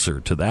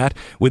closer to that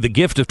with the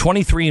gift of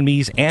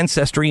 23andMe's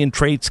Ancestry and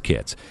Traits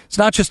Kits? It's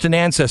not just an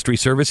ancestry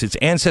service, it's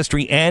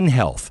ancestry and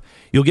health.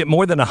 You'll get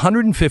more than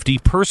 150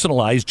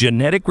 personalized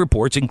genetic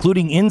reports,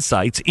 including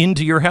insights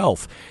into your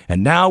health.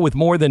 And now, with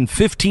more than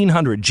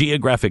 1,500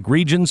 geographic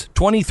regions,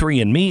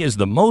 23andMe is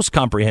the most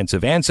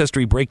comprehensive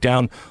ancestry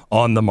breakdown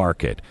on the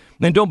market.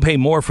 And don't pay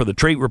more for the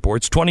trait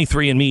reports.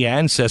 23andMe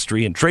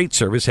Ancestry and Trait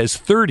Service has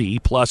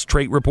 30-plus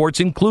trait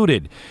reports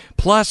included,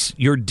 plus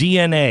your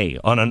DNA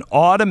on an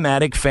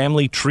automatic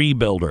family tree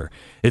builder.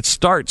 It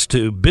starts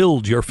to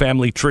build your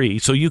family tree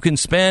so you can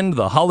spend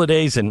the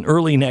holidays and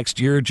early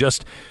next year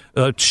just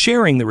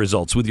sharing the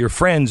results with your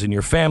friends and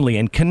your family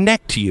and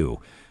connect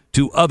you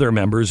to other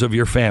members of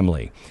your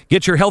family.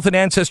 Get your health and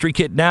ancestry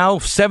kit now,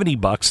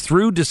 $70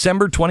 through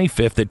December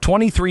 25th at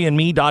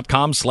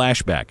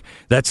 23andme.com/Beck.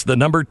 That's the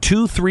number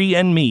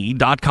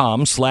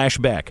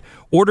 23andme.com/Beck.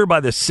 Order by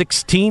the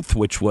 16th,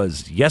 which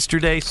was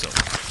yesterday, so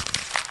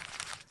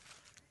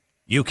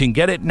you can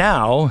get it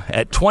now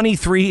at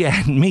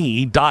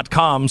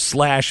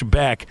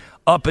 23andme.com/Beck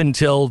up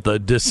until the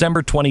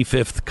December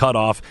 25th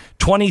cutoff,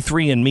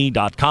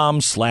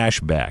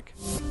 23andme.com/Beck.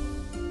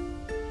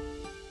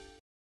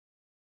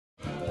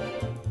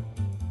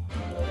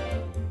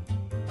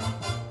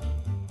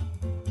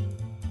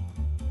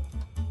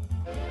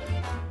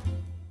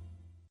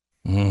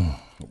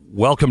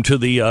 Welcome to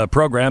the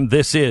program.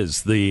 This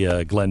is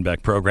the Glenn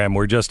Beck program.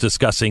 We're just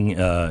discussing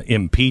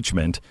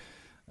impeachment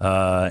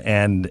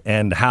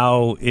and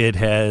how it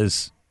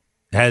has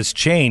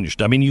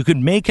changed. I mean, you could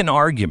make an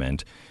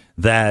argument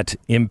that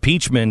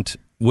impeachment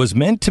was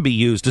meant to be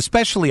used,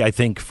 especially I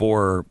think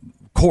for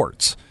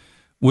courts,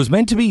 was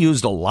meant to be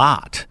used a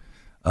lot.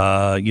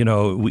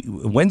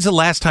 When's the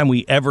last time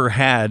we ever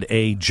had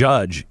a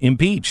judge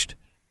impeached?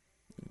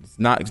 It's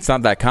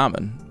not that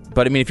common.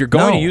 But I mean, if you're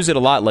going to use it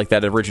a lot, like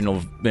that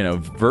original,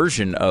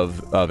 version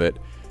of it,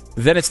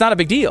 then it's not a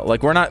big deal.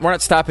 Like we're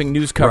not stopping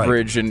news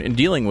coverage and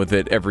dealing with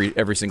it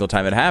every single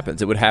time it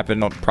happens. It would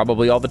happen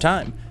probably all the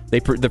time.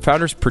 The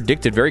founders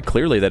predicted very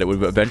clearly that it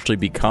would eventually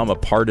become a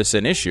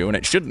partisan issue, and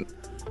it shouldn't.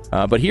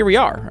 But here we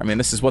are. I mean,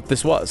 this is what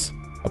this was: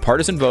 a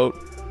partisan vote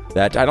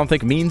that I don't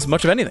think means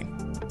much of anything.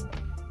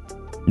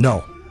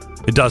 No,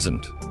 it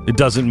doesn't. It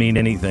doesn't mean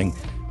anything.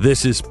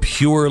 This is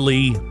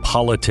purely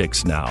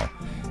politics now.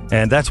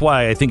 And that's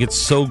why I think it's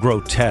so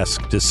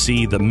grotesque to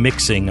see the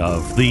mixing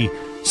of the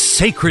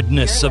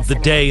sacredness of the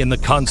day and the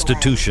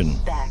Constitution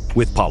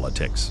with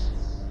politics.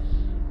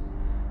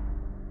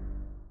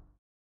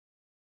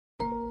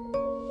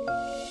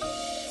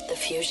 The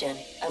fusion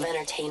of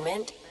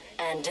entertainment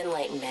and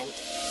enlightenment.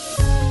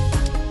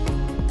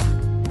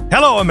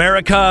 Hello,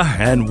 America,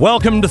 and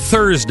welcome to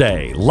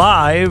Thursday,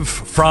 live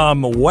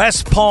from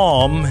West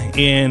Palm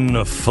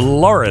in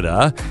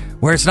Florida,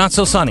 where it's not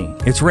so sunny.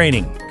 It's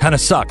raining. Kind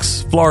of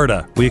sucks.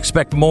 Florida, we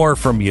expect more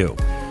from you.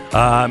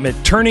 At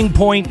Turning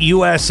Point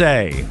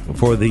USA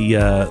for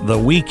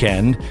the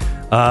weekend,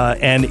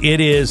 and it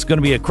is going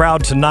to be a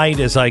crowd tonight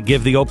as I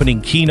give the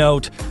opening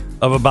keynote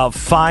of about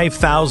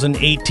 5,000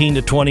 18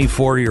 to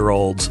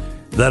 24-year-olds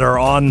that are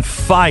on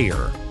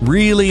fire,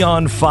 really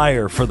on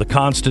fire for the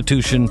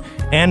Constitution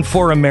and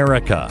for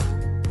America.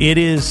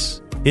 It's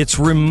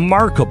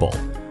remarkable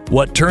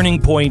what Turning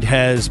Point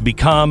has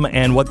become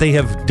and what they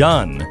have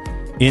done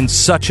in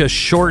such a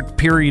short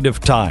period of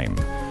time.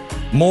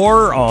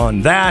 More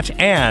on that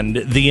and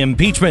the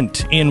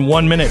impeachment in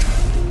 1 minute.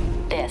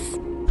 This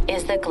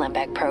is the Glenn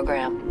Beck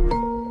program.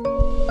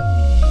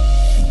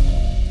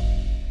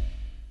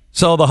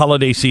 So the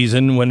holiday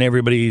season, when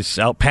everybody's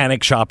out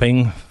panic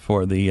shopping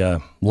for the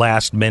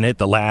last minute,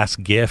 the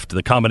last gift,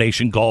 the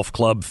combination golf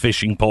club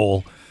fishing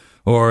pole,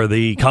 or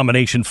the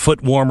combination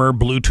foot warmer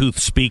Bluetooth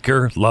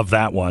speaker, love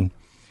that one.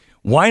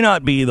 Why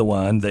not be the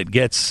one that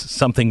gets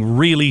something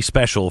really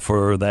special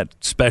for that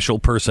special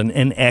person,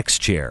 an X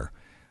chair?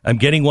 I'm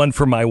getting one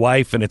for my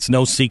wife, and it's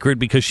no secret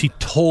because she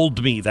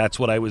told me that's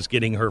what I was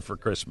getting her for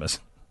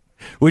Christmas,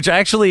 which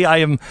actually I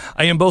am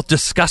both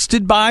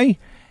disgusted by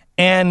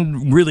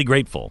and really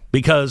grateful,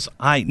 because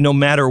no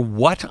matter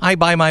what I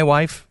buy my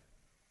wife,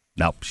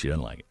 Nope, she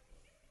doesn't like it.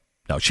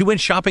 No, she went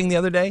shopping the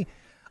other day.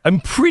 I'm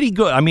pretty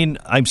good. I mean,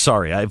 I'm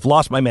sorry. I've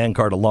lost my man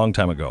card a long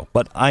time ago,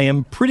 but I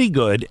am pretty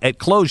good at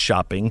clothes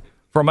shopping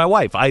for my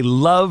wife. I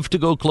love to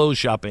go clothes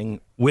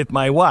shopping with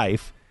my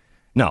wife.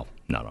 No.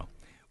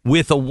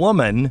 With a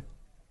woman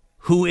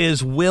who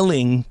is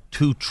willing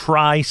to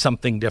try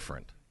something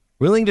different.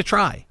 Willing to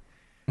try.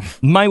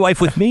 My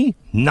wife with me,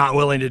 not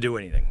willing to do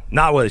anything.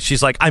 Not willing.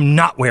 She's like, I'm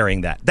not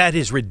wearing that. That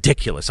is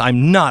ridiculous.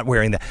 I'm not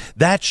wearing that.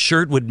 That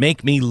shirt would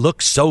make me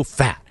look so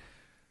fat.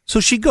 So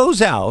she goes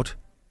out,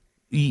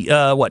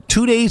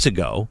 2 days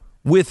ago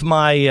with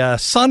my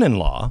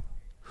son-in-law,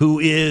 who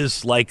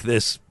is like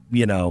this,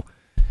 he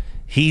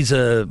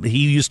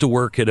used to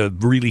work at a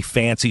really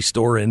fancy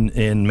store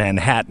in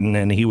Manhattan,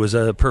 and he was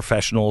a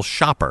professional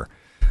shopper.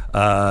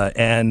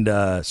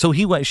 So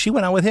she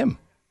went out with him.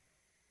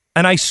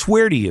 And I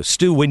swear to you,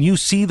 Stu, when you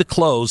see the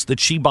clothes that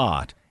she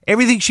bought,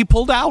 everything she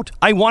pulled out,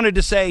 I wanted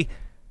to say,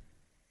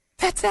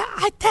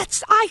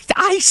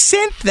 I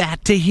sent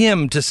that to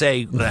him to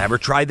say, ever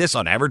try this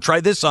on, ever try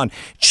this on.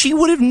 She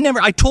would have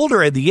never, I told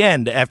her at the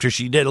end, after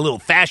she did a little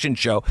fashion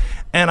show,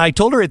 and I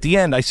told her at the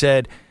end, I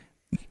said,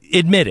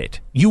 admit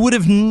it, you would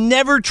have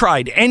never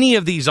tried any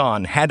of these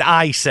on had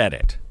I said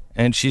it.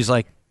 And she's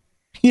like,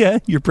 yeah,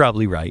 you're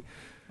probably right.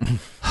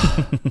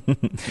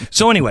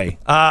 So anyway,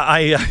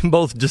 I'm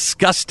both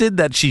disgusted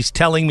that she's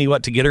telling me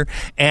what to get her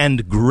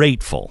and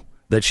grateful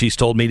that she's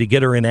told me to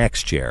get her an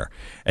X chair.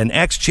 An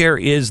X chair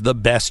is the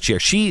best chair.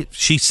 She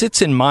sits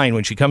in mine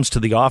when she comes to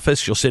the office.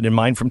 She'll sit in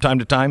mine from time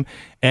to time,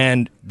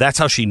 and that's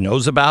how she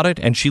knows about it,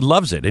 and she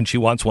loves it, and she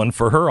wants one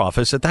for her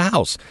office at the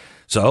house.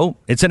 So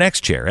it's an X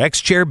chair,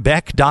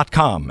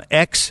 xchairbeck.com,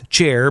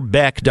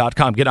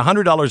 xchairbeck.com. Get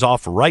 $100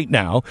 off right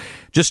now.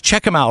 Just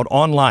check them out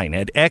online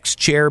at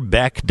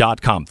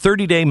xchairbeck.com.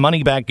 30-day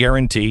money-back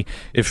guarantee.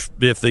 If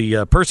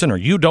the person or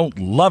you don't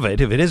love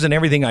it, if it isn't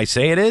everything I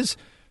say it is,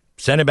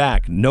 send it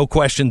back. No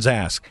questions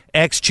asked.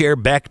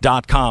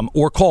 xchairbeck.com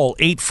or call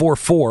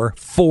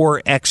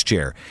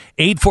 844-4XChair.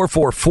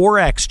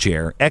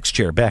 844-4XChair,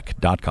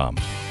 xchairbeck.com.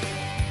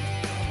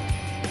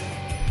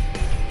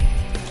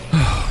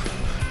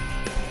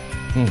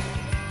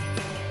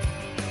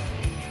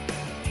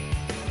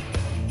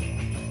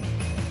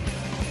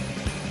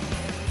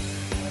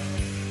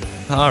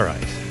 All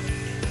right.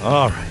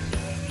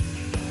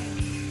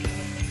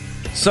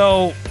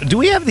 So, do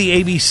we have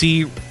the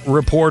ABC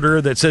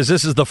reporter that says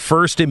this is the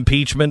first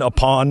impeachment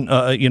upon,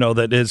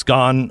 that has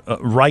gone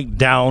right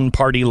down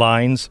party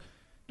lines?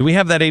 Do we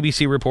have that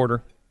ABC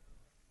reporter?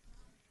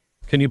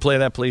 Can you play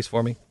that, please,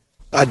 for me?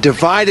 A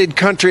divided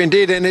country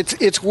indeed, and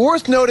it's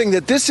worth noting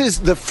that this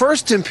is the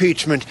first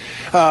impeachment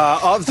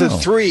of the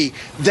three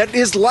that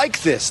is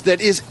like this,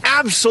 that is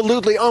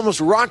absolutely almost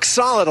rock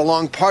solid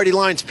along party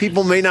lines.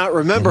 People may not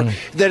remember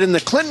that in the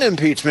Clinton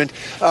impeachment,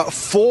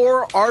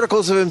 4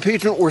 articles of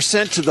impeachment were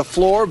sent to the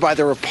floor by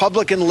the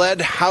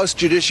Republican-led House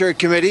Judiciary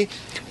Committee.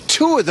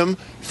 2 of them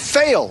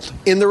failed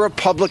in the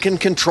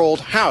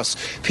Republican-controlled House.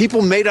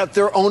 People made up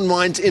their own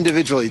minds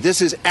individually.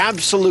 This is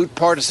absolute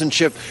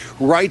partisanship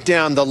right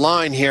down the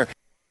line here.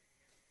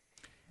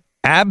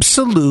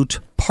 Absolute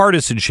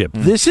partisanship.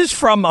 This is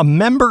from a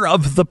member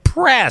of the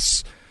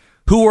press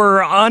who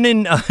are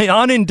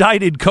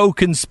unindicted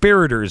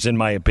co-conspirators, in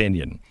my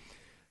opinion.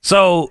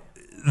 So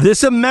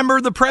this is a member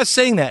of the press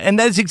saying that, and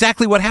that is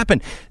exactly what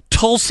happened.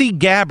 Tulsi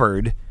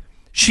Gabbard,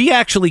 she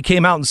actually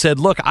came out and said,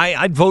 look,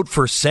 I'd vote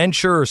for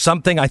censure or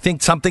something. I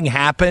think something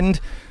happened,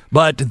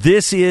 but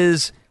this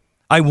is,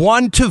 I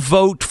want to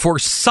vote for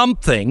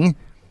something,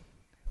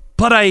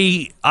 but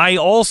I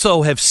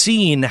also have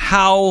seen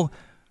how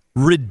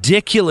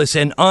ridiculous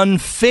and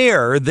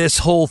unfair this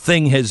whole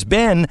thing has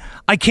been.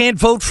 I can't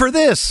vote for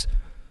this.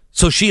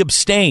 So she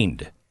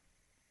abstained.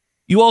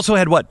 You also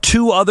had,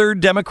 2 other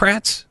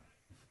Democrats?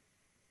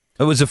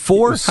 Was it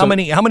 4? So, how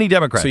many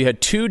Democrats? So you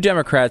had 2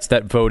 Democrats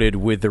that voted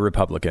with the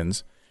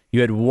Republicans.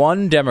 You had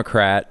 1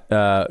 Democrat,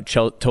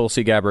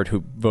 Tulsi Gabbard,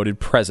 who voted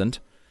present.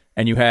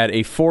 And you had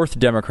a 4th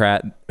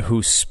Democrat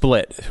who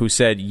split, who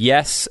said,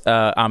 yes,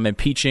 I'm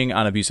impeaching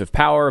on abuse of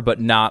power,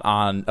 but not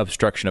on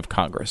obstruction of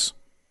Congress.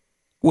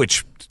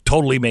 Which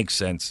totally makes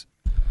sense.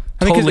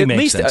 Totally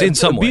makes sense in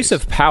some abuse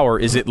ways. of power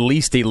is at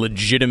least a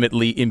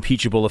legitimately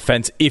impeachable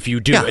offense if you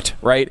do it,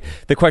 right?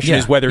 The question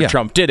is whether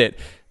Trump did it.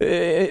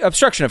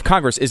 Obstruction of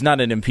Congress is not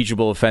an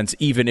impeachable offense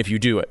even if you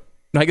do it.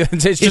 Like,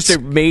 it's just a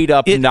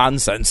made-up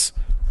nonsense.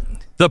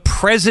 The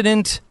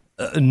president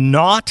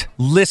not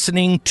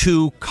listening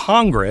to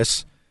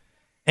Congress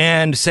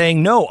and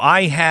saying, no,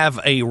 I have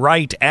a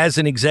right as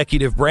an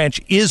executive branch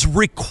is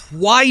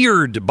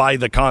required by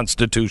the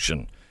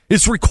Constitution.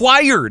 It's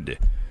required.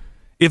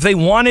 If they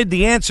wanted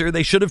the answer,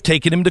 they should have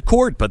taken him to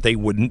court, but they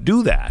wouldn't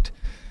do that.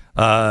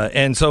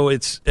 And so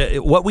it's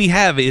what we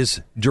have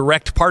is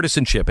direct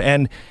partisanship.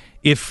 And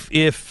if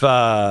you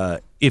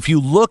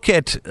look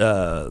at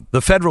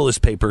the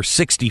Federalist paper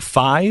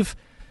 65,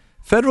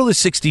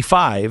 Federalist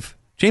 65,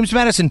 James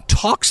Madison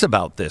talks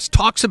about this,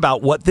 talks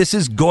about what this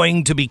is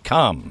going to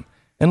become.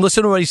 And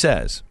listen to what he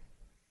says.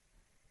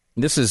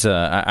 This is,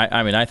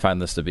 I find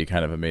this to be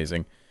kind of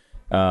amazing.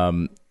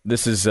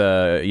 This is,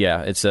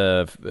 it's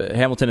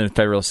Hamilton and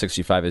Federalist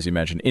 65, as you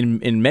mentioned.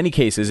 In many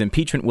cases,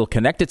 impeachment will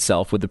connect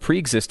itself with the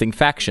pre-existing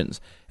factions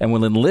and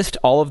will enlist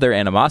all of their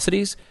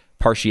animosities,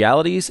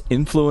 partialities,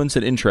 influence,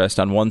 and interest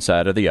on one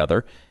side or the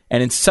other.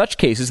 And in such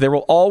cases, there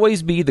will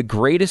always be the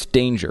greatest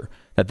danger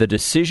that the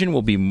decision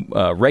will be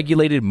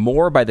regulated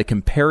more by the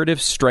comparative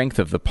strength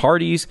of the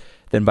parties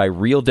than by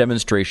real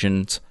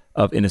demonstrations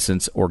of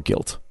innocence or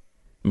guilt.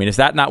 I mean, is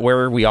that not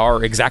where we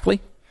are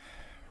exactly?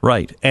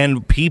 Right.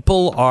 And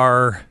people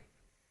are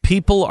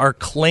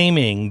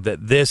claiming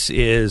that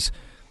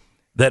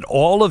that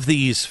all of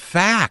these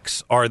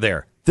facts are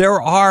there.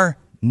 There are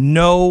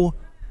no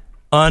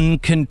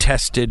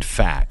uncontested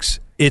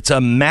facts. It's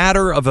a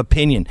matter of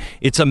opinion.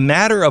 It's a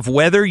matter of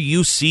whether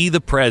you see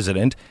the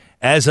president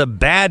as a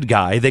bad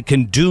guy that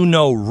can do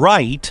no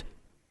right,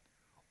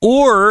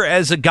 or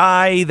as a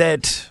guy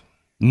that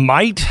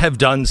might have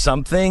done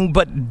something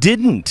but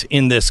didn't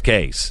in this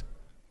case.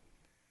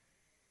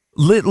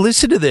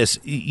 Listen to this.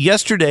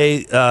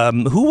 Yesterday,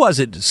 who was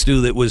it,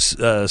 Stu, that was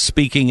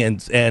speaking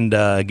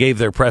and gave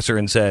their presser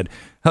and said,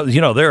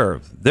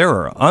 there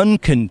are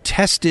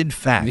uncontested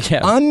facts.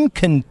 Yeah.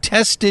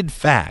 Uncontested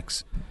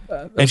facts.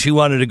 And she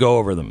wanted to go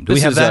over them. Do we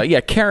have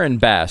that? Karen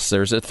Bass.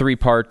 There's a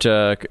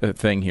 3-part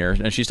thing here,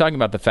 and she's talking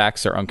about the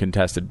facts are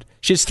uncontested.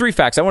 She has 3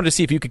 facts. I wanted to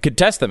see if you could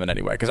contest them in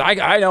any way, because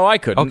I know I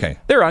couldn't. Okay.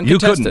 They're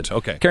uncontested. You couldn't.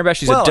 Okay. Karen Bass,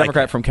 she's a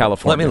Democrat from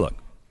California. Let me look.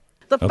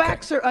 The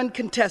facts are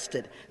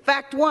uncontested.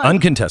 Fact 1.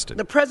 Uncontested.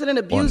 The president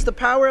abused the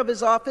power of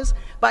his office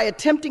by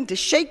attempting to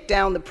shake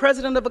down the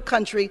president of a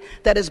country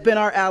that has been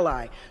our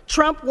ally.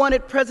 Trump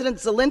wanted President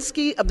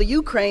Zelensky of the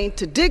Ukraine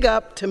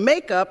to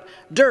make up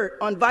dirt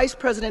on Vice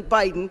President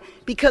Biden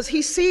because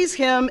he sees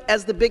him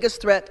as the biggest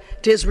threat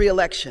to his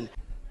reelection.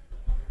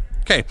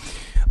 Okay.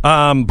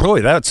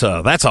 Boy, that's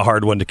a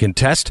hard one to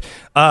contest.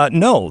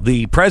 No,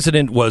 the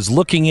president was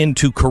looking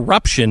into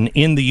corruption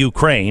in the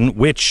Ukraine,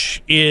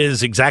 which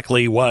is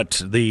exactly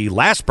what the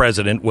last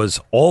president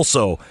was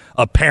also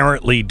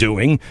apparently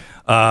doing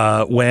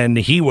when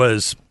he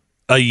was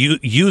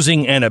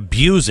using and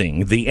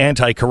abusing the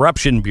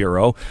Anti-Corruption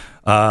Bureau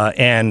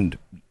and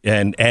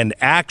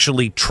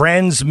actually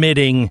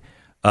transmitting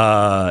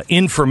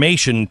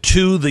information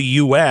to the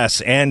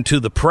U.S. and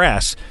to the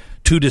press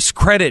to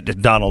discredit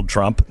Donald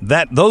Trump.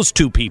 That those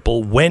 2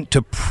 people went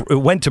to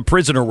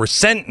prison or were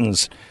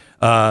sentenced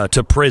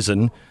to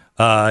prison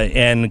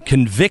and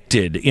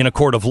convicted in a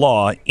court of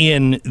law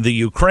in the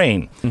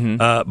Ukraine.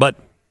 Mm-hmm. But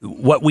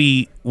what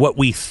we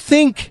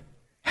think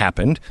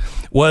happened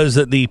was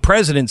that the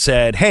president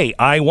said, hey,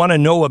 I want to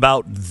know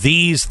about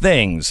these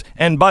things.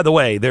 And by the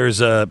way,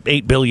 there's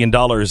 $8 billion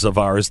of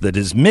ours that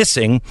is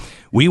missing.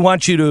 We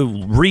want you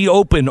to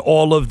reopen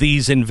all of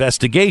these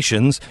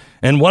investigations.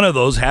 And one of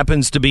those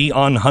happens to be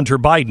on Hunter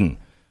Biden.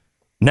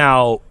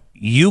 Now,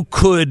 you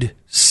could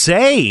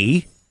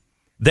say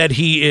that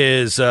he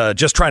is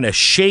just trying to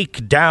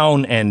shake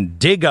down and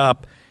dig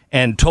up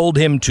and told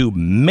him to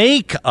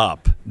make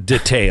up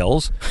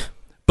details.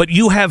 But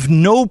you have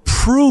no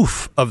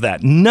proof of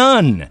that.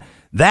 None.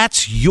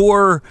 That's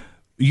your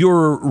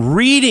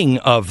reading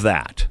of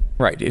that.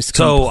 Right. It's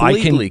so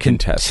completely I can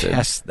contested.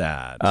 Contest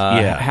that.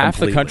 Half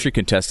the country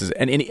contests it.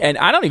 And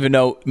I don't even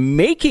know,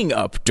 making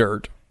up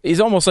dirt is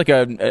almost like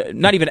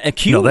not even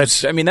accused. No,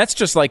 that's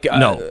just like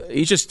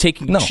he's just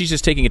taking. She's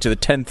just taking it to the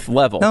 10th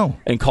level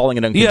and calling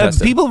it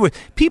uncontested. Yeah,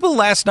 people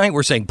last night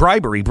were saying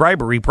bribery.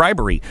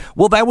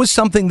 Well, that was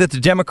something that the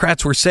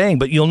Democrats were saying,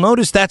 but you'll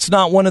notice that's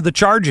not one of the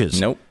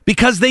charges. Nope.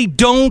 Because they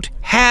don't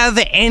have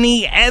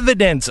any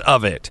evidence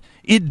of it.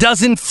 It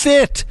doesn't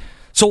fit.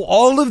 So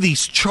all of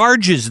these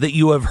charges that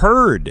you have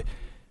heard,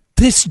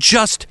 this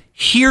just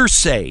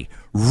hearsay,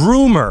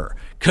 rumor,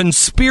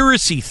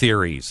 conspiracy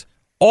theories,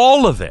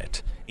 all of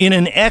it in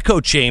an echo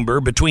chamber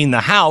between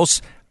the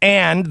House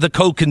and the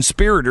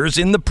co-conspirators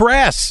in the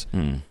press.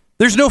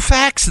 There's no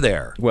facts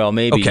there. Well,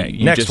 maybe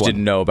you just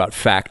didn't know about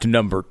fact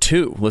number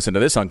 2. Listen to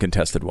this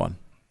uncontested one.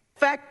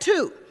 Fact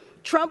 2.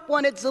 Trump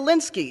wanted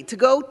Zelensky to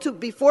go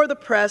before the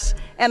press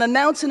and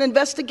announce an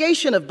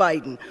investigation of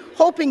Biden,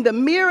 hoping the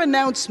mere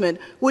announcement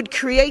would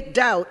create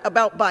doubt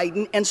about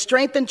Biden and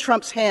strengthen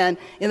Trump's hand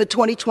in the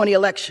 2020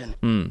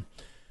 election.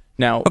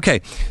 Now,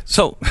 okay,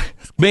 so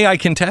may I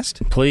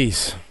contest?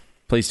 Please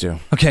do.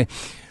 Okay.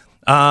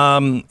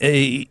 The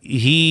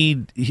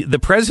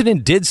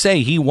president did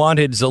say he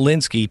wanted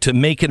Zelensky to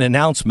make an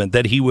announcement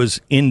that he was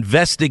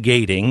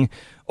investigating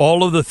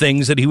all of the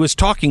things that he was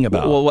talking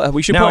about. Well,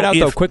 we should point out,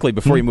 though, quickly,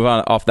 before you move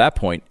on off that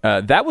point,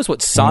 that was what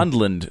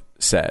Sondland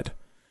said.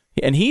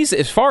 And he's,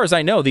 as far as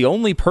I know, the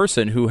only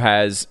person who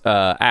has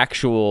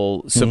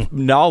actual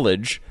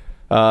knowledge,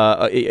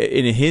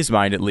 in his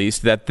mind at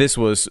least, that this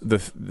was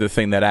the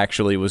thing that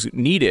actually was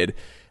needed.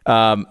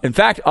 In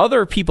fact,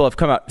 other people have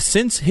come out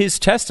since his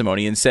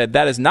testimony and said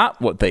that is not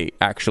what they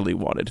actually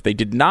wanted. They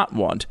did not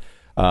want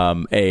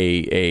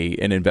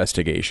an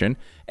investigation.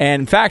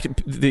 And in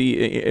fact,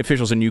 the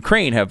officials in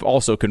Ukraine have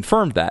also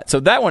confirmed that. So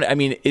that one,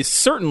 is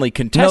certainly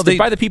contested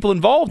by the people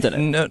involved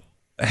in it.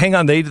 hang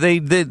on.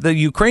 The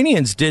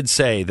Ukrainians did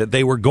say that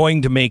they were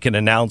going to make an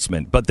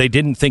announcement, but they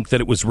didn't think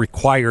that it was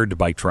required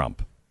by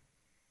Trump.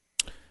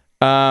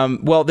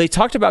 Well, they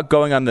talked about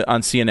going on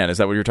CNN. Is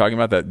that what you're talking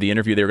about? The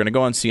interview, they were going to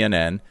go on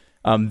CNN.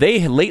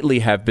 They lately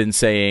have been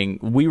saying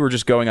we were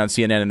just going on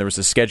CNN and there was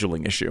a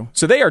scheduling issue.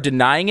 So they are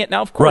denying it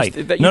now, of course.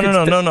 Right.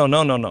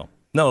 No.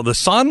 No, the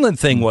Sondland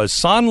thing was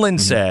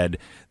Sondland said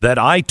that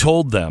I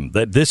told them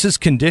that this is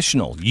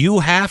conditional.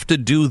 You have to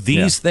do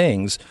these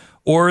things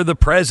or the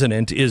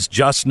president is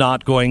just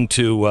not going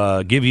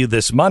to give you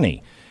this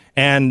money.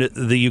 And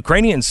the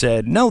Ukrainians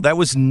said, no, that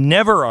was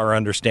never our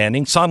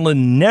understanding.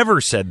 Sondland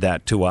never said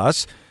that to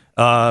us.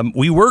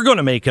 We were going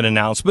to make an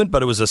announcement,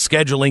 but it was a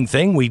scheduling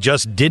thing. We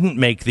just didn't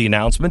make the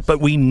announcement, but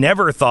we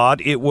never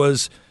thought it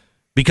was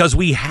because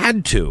we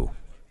had to.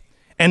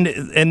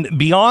 And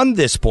beyond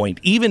this point,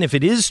 even if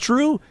it is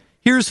true,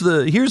 here's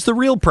the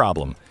real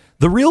problem.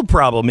 The real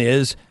problem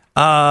is if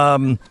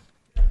I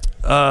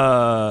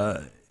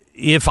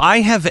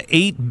have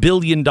 $8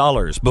 billion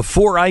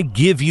before I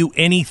give you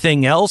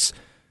anything else,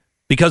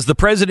 because the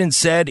president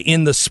said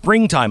in the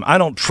springtime, I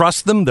don't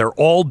trust them. They're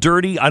all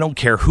dirty. I don't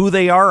care who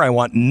they are. I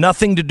want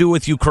nothing to do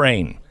with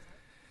Ukraine.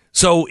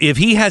 So if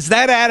he has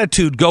that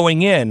attitude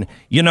going in,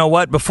 you know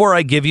what? Before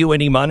I give you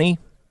any money,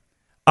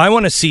 I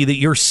want to see that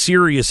you're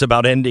serious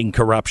about ending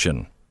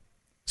corruption.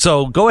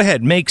 So go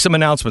ahead, make some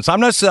announcements. I'm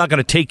not going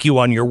to take you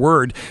on your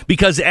word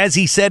because, as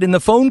he said in the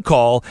phone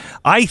call,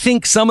 I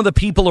think some of the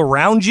people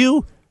around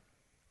you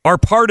are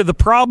part of the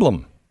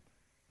problem.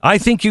 I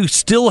think you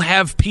still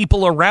have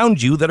people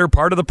around you that are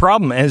part of the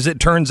problem. As it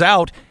turns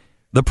out,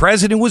 the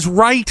president was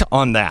right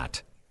on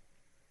that.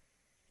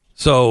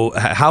 So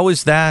how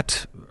is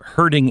that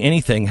hurting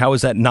anything? How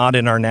is that not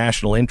in our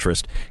national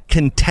interest?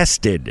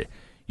 Contested.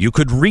 You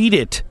could read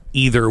it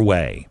either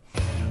way.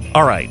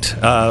 All right.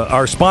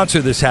 Our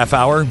sponsor this half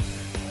hour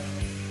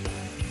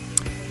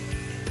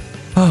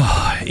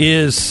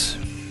is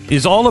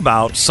all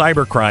about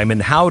cybercrime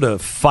and how to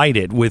fight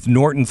it with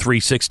Norton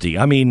 360.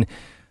 I mean,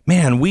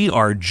 man, we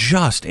are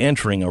just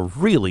entering a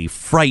really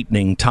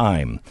frightening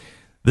time.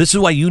 This is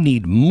why you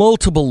need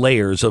multiple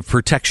layers of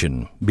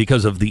protection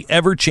because of the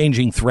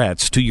ever-changing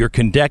threats to your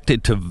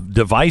connected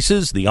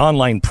devices, the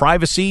online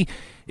privacy.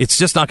 It's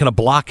just not going to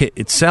block it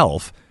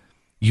itself.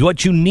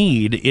 What you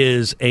need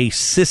is a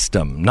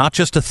system, not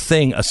just a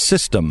thing, a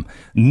system.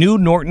 New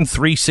Norton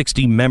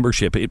 360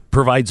 membership. It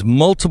provides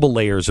multiple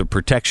layers of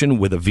protection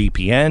with a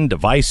VPN,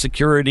 device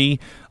security,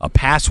 a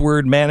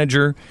password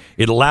manager.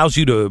 It allows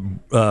you to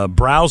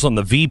browse on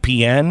the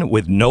VPN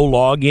with no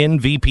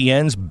login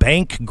VPNs.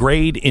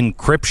 Bank-grade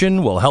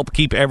encryption will help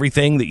keep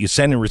everything that you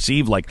send and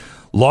receive, like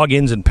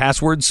logins and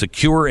passwords,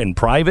 secure and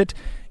private.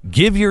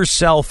 Give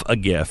yourself a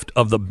gift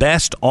of the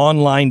best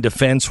online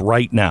defense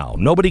right now.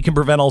 Nobody can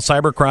prevent all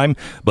cybercrime,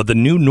 but the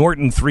new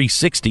Norton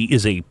 360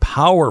 is a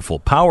powerful,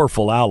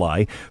 powerful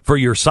ally for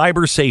your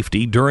cyber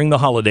safety during the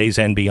holidays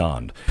and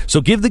beyond.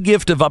 So give the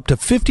gift of up to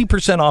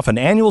 50% off an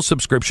annual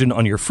subscription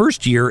on your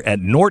first year at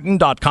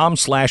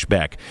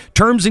norton.com/Beck.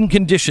 Terms and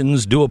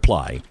conditions do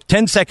apply.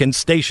 10 seconds,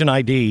 station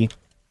ID.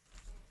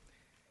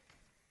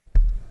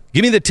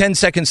 Give me the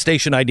 10-second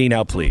station ID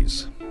now,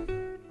 please.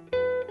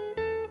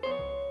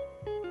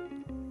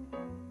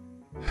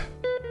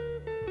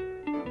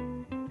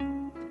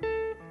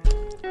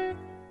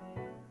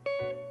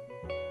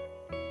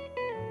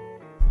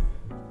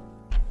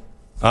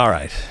 All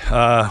right.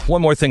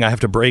 One more thing I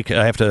have to break.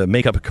 I have to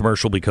make up a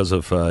commercial because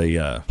of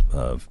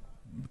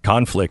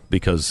conflict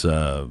because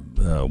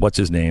what's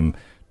his name?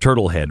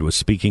 Turtlehead was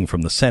speaking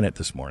from the Senate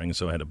this morning,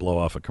 so I had to blow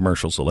off a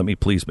commercial. So let me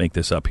please make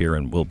this up here,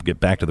 and we'll get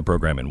back to the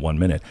program in 1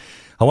 minute.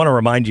 I want to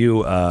remind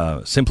you,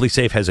 Simply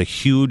Safe has a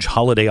huge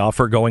holiday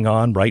offer going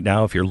on right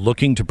now. If you're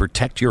looking to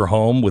protect your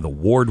home with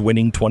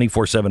award-winning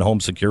 24/7 home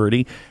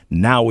security,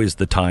 now is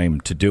the time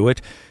to do it.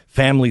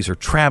 Families are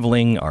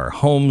traveling, our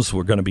homes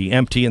were going to be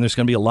empty, and there's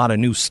going to be a lot of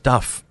new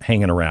stuff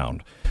hanging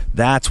around.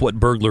 That's what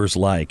burglars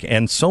like,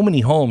 and so many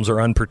homes are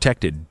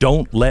unprotected.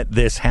 Don't let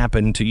this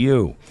happen to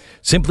you.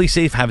 Simply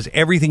Safe has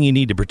everything you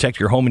need to protect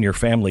your home and your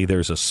family.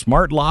 There's a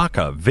smart lock,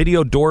 a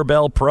video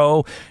doorbell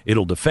pro.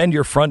 It'll defend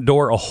your front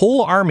door. A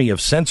whole army of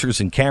sensors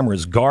and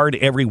cameras guard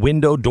every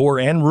window, door,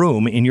 and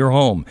room in your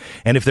home.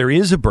 And if there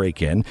is a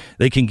break-in,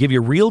 they can give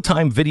you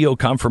real-time video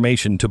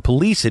confirmation to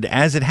police it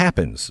as it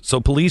happens.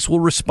 So police will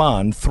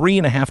respond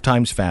 3.5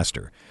 times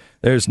faster.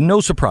 There's no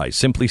surprise.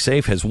 Simply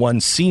Safe has won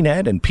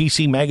CNET and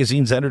PC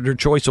Magazine's Editor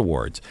Choice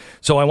Awards.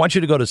 So I want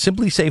you to go to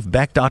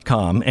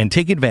simplysafebeck.com and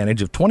take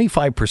advantage of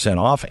 25%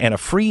 off and a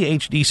free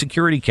HD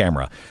security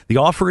camera. The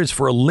offer is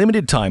for a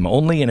limited time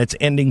only, and it's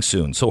ending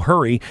soon. So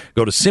hurry.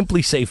 Go to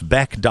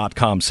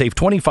simplysafebeck.com. Save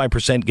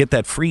 25%. Get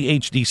that free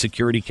HD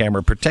security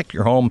camera. Protect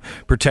your home.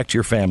 Protect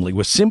your family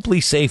with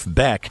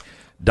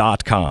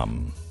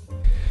simplysafebeck.com.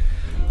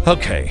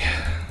 Okay.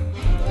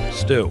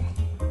 Stu.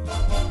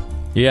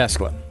 Yes,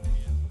 Glenn.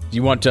 Do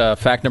you want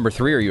fact number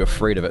 3, or are you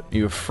afraid of it? Are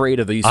you afraid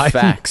of these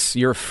facts?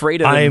 You're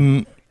afraid of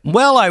them.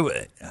 Well,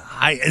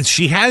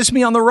 she has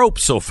me on the rope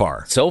so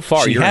far.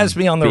 She has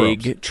me on the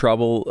ropes. Big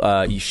trouble.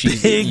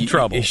 Big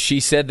trouble. She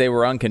said they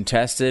were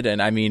uncontested,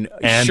 and I mean,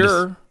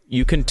 sure,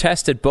 you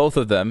contested both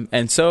of them.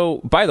 And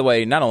so, by the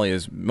way, not only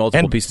is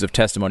multiple pieces of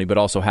testimony, but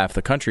also half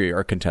the country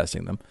are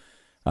contesting them.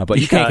 But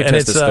you can't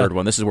contest this third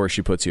one. This is where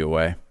she puts you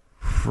away.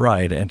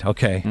 Right. And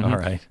okay. All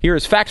right. Here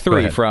is fact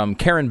 3 from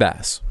Karen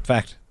Bass.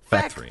 Fact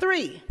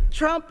three.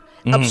 Trump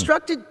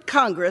obstructed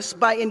Congress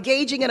by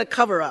engaging in a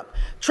cover-up.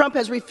 Trump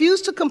has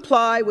refused to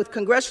comply with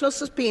congressional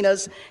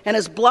subpoenas and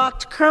has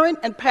blocked current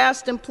and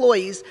past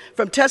employees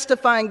from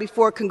testifying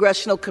before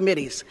congressional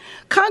committees.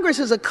 Congress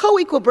is a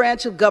co-equal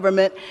branch of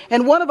government,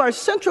 and one of our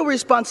central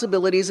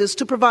responsibilities is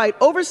to provide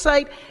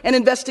oversight and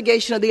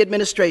investigation of the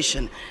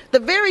administration. The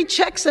very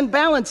checks and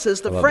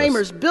balances the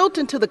framers built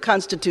into the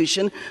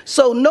Constitution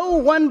so no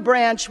one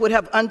branch would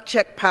have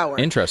unchecked power.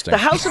 Interesting. The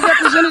House of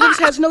Representatives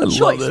has no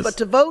choice but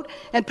to vote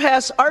and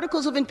pass articles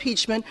of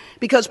impeachment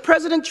because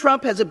President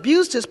Trump has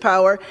abused his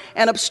power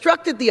and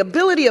obstructed the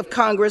ability of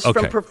Congress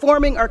from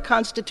performing our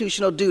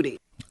constitutional duty.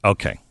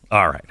 Okay.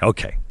 All right.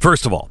 Okay.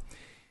 First of all,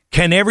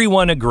 can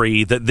everyone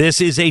agree that this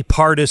is a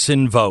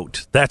partisan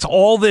vote? That's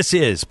all this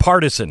is,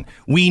 partisan.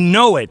 We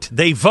know it.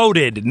 They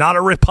voted. Not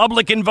a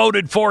Republican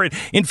voted for it.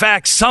 In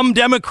fact, some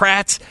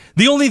Democrats,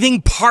 the only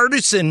thing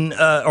partisan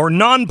or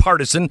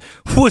nonpartisan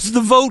was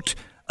the vote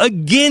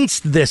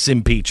against this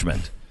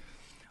impeachment.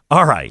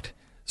 All right.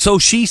 So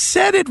she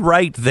said it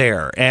right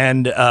there,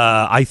 and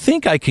I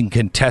think I can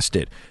contest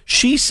it.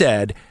 She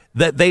said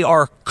that they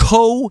are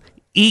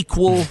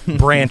co-equal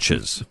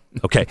branches.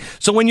 Okay,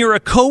 so when you're a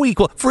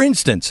co-equal, for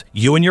instance,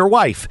 you and your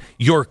wife,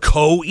 you're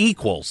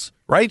co-equals,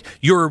 right?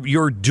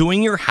 You're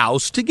doing your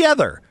house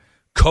together,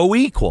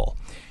 co-equal.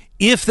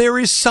 If there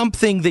is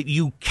something that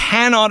you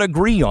cannot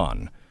agree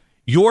on,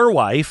 your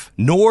wife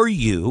nor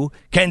you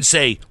can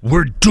say,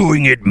 we're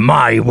doing it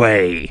my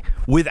way,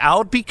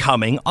 without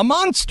becoming a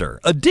monster,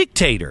 a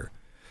dictator.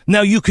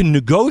 Now, you can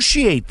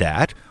negotiate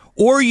that,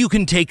 or you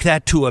can take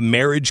that to a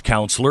marriage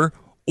counselor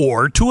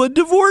or to a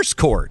divorce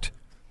court.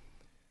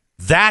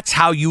 That's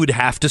how you would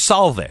have to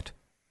solve it.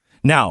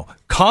 Now,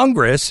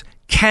 Congress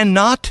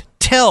cannot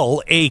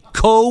tell a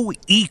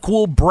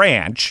co-equal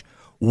branch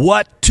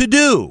what to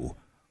do.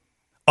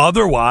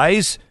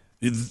 Otherwise,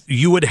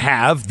 you would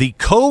have the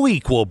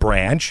co-equal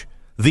branch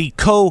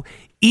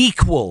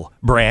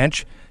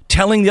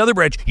telling the other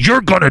branch,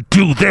 you're going to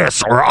do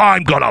this or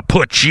I'm going to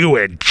put you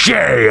in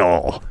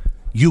jail.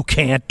 You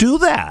can't do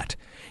that.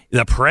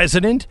 The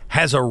president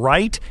has a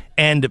right,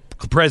 and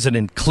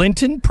President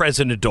Clinton,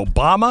 President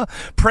Obama,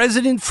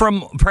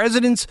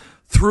 presidents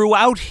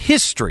throughout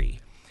history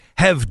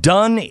have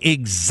done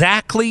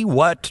exactly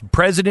what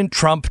President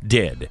Trump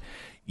did.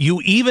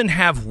 You even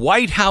have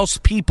White House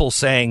people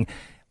saying,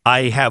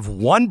 I have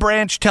one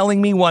branch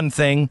telling me one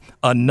thing,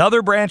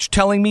 another branch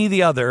telling me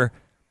the other.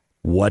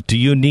 What do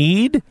you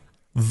need?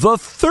 The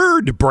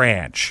third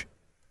branch.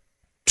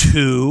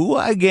 2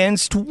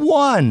 against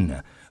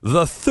 1.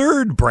 The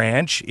third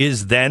branch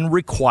is then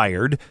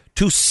required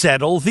to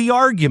settle the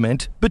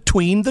argument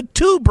between the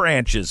two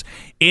branches.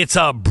 It's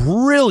a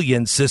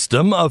brilliant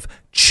system of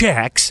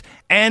checks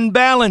and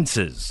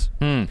balances.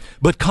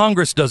 But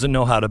Congress doesn't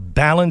know how to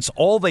balance.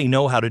 All they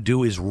know how to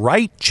do is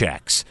write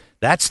checks.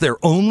 That's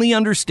their only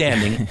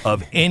understanding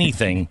of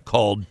anything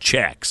called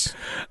checks.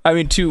 I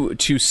mean,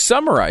 to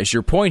summarize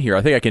your point here,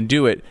 I think I can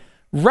do it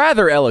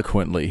rather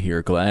eloquently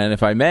here, Glenn,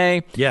 if I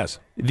may. Yes.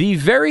 The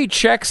very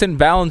checks and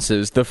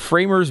balances the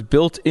framers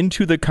built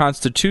into the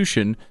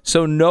Constitution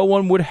so no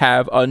one would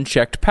have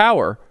unchecked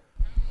power.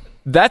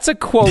 That's a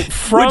quote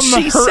from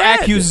her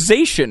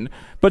accusation,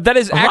 but that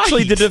is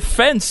actually the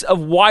defense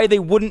of why they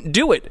wouldn't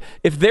do it.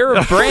 If they're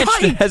a branch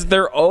that has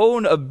their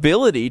own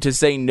ability to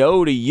say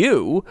no to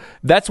you,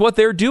 that's what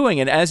they're doing.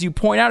 And as you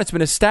point out, it's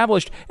been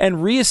established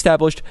and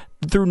reestablished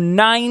through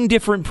 9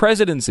 different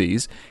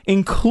presidencies,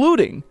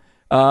 including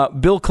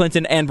Bill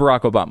Clinton and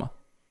Barack Obama.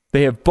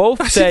 They have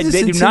both said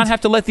they do not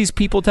have to let these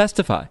people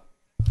testify.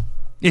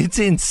 It's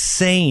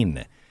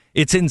insane.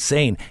 It's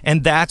insane.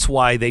 And that's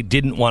why they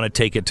didn't want to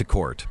take it to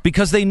court,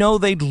 because they know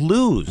they'd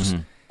lose.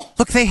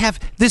 Look,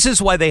 this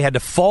is why they had to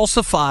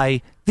falsify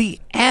the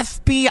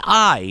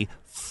FBI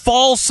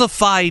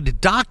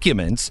falsified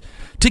documents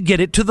to get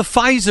it to the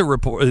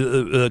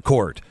FISA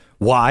court.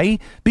 Why?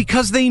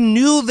 Because they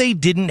knew they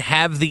didn't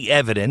have the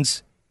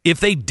evidence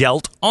if they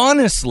dealt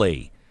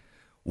honestly.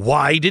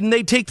 Why didn't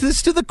they take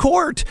this to the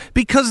court?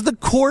 Because the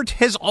court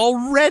has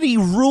already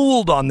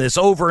ruled on this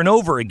over and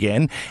over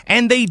again,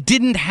 and they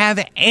didn't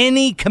have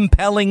any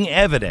compelling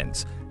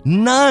evidence.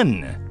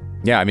 None.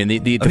 Yeah, I mean,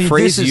 the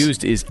phrase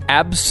used is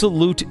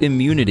absolute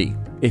immunity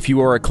if you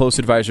are a close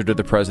advisor to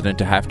the president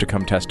to have to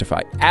come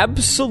testify.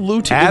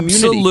 Absolute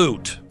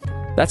immunity.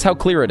 That's how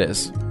clear it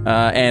is.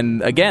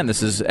 And again,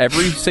 this is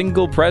every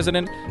single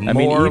president.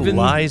 More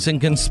lies and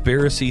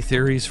conspiracy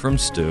theories from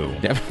Stu.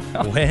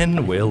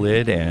 When will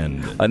it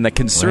end? And the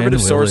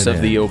conservative source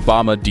of the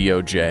Obama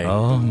DOJ.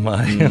 Oh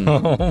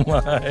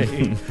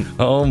my.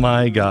 Oh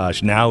my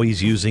gosh. Now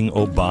he's using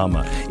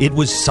Obama. It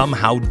was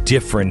somehow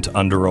different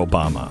under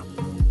Obama.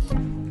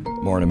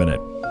 More in a minute.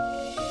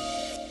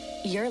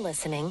 You're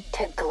listening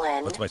to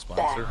Glenn. What's my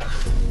sponsor?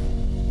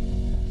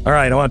 All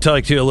right, I want to tell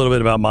you a little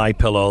bit about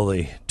MyPillow,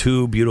 the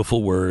two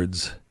beautiful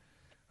words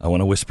I want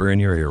to whisper in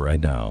your ear right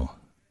now.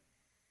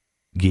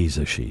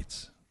 Giza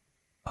sheets.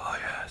 Oh,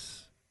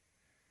 yes.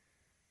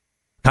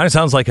 Kind of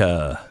sounds like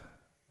a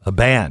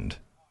band.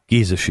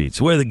 Giza sheets.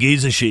 We're the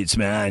Giza sheets,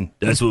 man.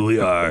 That's what we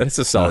are. That's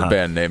a solid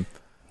band name.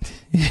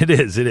 It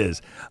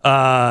is.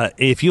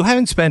 If you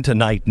haven't spent a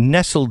night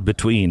nestled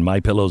between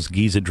MyPillow's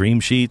Giza Dream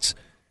Sheets,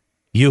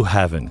 you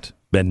haven't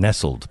been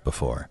nestled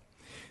before.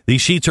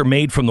 These sheets are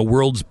made from the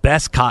world's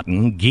best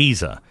cotton,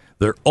 Giza.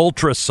 They're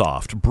ultra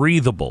soft,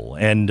 breathable,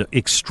 and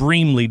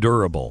extremely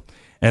durable.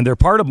 And they're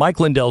part of Mike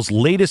Lindell's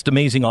latest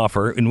amazing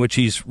offer, in which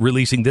he's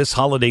releasing this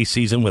holiday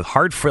season with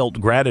heartfelt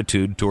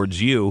gratitude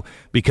towards you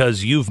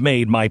because you've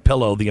made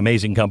MyPillow the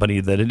amazing company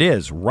that it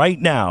is. Right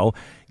now,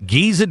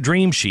 Giza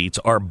Dream Sheets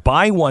are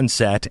buy one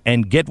set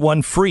and get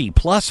one free,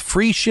 plus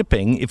free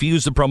shipping if you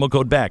use the promo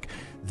code BECK.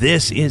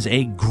 This is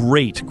a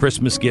great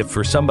Christmas gift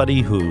for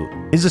somebody who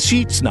is a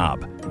sheet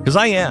snob, because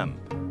I am.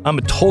 I'm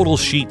a total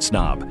sheet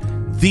snob.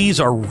 These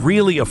are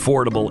really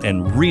affordable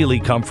and really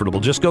comfortable.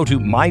 Just go to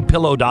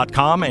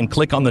MyPillow.com and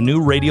click on the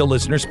new radio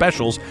listener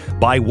specials.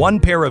 Buy one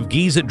pair of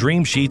Giza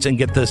Dream Sheets and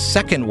get the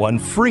second one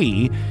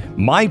free.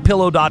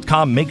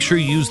 MyPillow.com. Make sure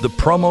you use the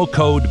promo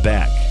code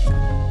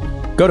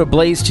BECK. Go to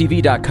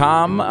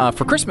blazetv.com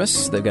for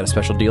Christmas. They've got a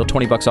special deal,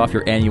 $20 off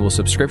your annual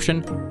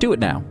subscription. Do it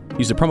now.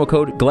 Use the promo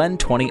code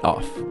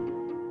GLEN20OFF.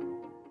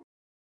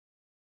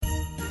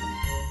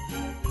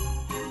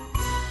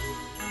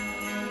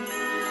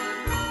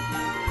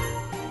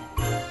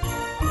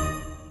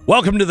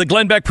 Welcome to the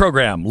Glenn Beck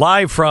program,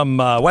 live from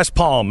West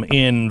Palm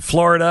in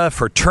Florida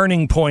for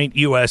Turning Point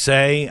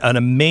USA, an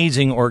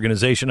amazing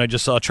organization. I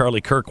just saw Charlie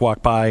Kirk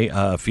walk by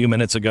a few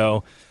minutes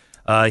ago.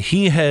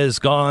 He has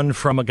gone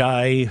from a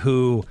guy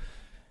who,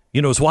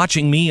 is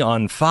watching me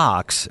on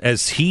Fox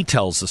as he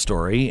tells the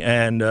story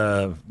and,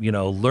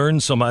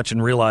 learned so much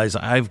and realized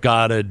I've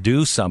got to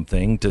do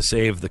something to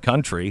save the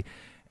country.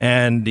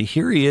 And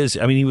here he is.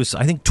 I mean, he was,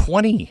 I think,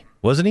 20,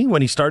 wasn't he,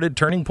 when he started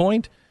Turning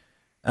Point?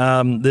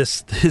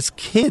 This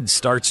kid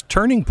starts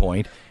Turning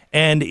Point,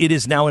 and it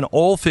is now in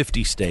all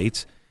 50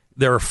 states.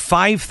 There are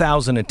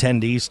 5,000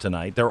 attendees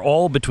tonight. They're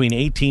all between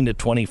 18 to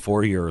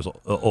 24 years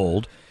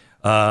old,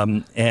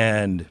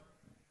 and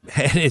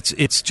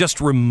it's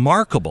just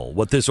remarkable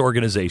what this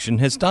organization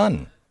has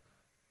done.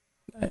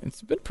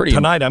 It's been pretty.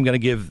 Tonight, I'm going to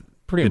give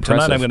pretty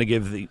impressive. Tonight, I'm going to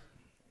give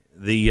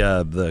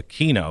the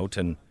keynote,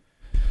 and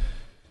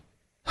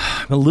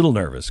I'm a little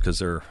nervous because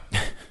they're.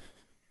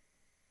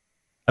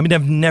 I mean,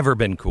 I've never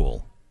been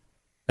cool.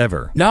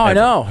 Ever. No, ever. I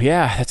know.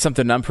 Yeah, that's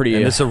something I'm pretty.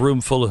 And it's a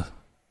room full of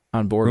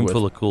on board with.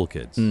 Full of cool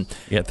kids.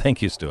 Yeah,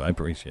 thank you, Stu. I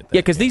appreciate that.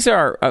 Yeah, because these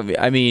are.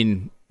 I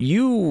mean,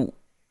 you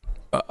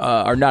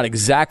are not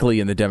exactly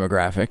in the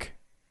demographic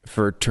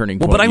for Turning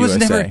Point. Well, but I was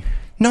USA. never.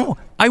 No,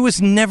 I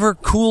was never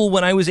cool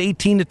when I was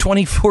 18 to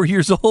 24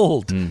 years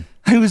old.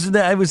 I was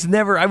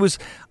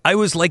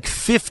like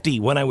 50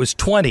 when I was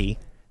 20,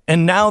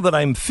 and now that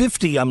I'm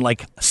 50, I'm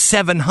like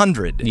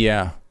 700.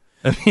 Yeah.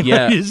 I mean,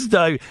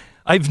 yeah.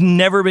 I've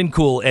never been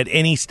cool at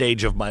any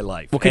stage of my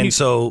life. Well, this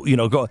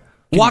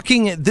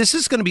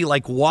is going to be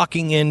like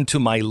walking into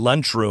my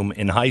lunchroom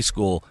in high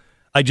school.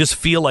 I just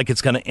feel like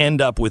it's going to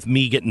end up with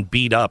me getting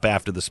beat up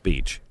after the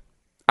speech.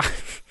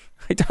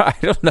 I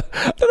don't know.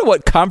 I don't know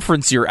what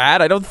conference you're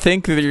at. I don't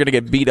think that you're going to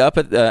get beat up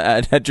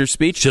at your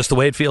speech. Just the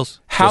way it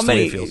feels. How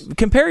many?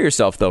 Compare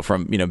yourself though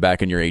from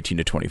back in your 18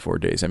 to 24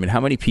 days. I mean,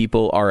 how many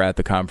people are at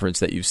the conference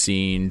that you've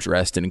seen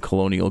dressed in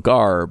colonial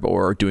garb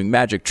or doing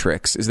magic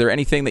tricks? Is there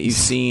anything that you've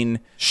seen?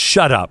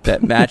 Shut up.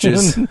 That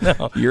matches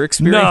your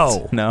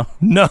experience? No.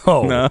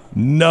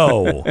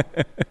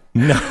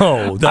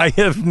 I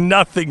have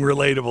nothing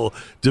relatable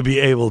to be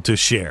able to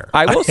share.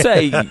 I will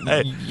say,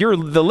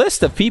 the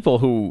list of people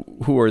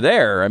who are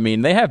there. I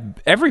mean, they have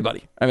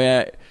everybody.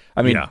 I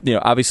mean,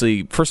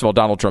 obviously, first of all,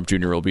 Donald Trump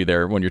Jr. will be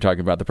there when you're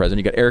talking about the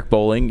president. You got Eric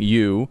Bolling,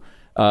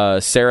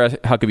 Sarah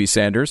Huckabee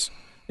Sanders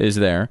is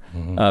there,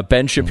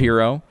 Ben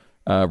Shapiro,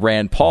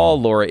 Rand Paul,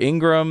 Laura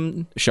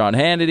Ingraham, Sean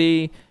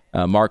Hannity,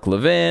 Mark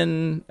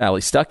Levin,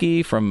 Ali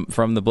Stuckey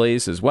from The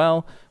Blaze as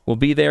well will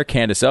be there.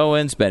 Candace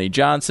Owens, Benny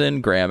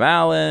Johnson, Graham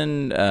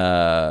Allen,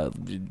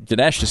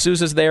 Dinesh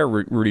D'Souza's there,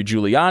 Rudy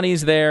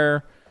Giuliani's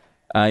there.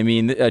 I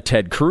mean,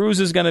 Ted Cruz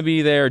is going to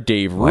be there.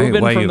 Dave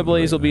Rubin from The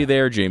Blaze will be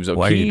there. James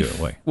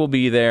O'Keefe will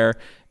be there.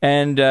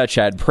 And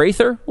Chad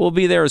Prather will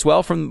be there as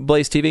well from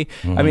Blaze TV.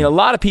 I mean, a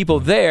lot of people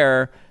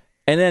there,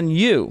 and then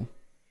you.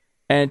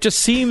 And it just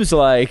seems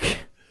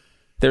like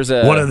there's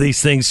one of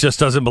these things just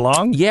doesn't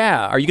belong?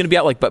 Yeah. Are you going to be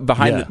out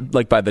behind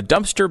by the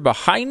dumpster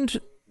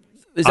behind?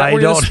 Is that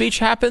where the speech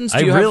happens?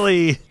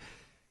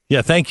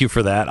 Yeah, thank you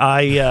for that.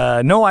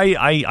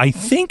 I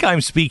think I'm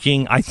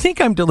speaking. I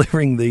think I'm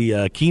delivering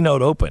the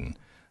keynote open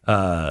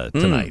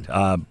tonight.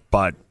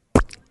 But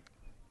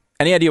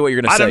any idea what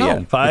you're going to say? I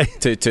don't know.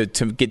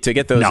 To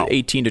get those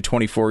 18 to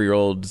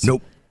 24-year-olds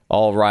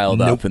all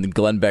riled up in the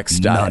Glenn Beck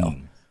style.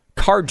 None.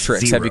 Card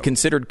tricks. Zero. Have you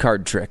considered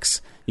card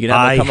tricks? You can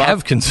have them come have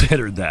up?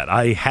 considered that.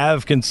 I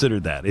have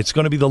considered that. It's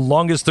going to be the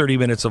longest 30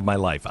 minutes of my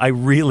life. I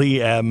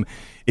really am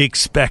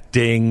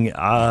expecting,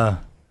 I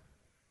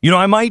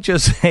might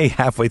just say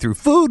halfway through,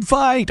 food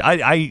fight.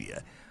 I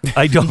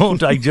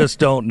just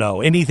don't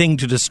know. Anything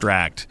to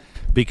distract,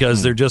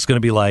 because they're just going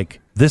to be like,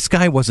 this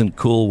guy wasn't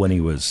cool when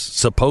he was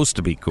supposed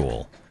to be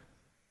cool.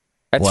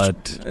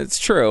 It's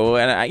true.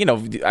 And,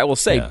 I will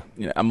say,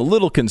 I'm a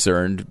little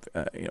concerned,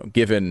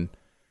 given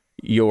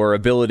your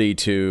ability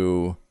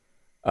to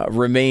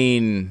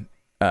remain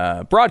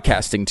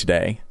broadcasting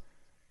today.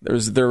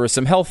 There were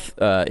some health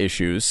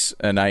issues,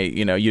 and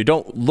you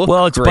don't look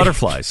well. It's great.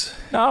 Butterflies.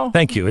 No,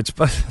 thank you. It's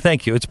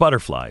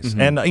butterflies.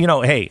 Mm-hmm.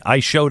 And hey,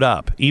 I showed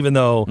up, even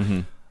though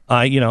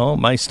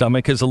my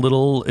stomach is a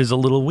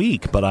little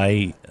weak, but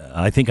I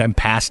think I'm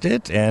past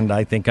it, and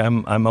I think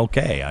I'm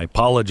okay. I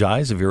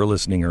apologize if you were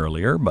listening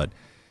earlier, but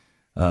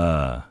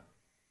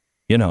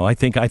I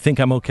think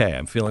I'm okay.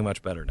 I'm feeling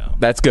much better now.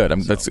 That's good. I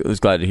was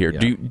glad to hear.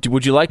 Yeah.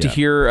 Would you like to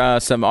hear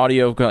some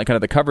audio, kind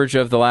of the coverage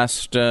of the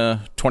last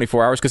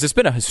 24 hours? Because it's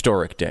been a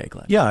historic day,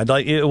 Glenn. Yeah,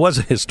 it was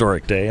a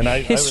historic day, and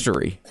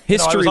history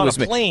I was on a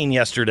plane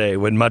yesterday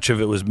when much of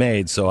it was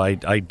made, so I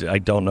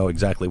don't know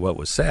exactly what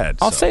was said.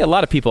 I'll say a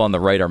lot of people on the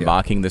right are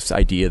mocking this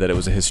idea that it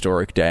was a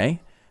historic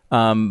day.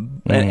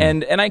 And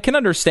I can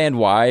understand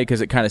why,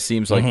 because it kind of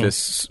seems like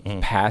this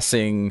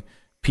passing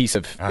piece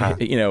of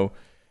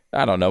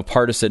I don't know,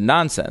 partisan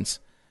nonsense.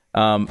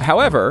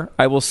 However,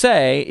 I will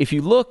say, if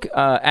you look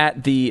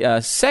at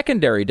the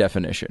secondary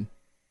definition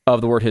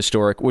of the word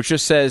historic, which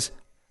just says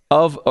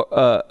of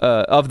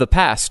the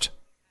past,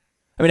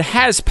 I mean, it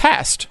has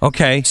passed.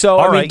 Okay. So,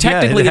 all right.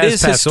 technically it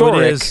is passed, historic. So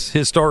it is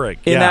historic.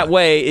 In that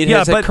way, it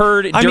has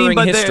occurred during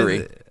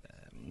history.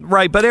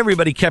 Right, but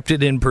everybody kept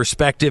it in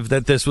perspective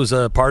that this was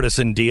a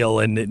partisan deal,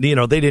 and they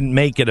didn't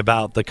make it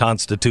about the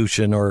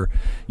Constitution or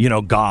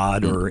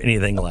God or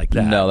anything like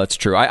that. No, that's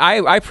true.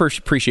 I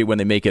appreciate when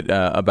they make it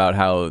about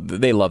how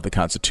they love the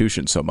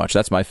Constitution so much.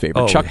 That's my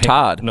favorite.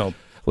 Todd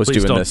was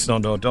doing this.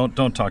 No,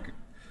 don't talk.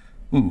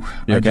 Ooh,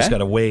 I just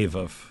got a wave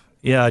of.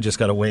 Yeah, I just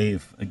got a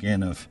wave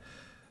again of.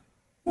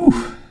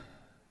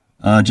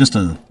 Just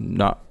a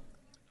not.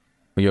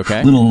 Are you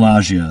okay? Little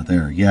nausea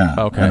there, yeah.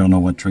 Okay. I don't know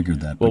what triggered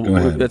that, but go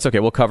ahead. That's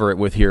okay. We'll cover it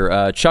with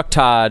here. Chuck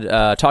Todd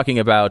talking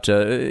about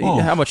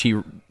how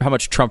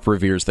much Trump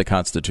reveres the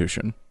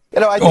Constitution.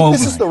 I think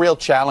this is the real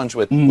challenge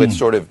with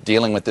sort of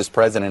dealing with this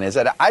president, is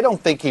that I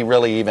don't think he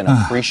really even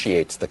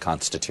appreciates the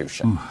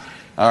Constitution.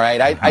 All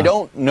right? I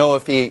don't know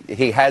if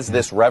he has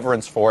this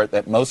reverence for it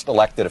that most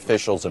elected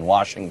officials in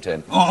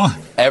Washington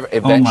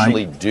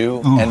eventually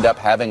do end up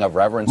having a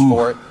reverence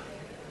for it.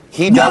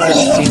 He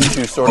doesn't seem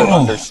to sort of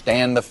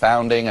understand the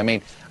founding. I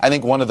mean, I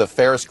think one of the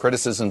fairest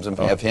criticisms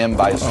of him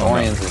by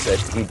historians is that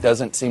he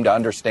doesn't seem to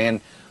understand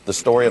the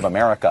story of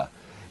America,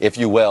 if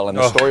you will. And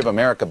the story of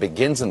America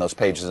begins in those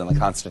pages in the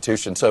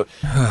Constitution. So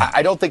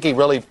I don't think he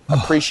really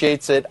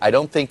appreciates it. I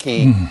don't think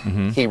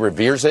he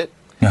reveres it.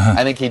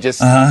 I think he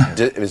just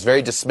is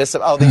very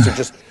dismissive. Oh, these are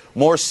just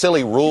more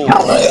silly rules.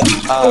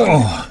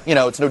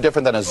 It's no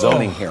different than a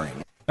zoning hearing.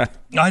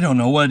 I don't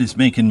know what is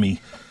making me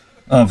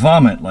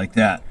vomit like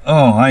that.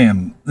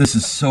 This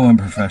is so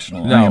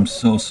unprofessional. No. I am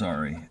so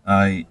sorry.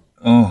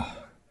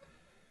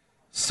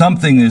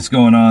 Something is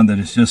going on that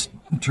is just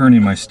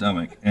turning my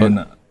stomach,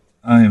 and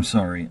I am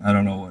sorry. I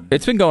don't know what.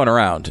 It's been going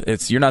around.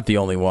 You're not the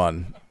only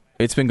one.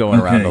 It's been going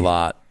around a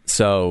lot.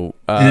 So,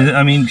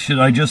 should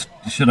I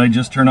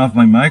just turn off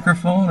my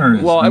microphone,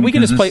 or we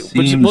can just play.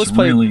 Let's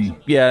play. Really...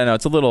 Yeah, no,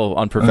 it's a little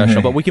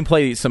unprofessional, but we can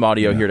play some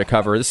audio here to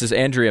cover. This is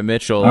Andrea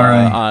Mitchell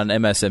on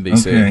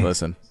MSNBC. Okay.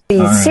 Listen.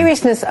 The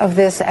seriousness of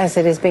this, as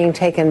it is being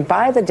taken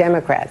by the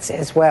Democrats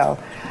as well,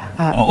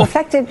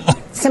 reflected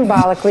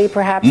symbolically,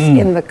 perhaps,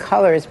 in the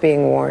colors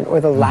being worn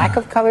or the lack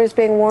of colors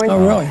being worn.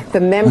 Oh, really?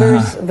 The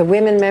members, the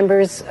women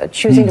members,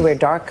 choosing to wear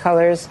dark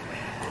colors.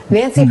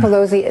 Nancy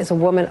Pelosi is a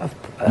woman of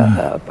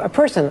a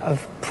person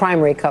of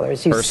primary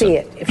colors. You see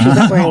it. If she's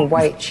not wearing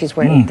white, she's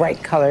wearing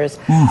bright colors.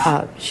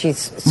 She's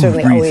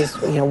certainly always,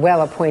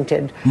 well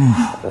appointed,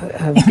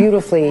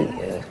 beautifully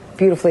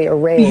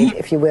arrayed,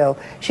 if you will.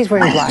 She's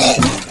wearing black,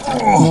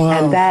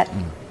 and that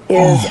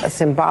is a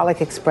symbolic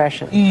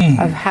expression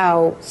of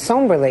how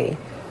somberly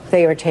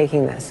they are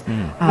taking this.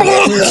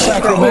 It's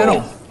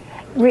Sacramento.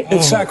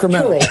 It's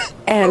Sacramento. Truly.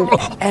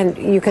 And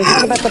you can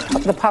talk about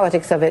the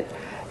politics of it.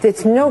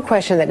 It's no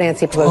question that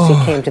Nancy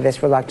Pelosi came to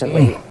this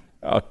reluctantly.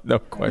 Oh, no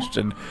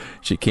question.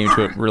 She came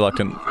to it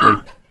reluctantly.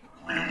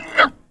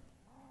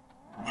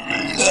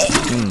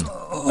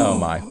 Oh,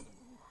 my.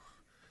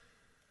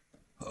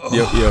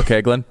 You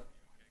okay, Glenn?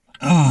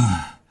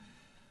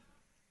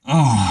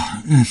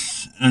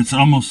 It's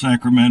almost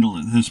sacramental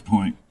at this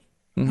point.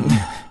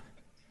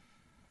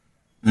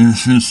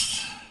 It's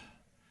just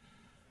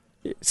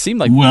it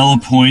seemed like well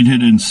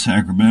appointed in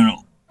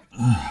Sacramento.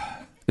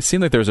 It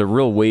seemed like there was a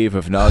real wave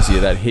of nausea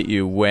that hit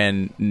you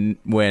when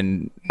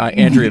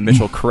Andrea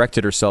Mitchell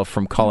corrected herself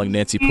from calling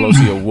Nancy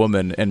Pelosi a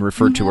woman and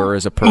referred to her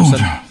as a person.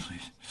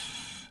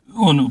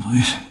 Oh, no,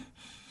 please.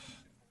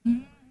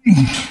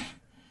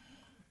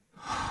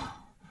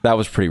 That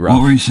was pretty rough.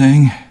 What were you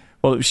saying?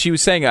 Well, she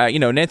was saying,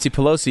 Nancy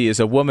Pelosi is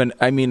a woman,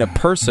 a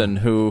person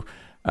who,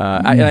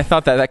 and I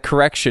thought that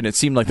correction, it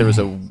seemed like there was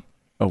a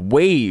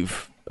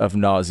wave of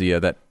nausea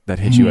that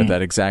hit you at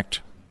that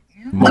exact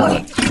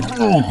moment.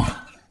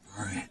 Oh.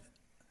 All right.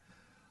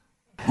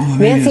 Well,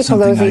 Nancy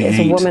Pelosi is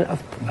a woman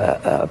of,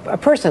 a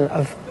person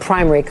of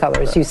primary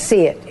colors. You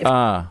see it.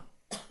 Well,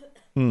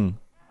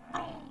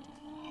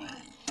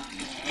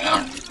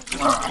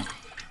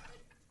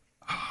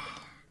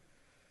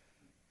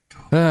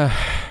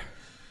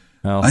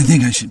 I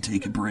think I should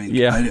take a break.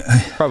 Yeah,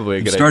 probably a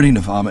good idea. I'm starting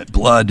to vomit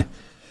blood.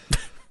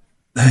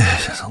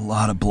 There's a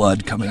lot of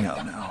blood coming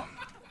out now.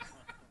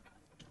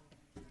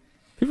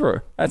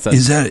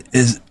 Is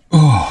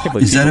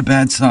that a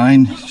bad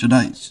sign?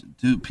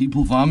 Do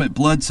people vomit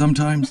blood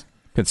sometimes?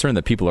 Concerned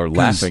that people are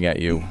laughing at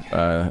you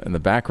in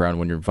the background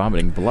when you're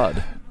vomiting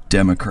blood.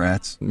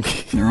 Democrats.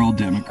 They're all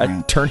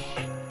Democrats.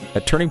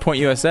 At Turning Point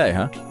USA,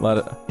 huh? A lot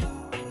of.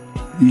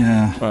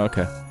 Yeah. Oh,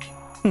 okay.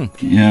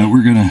 Yeah,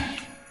 we're gonna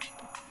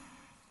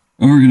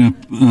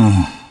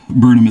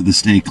burn them at the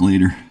stake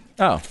later.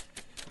 Oh.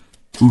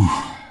 Ooh.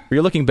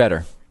 You're looking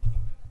better.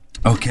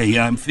 Okay,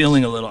 yeah, I'm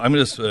feeling a little. I'm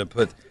going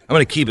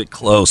to keep it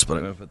close, but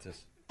I'm going to put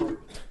this.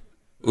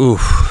 Ooh.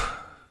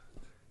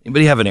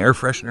 Anybody have an air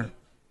freshener?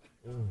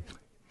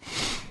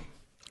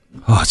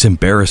 Oh, it's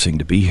embarrassing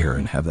to be here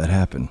and have that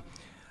happen.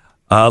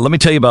 Let me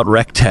tell you about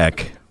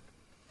RecTech.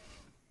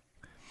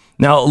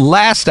 Now,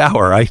 last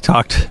hour I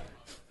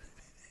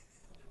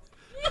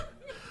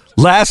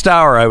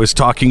was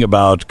talking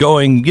about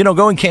going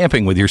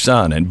camping with your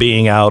son and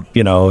being out,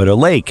 at a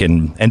lake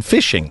and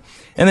fishing,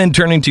 and then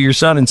turning to your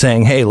son and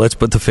saying, "Hey, let's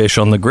put the fish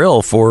on the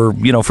grill for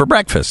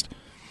breakfast."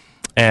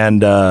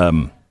 And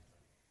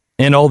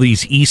all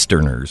these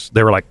Easterners,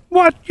 they were like,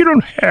 "What?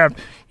 You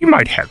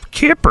might have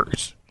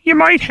kippers. You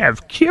might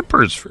have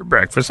kippers for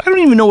breakfast." I don't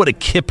even know what a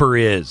kipper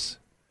is.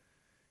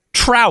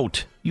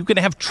 Trout. You can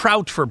have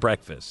trout for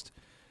breakfast.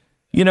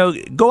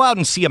 Go out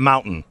and see a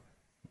mountain.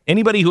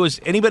 Anybody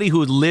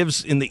who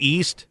lives in the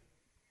East,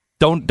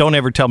 don't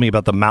ever tell me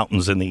about the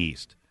mountains in the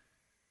East.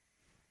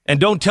 And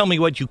don't tell me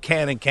what you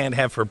can and can't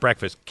have for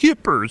breakfast.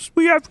 Kippers.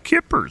 We have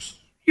kippers.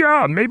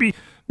 Yeah, maybe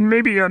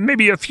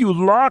a few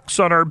lox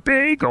on our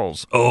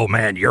bagels. Oh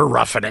man, you're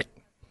roughing it.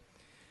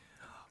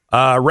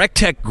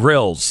 RecTech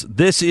grills.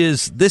 This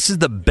is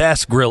the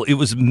best grill. It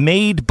was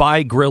made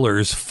by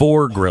grillers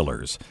for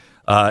grillers.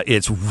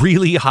 It's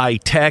really high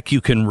tech.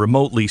 You can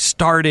remotely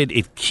start it.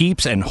 It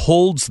keeps and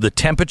holds the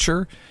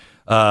temperature.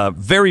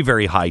 Very,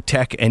 very high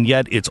tech, and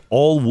yet it's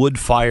all wood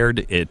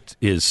fired. It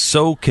is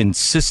so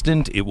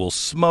consistent. It will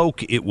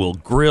smoke. It will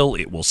grill.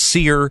 It will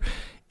sear.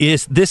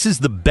 This is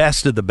the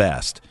best of the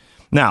best.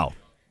 Now,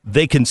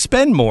 they can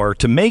spend more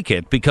to make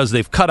it because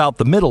they've cut out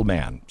the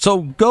middleman.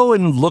 So go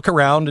and look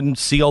around and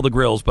see all the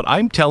grills. But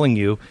I'm telling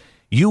you,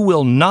 you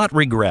will not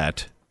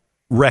regret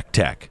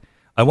RecTech.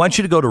 I want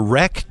you to go to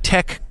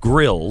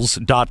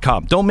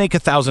rectechgrills.com. Don't make a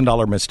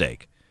 $1,000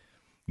 mistake.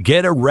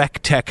 Get a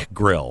RecTech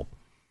grill.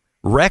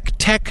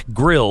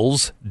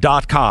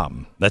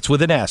 rectechgrills.com. That's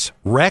with an S.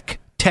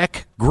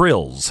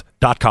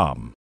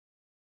 rectechgrills.com.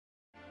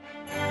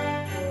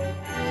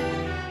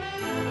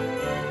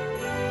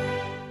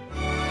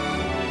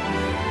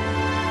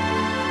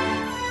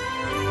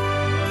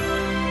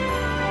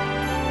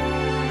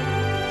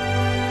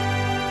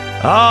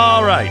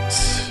 All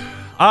right.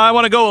 I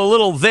want to go a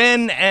little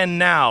then and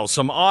now.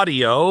 Some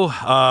audio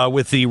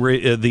with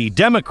the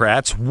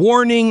Democrats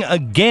warning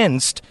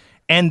against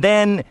and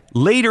then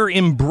later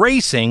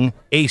embracing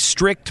a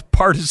strict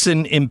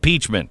partisan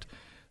impeachment.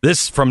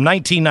 This from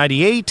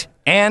 1998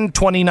 and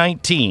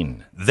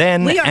 2019.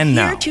 Then and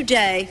now. We are here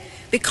today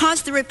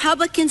because the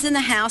Republicans in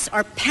the House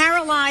are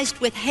paralyzed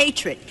with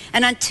hatred.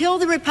 And until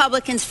the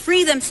Republicans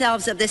free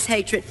themselves of this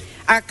hatred,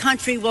 our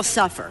country will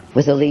suffer.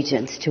 With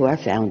allegiance to our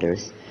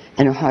founders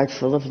and a heart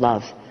full of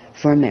love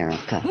for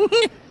America.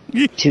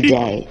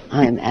 Today,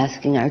 I am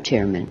asking our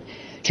chairman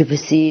to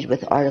proceed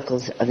with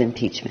articles of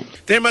impeachment.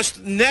 There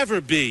must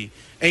never be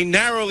a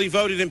narrowly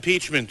voted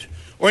impeachment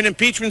or an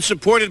impeachment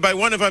supported by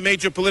one of our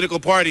major political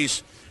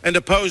parties and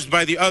opposed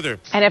by the other.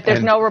 And if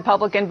there's no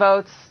Republican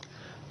votes,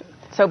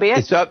 so be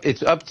it.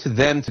 It's up to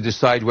them to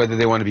decide whether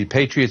they want to be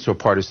patriots or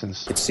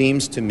partisans. It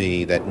seems to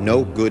me that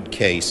no good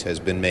case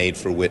has been made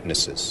for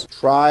witnesses.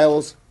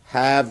 Trials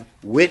have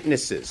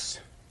witnesses.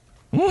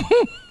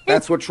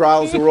 That's what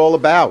trials are all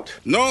about.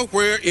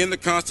 Nowhere in the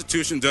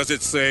Constitution does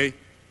it say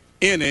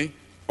any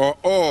or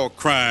all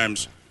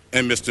crimes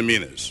and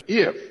misdemeanors.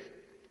 If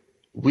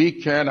we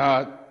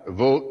cannot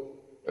vote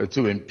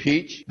to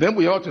impeach, then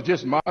we ought to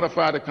just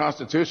modify the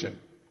Constitution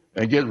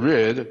and get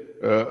rid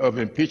of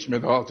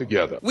impeachment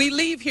altogether. We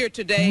leave here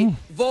today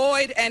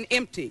void and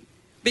empty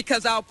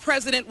because our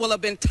president will have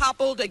been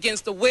toppled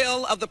against the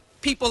will of the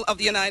people of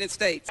the United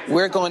States.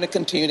 We're going to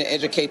continue to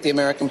educate the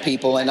American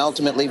people and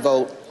ultimately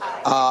vote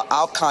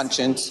our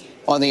conscience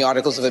on the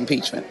articles of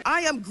impeachment.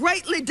 I am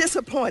greatly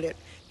disappointed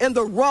in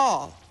the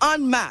raw,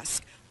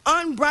 unmasked,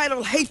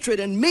 unbridled hatred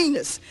and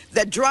meanness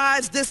that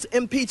drives this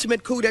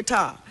impeachment coup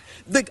d'etat.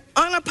 the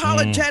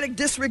unapologetic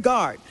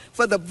disregard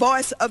for the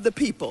voice of the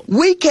people.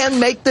 We can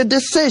make the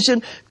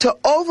decision to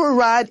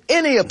override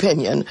any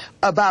opinion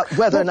about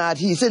whether or not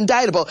he's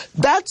indictable.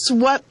 That's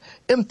what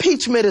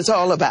impeachment is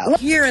all about.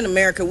 Here in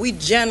America, we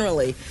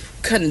generally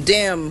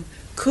condemn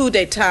coups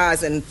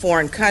d'etats in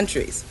foreign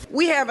countries.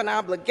 We have an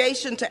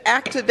obligation to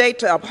act today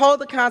to uphold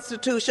the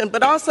Constitution,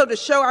 but also to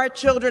show our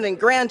children and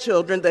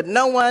grandchildren that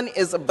no one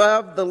is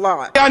above the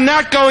law. We are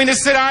not going to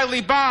sit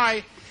idly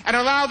by and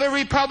allow the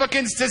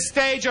Republicans to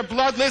stage a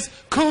bloodless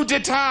coup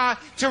d'etat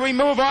to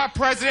remove our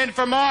president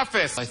from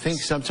office. I think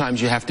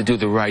sometimes you have to do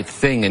the right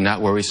thing and not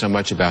worry so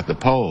much about the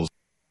polls.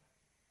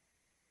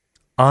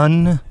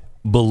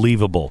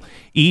 Unbelievable.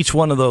 Each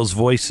one of those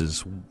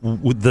voices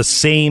with the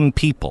same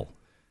people,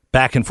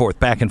 back and forth,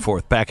 back and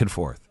forth, back and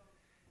forth.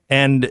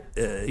 And,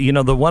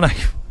 the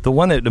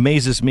one that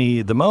amazes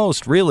me the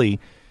most, really,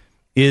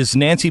 is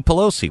Nancy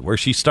Pelosi, where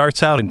she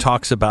starts out and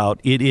talks about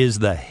it is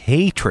the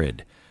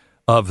hatred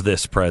of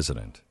this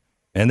president.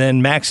 And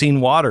then Maxine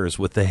Waters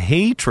with the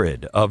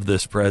hatred of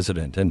this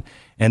president and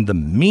the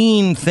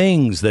mean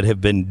things that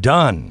have been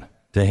done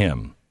to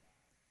him.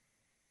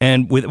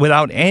 And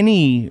without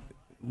any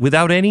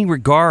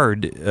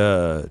regard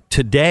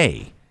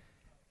today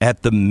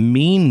at the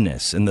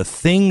meanness and the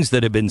things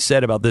that have been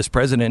said about this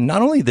president,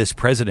 not only this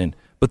president,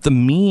 but the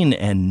mean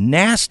and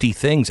nasty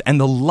things and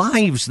the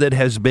lives that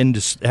have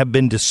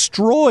been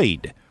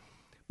destroyed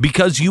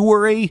because you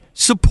were a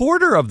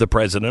supporter of the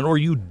president or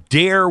you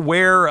dare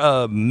wear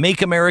a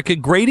Make America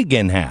Great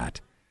Again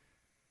hat.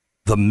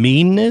 The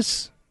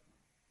meanness,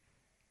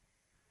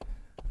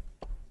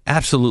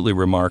 absolutely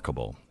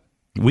remarkable.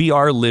 We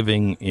are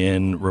living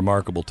in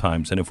remarkable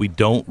times, and if we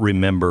don't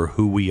remember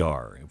who we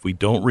are, if we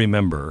don't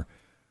remember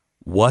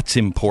what's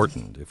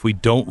important, if we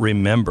don't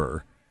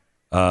remember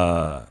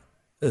that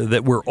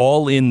we're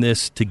all in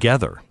this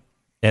together,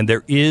 and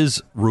there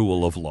is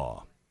rule of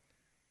law,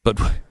 but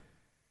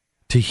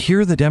to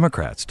hear the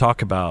Democrats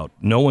talk about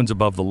no one's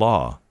above the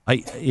law,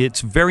 it's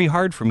very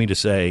hard for me to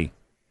say,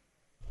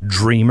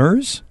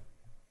 dreamers?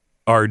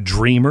 Are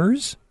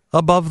dreamers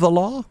above the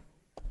law?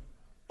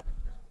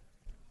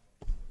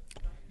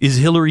 Is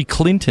Hillary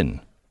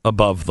Clinton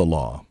above the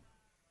law?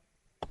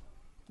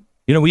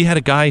 We had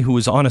a guy who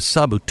was on a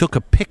sub who took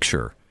a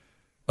picture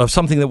of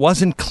something that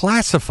wasn't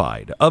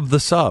classified of the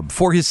sub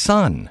for his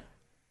son.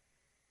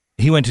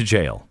 He went to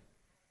jail.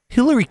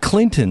 Hillary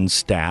Clinton's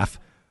staff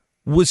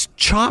was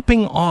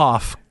chopping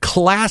off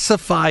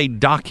classified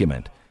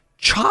document,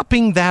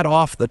 chopping that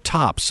off the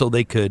top so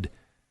they could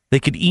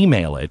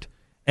email it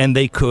and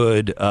they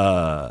could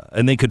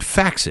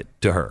fax it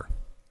to her.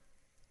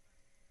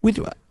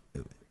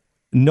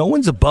 No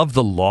one's above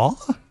the law?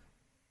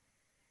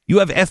 You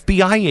have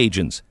FBI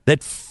agents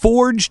that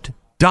forged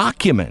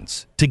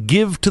documents to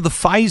give to the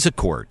FISA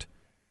court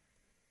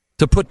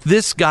to put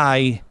this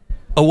guy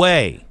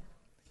away,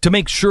 to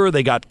make sure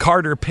they got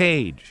Carter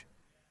Page.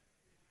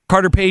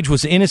 Carter Page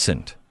was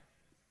innocent.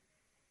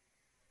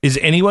 Is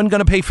anyone going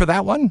to pay for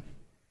that one?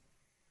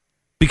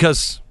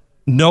 Because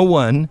no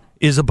one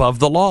is above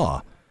the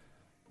law.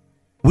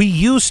 We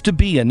used to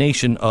be a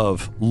nation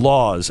of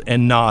laws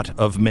and not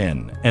of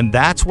men, and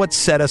that's what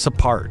set us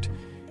apart.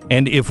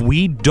 And if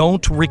we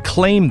don't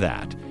reclaim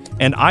that,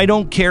 and I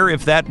don't care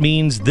if that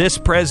means this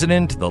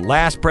president, the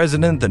last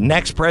president, the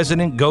next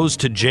president goes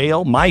to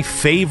jail, my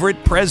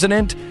favorite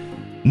president,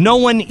 no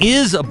one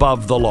is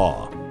above the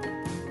law.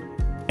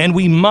 And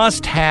we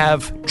must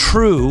have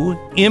true,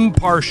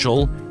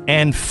 impartial,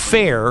 and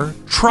fair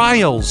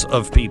trials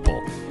of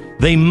people.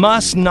 They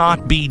must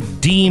not be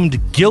deemed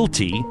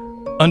guilty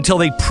until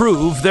they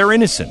prove their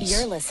innocence.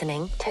 You're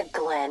listening to